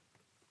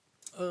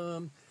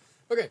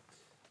 Okay.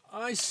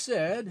 I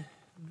said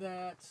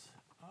that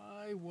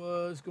I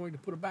was going to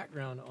put a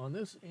background on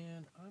this,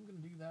 and I'm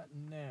going to do that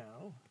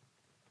now.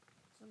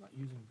 So I'm not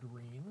using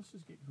green. Let's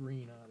just get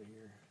green out of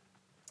here.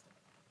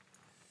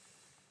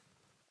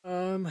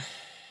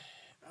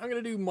 I'm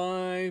going to do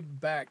my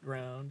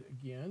background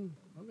again.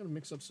 I'm going to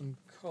mix up some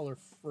color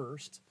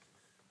first.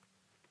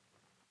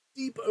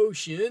 Deep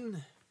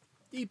ocean.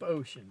 Deep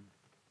ocean.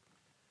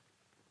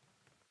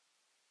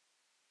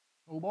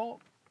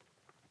 Cobalt.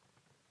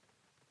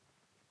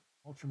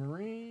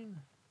 Ultramarine.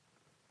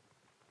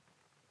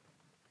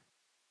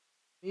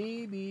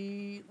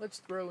 Maybe let's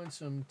throw in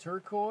some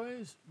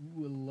turquoise.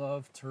 Ooh, I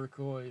love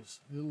turquoise.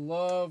 I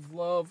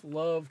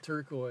love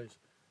turquoise.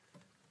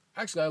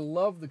 Actually, I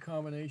love the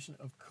combination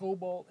of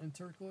cobalt and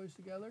turquoise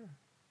together.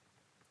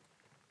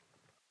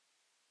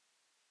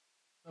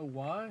 Know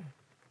why?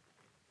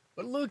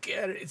 But look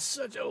at it. It's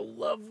such a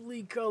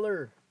lovely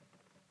color.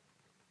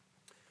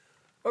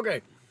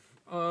 Okay.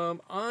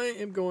 I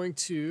am going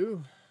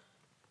to...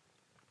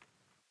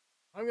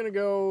 I'm going to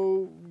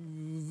go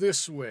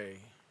this way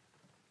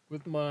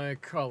with my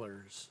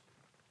colors.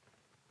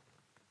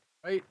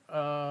 Right?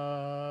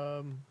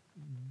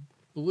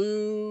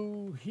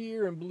 Blue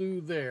here and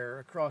blue there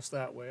across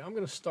that way. I'm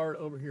going to start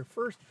over here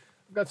first.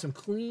 I've got some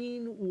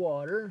clean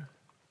water.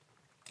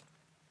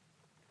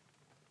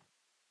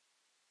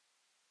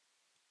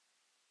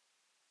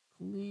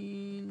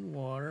 Clean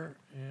water,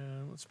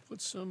 and let's put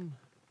some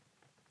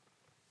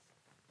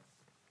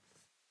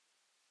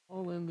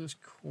all in this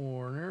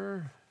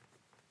corner.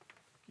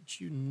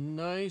 Get you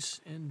nice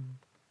and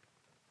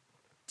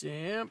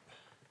damp.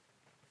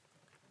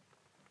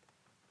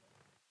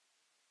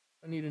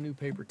 I need a new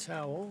paper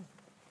towel.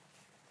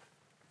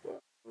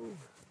 Whoa.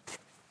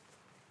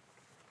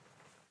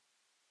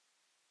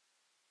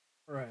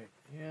 All right,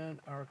 and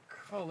our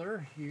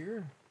color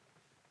here.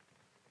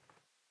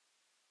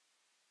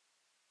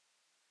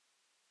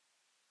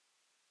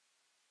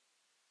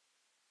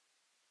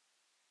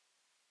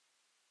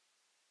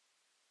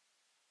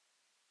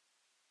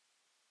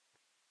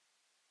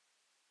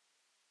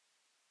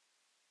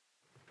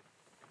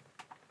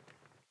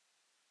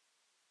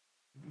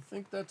 If you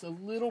think that's a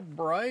little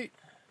bright,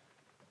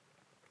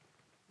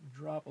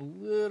 drop a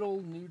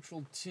little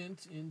neutral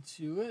tint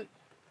into it.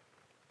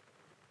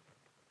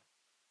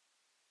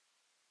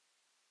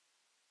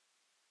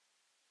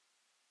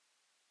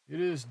 It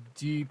is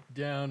deep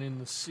down in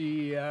the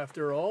sea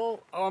after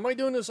all. Oh, am I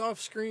doing this off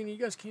screen? You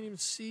guys can't even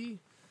see.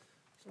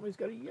 Somebody's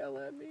got to yell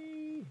at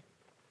me.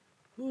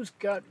 Who's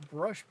got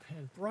brush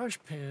pens? Brush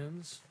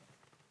pens?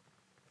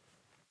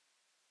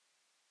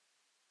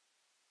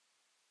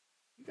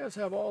 You guys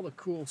have all the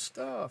cool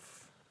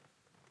stuff.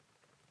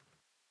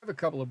 I have a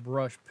couple of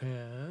brush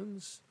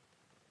pens.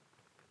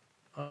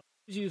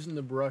 Who's using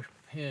the brush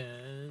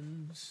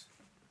pens?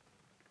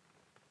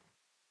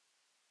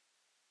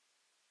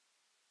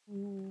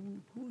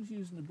 Who's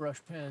using the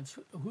brush pens?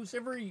 Who's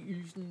ever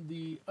using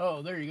the...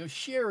 Oh, there you go.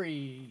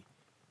 Sherry.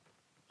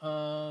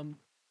 The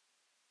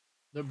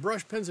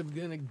brush pens have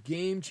been a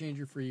game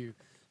changer for you.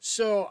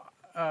 So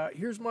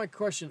here's my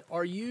question.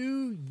 Are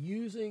you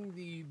using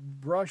the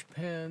brush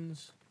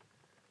pens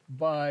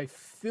by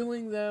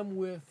filling them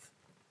with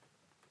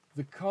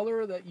the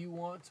color that you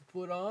want to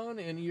put on,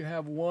 and you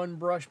have one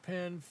brush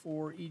pen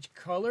for each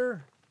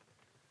color?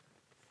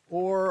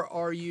 Or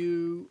are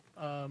you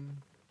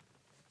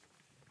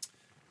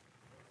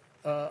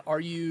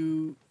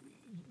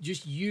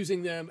just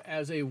using them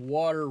as a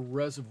water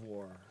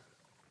reservoir?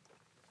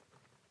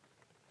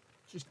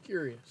 Just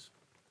curious.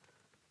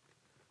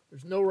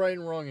 There's no right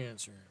and wrong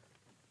answer.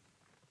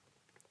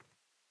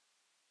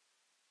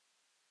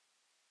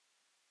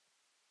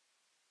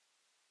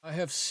 I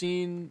have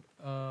seen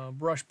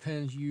brush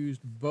pens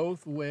used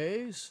both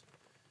ways.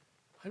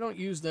 I don't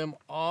use them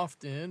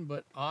often,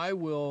 but I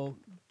will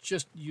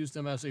just use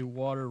them as a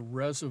water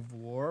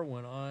reservoir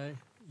when I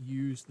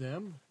use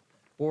them.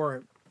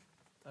 Or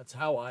that's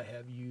how I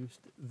have used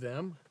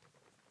them.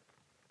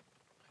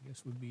 I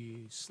guess would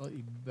be a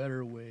slightly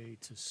better way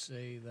to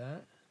say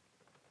that.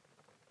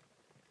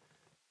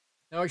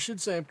 Now I should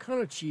say I'm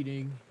kind of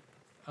cheating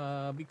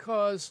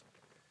because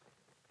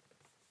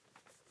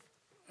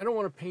I don't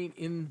want to paint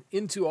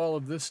into all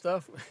of this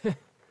stuff.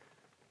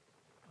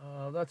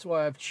 That's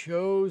why I've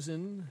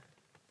chosen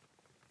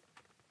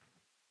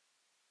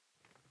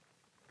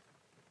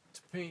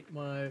to paint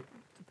my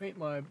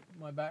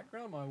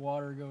background, my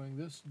water going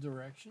this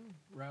direction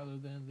rather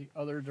than the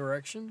other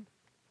direction.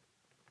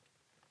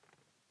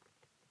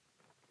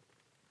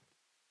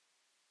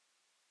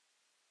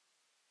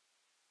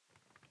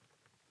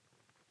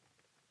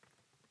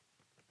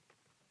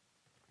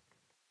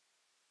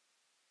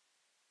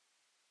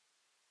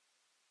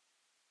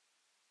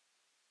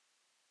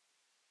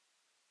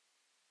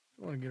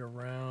 I want to get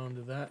around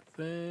to that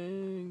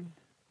thing.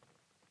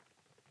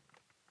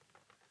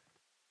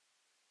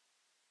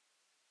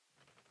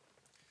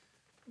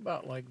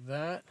 About like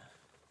that.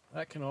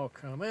 That can all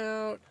come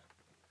out.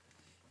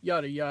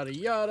 Yada, yada,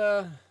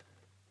 yada.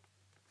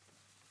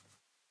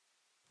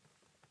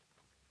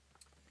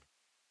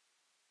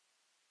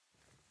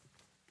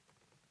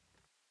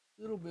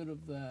 A little bit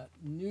of that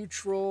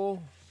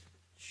neutral,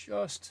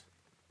 just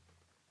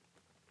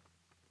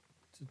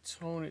to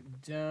tone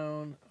it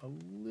down a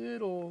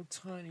little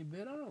tiny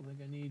bit. I don't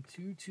think I need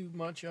too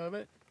much of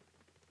it.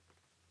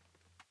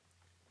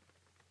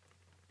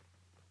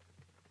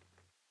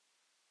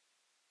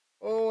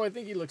 Oh, I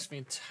think he looks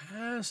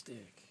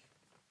fantastic.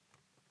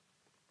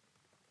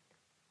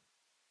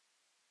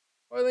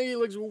 I think he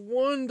looks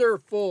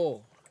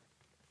wonderful.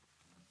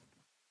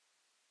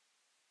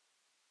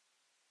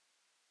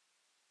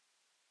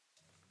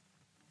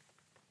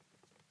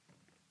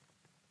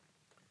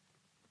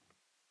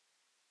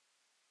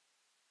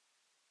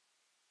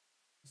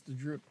 wants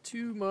to drip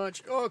too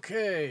much.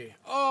 Okay.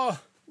 Oh,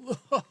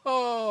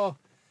 oh,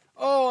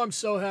 I'm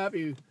so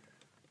happy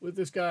with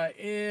this guy.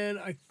 And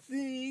I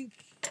think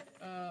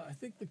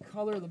the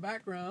color of the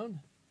background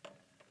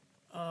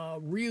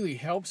really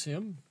helps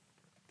him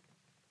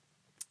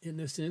in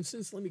this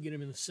instance. Let me get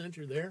him in the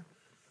center there.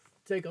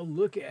 Take a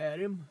look at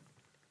him.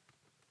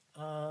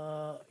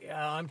 Yeah,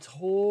 I'm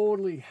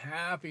totally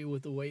happy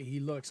with the way he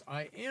looks.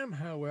 I am,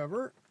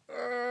 however,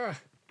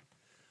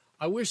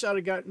 I wish I'd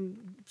have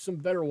gotten some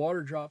better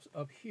water drops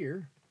up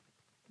here,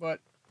 but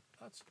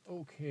that's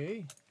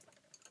okay.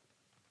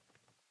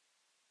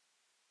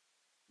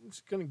 I'm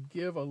just going to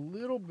give a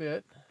little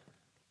bit.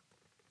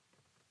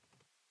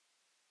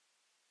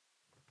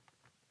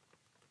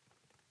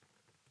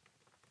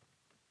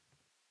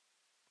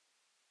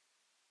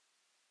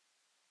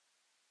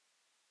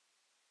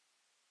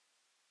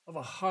 Of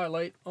a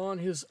highlight on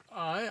his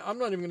eye. I'm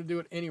not even going to do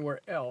it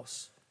anywhere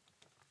else.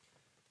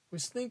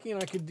 Was thinking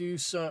I could do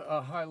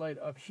a highlight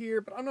up here,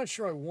 but I'm not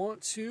sure I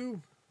want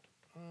to.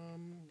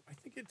 I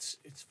think it's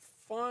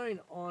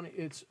fine on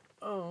its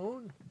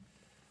own.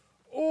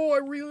 Oh, I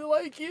really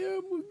like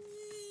him.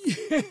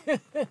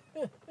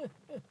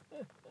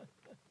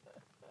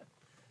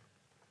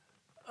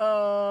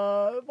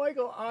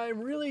 Michael, I'm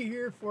really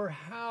here for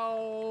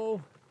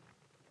how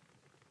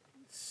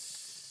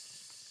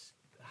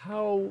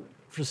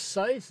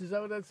precise, is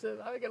that what that says?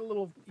 I got a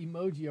little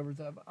emoji over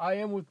the top. I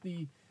am with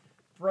the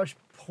brush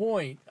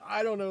point.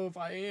 I don't know if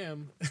I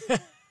am.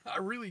 I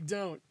really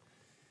don't.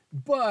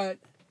 But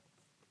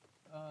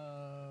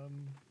I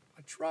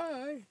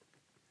try.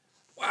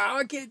 Wow,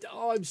 I can't.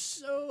 Oh, I'm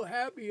so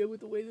happy with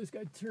the way this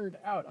guy turned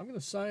out. I'm going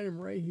to sign him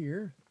right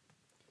here.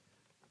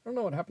 I don't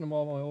know what happened to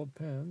all my old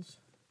pens.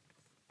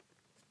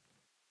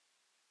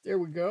 There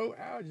we go.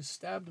 Ow, I just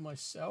stabbed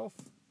myself.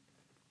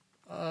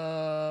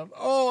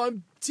 Oh,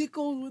 I'm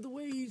tickled with the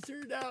way he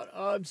turned out.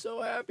 Oh, I'm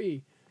so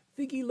happy. I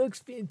think he looks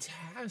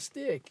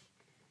fantastic.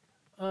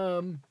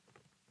 So,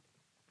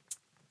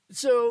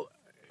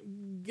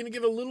 I'm going to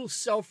give a little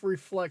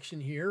self-reflection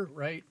here,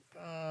 right?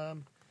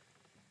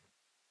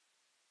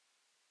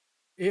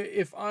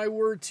 If I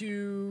were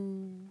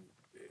to,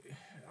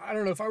 I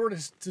don't know, if I were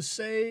to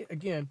say,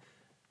 again,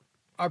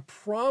 I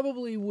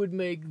probably would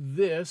make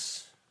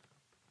this,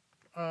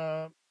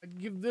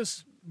 give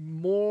this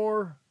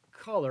more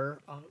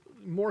color,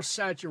 more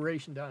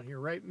saturation down here,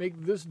 right?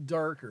 Make this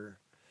darker.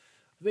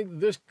 I think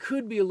this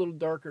could be a little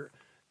darker.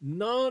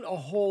 Not a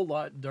whole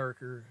lot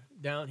darker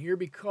down here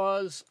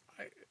because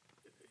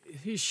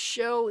his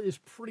shell is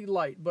pretty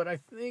light, but I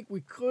think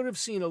we could have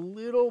seen a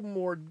little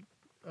more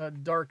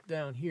dark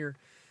down here.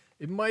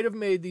 It might have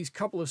made these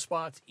couple of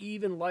spots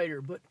even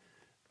lighter, but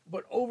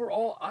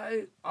overall,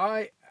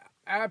 I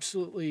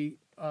absolutely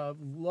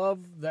love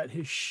that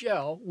his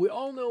shell. We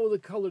all know the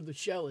color the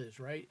shell is,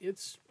 right?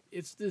 It's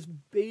this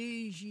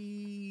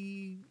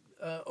beigey,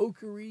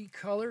 ochre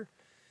color,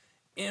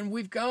 and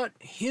we've got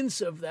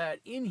hints of that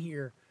in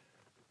here.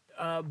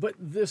 But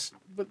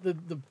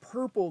the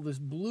purple, this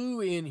blue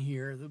in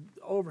here,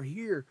 over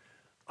here,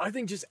 I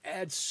think just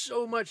adds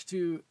so much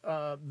to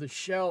the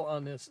shell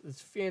on this.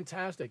 It's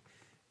fantastic.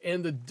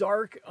 And the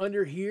dark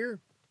under here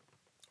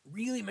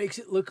really makes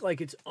it look like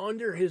it's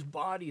under his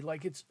body,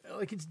 like it's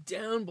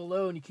down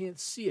below and you can't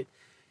see it.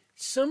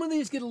 Some of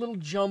these get a little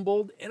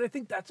jumbled, and I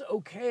think that's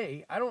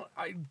okay.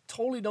 I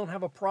totally don't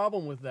have a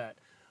problem with that.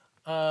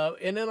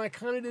 And then I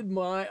kind of did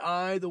my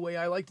eye the way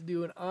I like to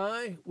do an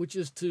eye, which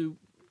is to,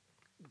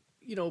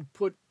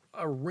 put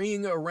a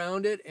ring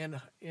around it and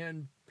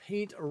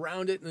paint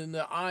around it, and then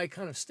the eye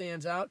kind of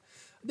stands out.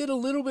 I did a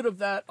little bit of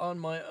that on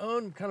my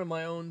own, kind of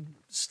my own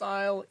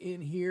style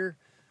in here.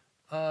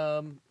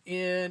 And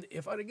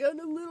if I'd have gotten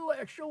a little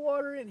extra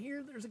water in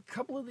here, there's a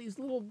couple of these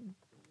little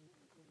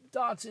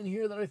dots in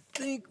here that I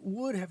think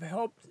would have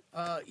helped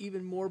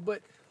even more.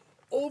 But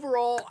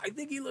overall, I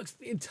think he looks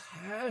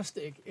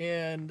fantastic.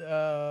 And,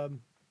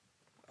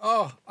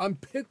 I'm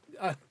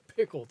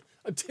tickled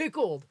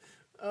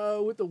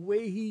with the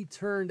way he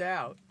turned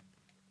out.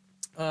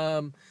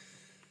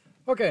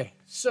 Okay,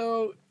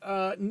 so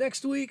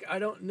next week, I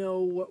don't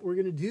know what we're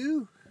going to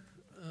do.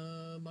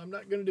 I'm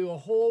not going to do a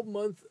whole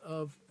month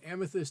of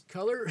amethyst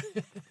color.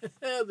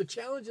 The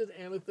challenge is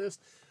amethyst.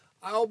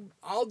 I'll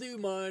do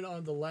mine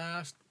on the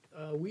last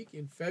week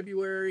in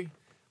February.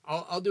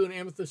 I'll do an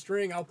amethyst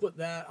string. I'll put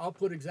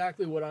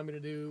exactly what I'm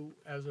going to do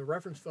as a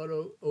reference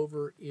photo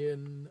over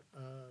in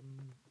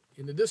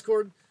the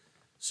Discord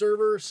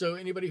server, so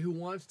anybody who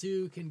wants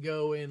to can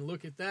go and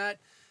look at that.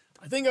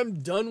 I think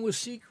I'm done with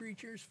sea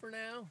creatures for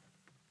now.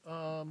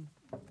 I'm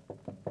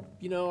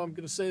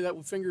going to say that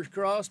with fingers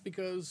crossed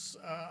because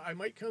I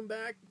might come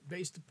back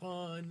based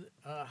upon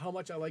how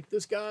much I like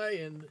this guy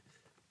and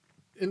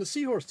the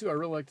seahorse too. I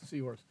really like the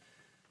seahorse.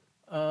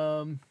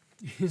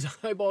 His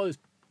eyeball is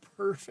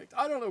perfect.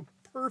 I don't know,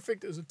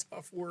 perfect is a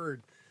tough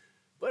word,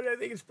 but I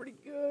think it's pretty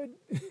good.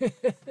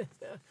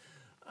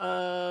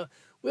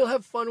 We'll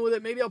have fun with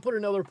it. Maybe I'll put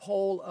another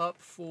poll up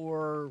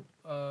for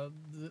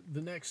the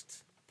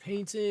next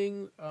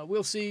painting.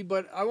 We'll see,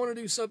 but I want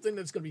to do something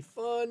that's going to be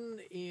fun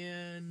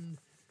and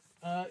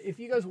If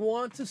you guys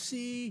want to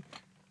see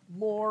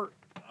more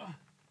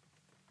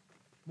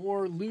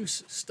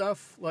loose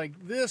stuff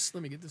like this,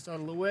 let me get this out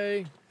of the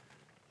way.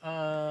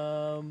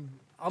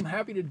 I'm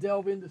happy to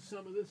delve into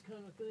some of this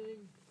kind of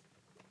thing.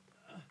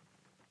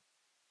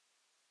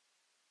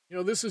 You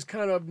know, this is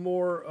kind of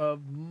more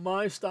of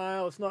my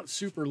style. It's not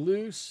super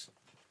loose,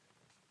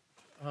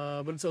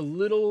 but it's a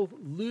little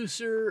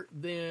looser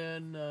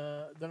than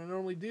I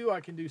normally do.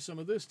 I can do some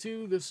of this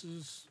too. This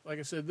is, like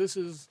I said, this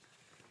is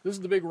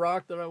the big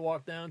rock that I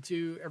walk down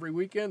to every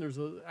weekend. There's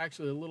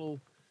actually a little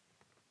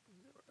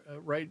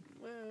right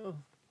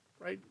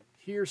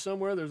here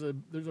somewhere. There's a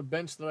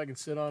bench that I can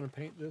sit on and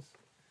paint this.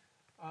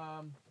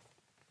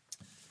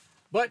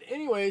 But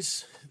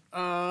anyways,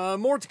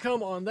 more to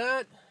come on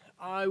that.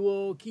 I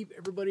will keep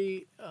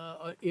everybody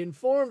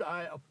informed.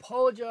 I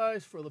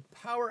apologize for the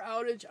power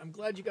outage. I'm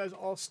glad you guys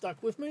all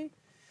stuck with me.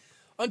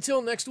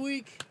 Until next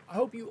week, I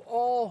hope you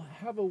all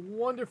have a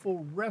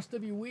wonderful rest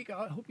of your week.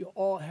 I hope you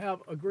all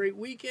have a great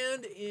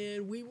weekend,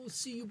 and we will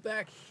see you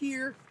back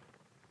here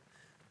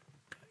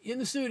in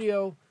the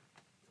studio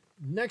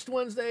next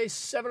Wednesday,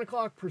 7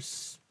 o'clock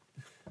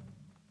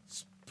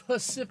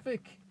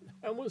Pacific.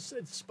 I almost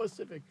said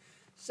specific.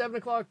 7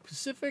 o'clock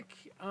Pacific.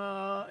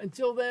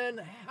 Until then,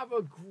 have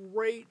a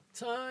great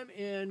time,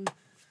 and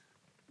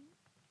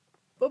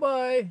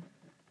bye-bye.